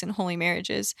increase in holy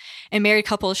marriages, and married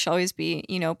couples should always be,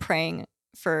 you know, praying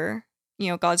for, you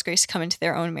know, God's grace to come into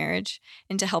their own marriage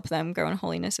and to help them grow in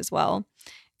holiness as well.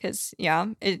 Because yeah,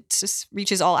 it just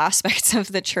reaches all aspects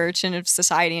of the church and of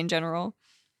society in general.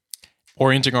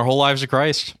 Orienting our whole lives to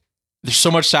Christ. There's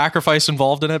so much sacrifice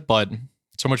involved in it, but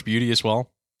so much beauty as well.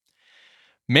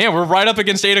 Man, we're right up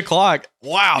against 8 o'clock.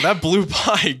 Wow, that blew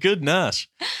by. Goodness.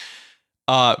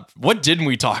 What didn't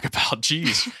we talk about?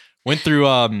 Jeez. Went through,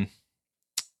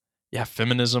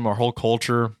 feminism, our whole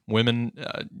culture, women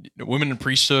in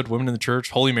priesthood, women in the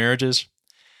church, holy marriages.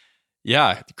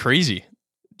 Yeah, crazy.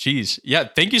 Jeez. Yeah,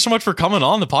 thank you so much for coming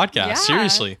on the podcast. Yeah.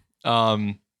 Seriously.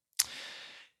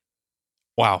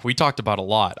 Wow, we talked about a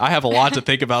lot. I have a lot to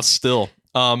think about still.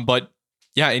 But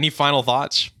yeah, any final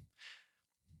thoughts?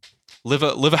 Live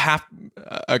a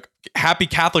happy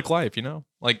Catholic life, you know?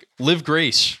 Like live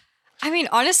grace. I mean,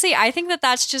 honestly, I think that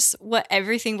that's just what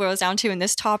everything boils down to in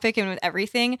this topic and with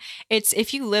everything. It's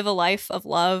if you live a life of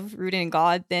love rooted in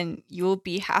God, then you will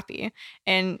be happy.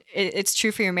 And it's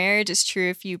true for your marriage. It's true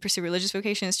if you pursue religious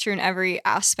vocation. It's true in every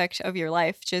aspect of your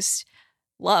life. Just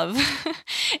love.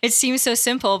 It seems so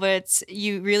simple, but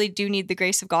you really do need the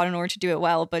grace of God in order to do it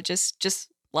well. But just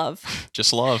love.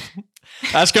 Just love.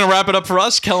 That's going to wrap it up for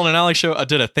us. Kellen and Alex show.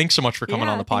 Edyta, thanks so much for coming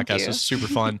on the podcast. This is super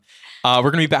fun. We're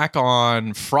going to be back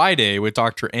on Friday with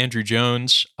Dr. Andrew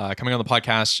Jones coming on the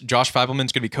podcast. Josh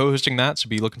Fabelman's going to be co-hosting that, so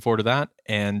be looking forward to that.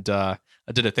 And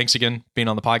Edyta, thanks again for being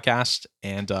on the podcast,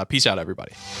 and peace out,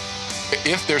 everybody.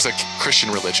 If there's a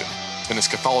Christian religion, then it's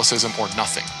Catholicism or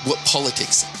nothing. What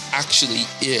politics actually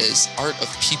is art of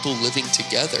people living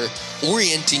together,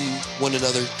 orienting one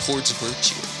another towards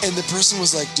virtue. And the person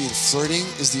was like, dude, flirting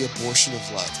is the abortion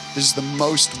of love. This is the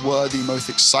most worthy, most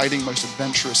exciting, most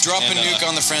adventurous. Drop a nuke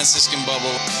on the Franciscan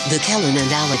bubble. The Kellen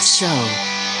and Alex Show.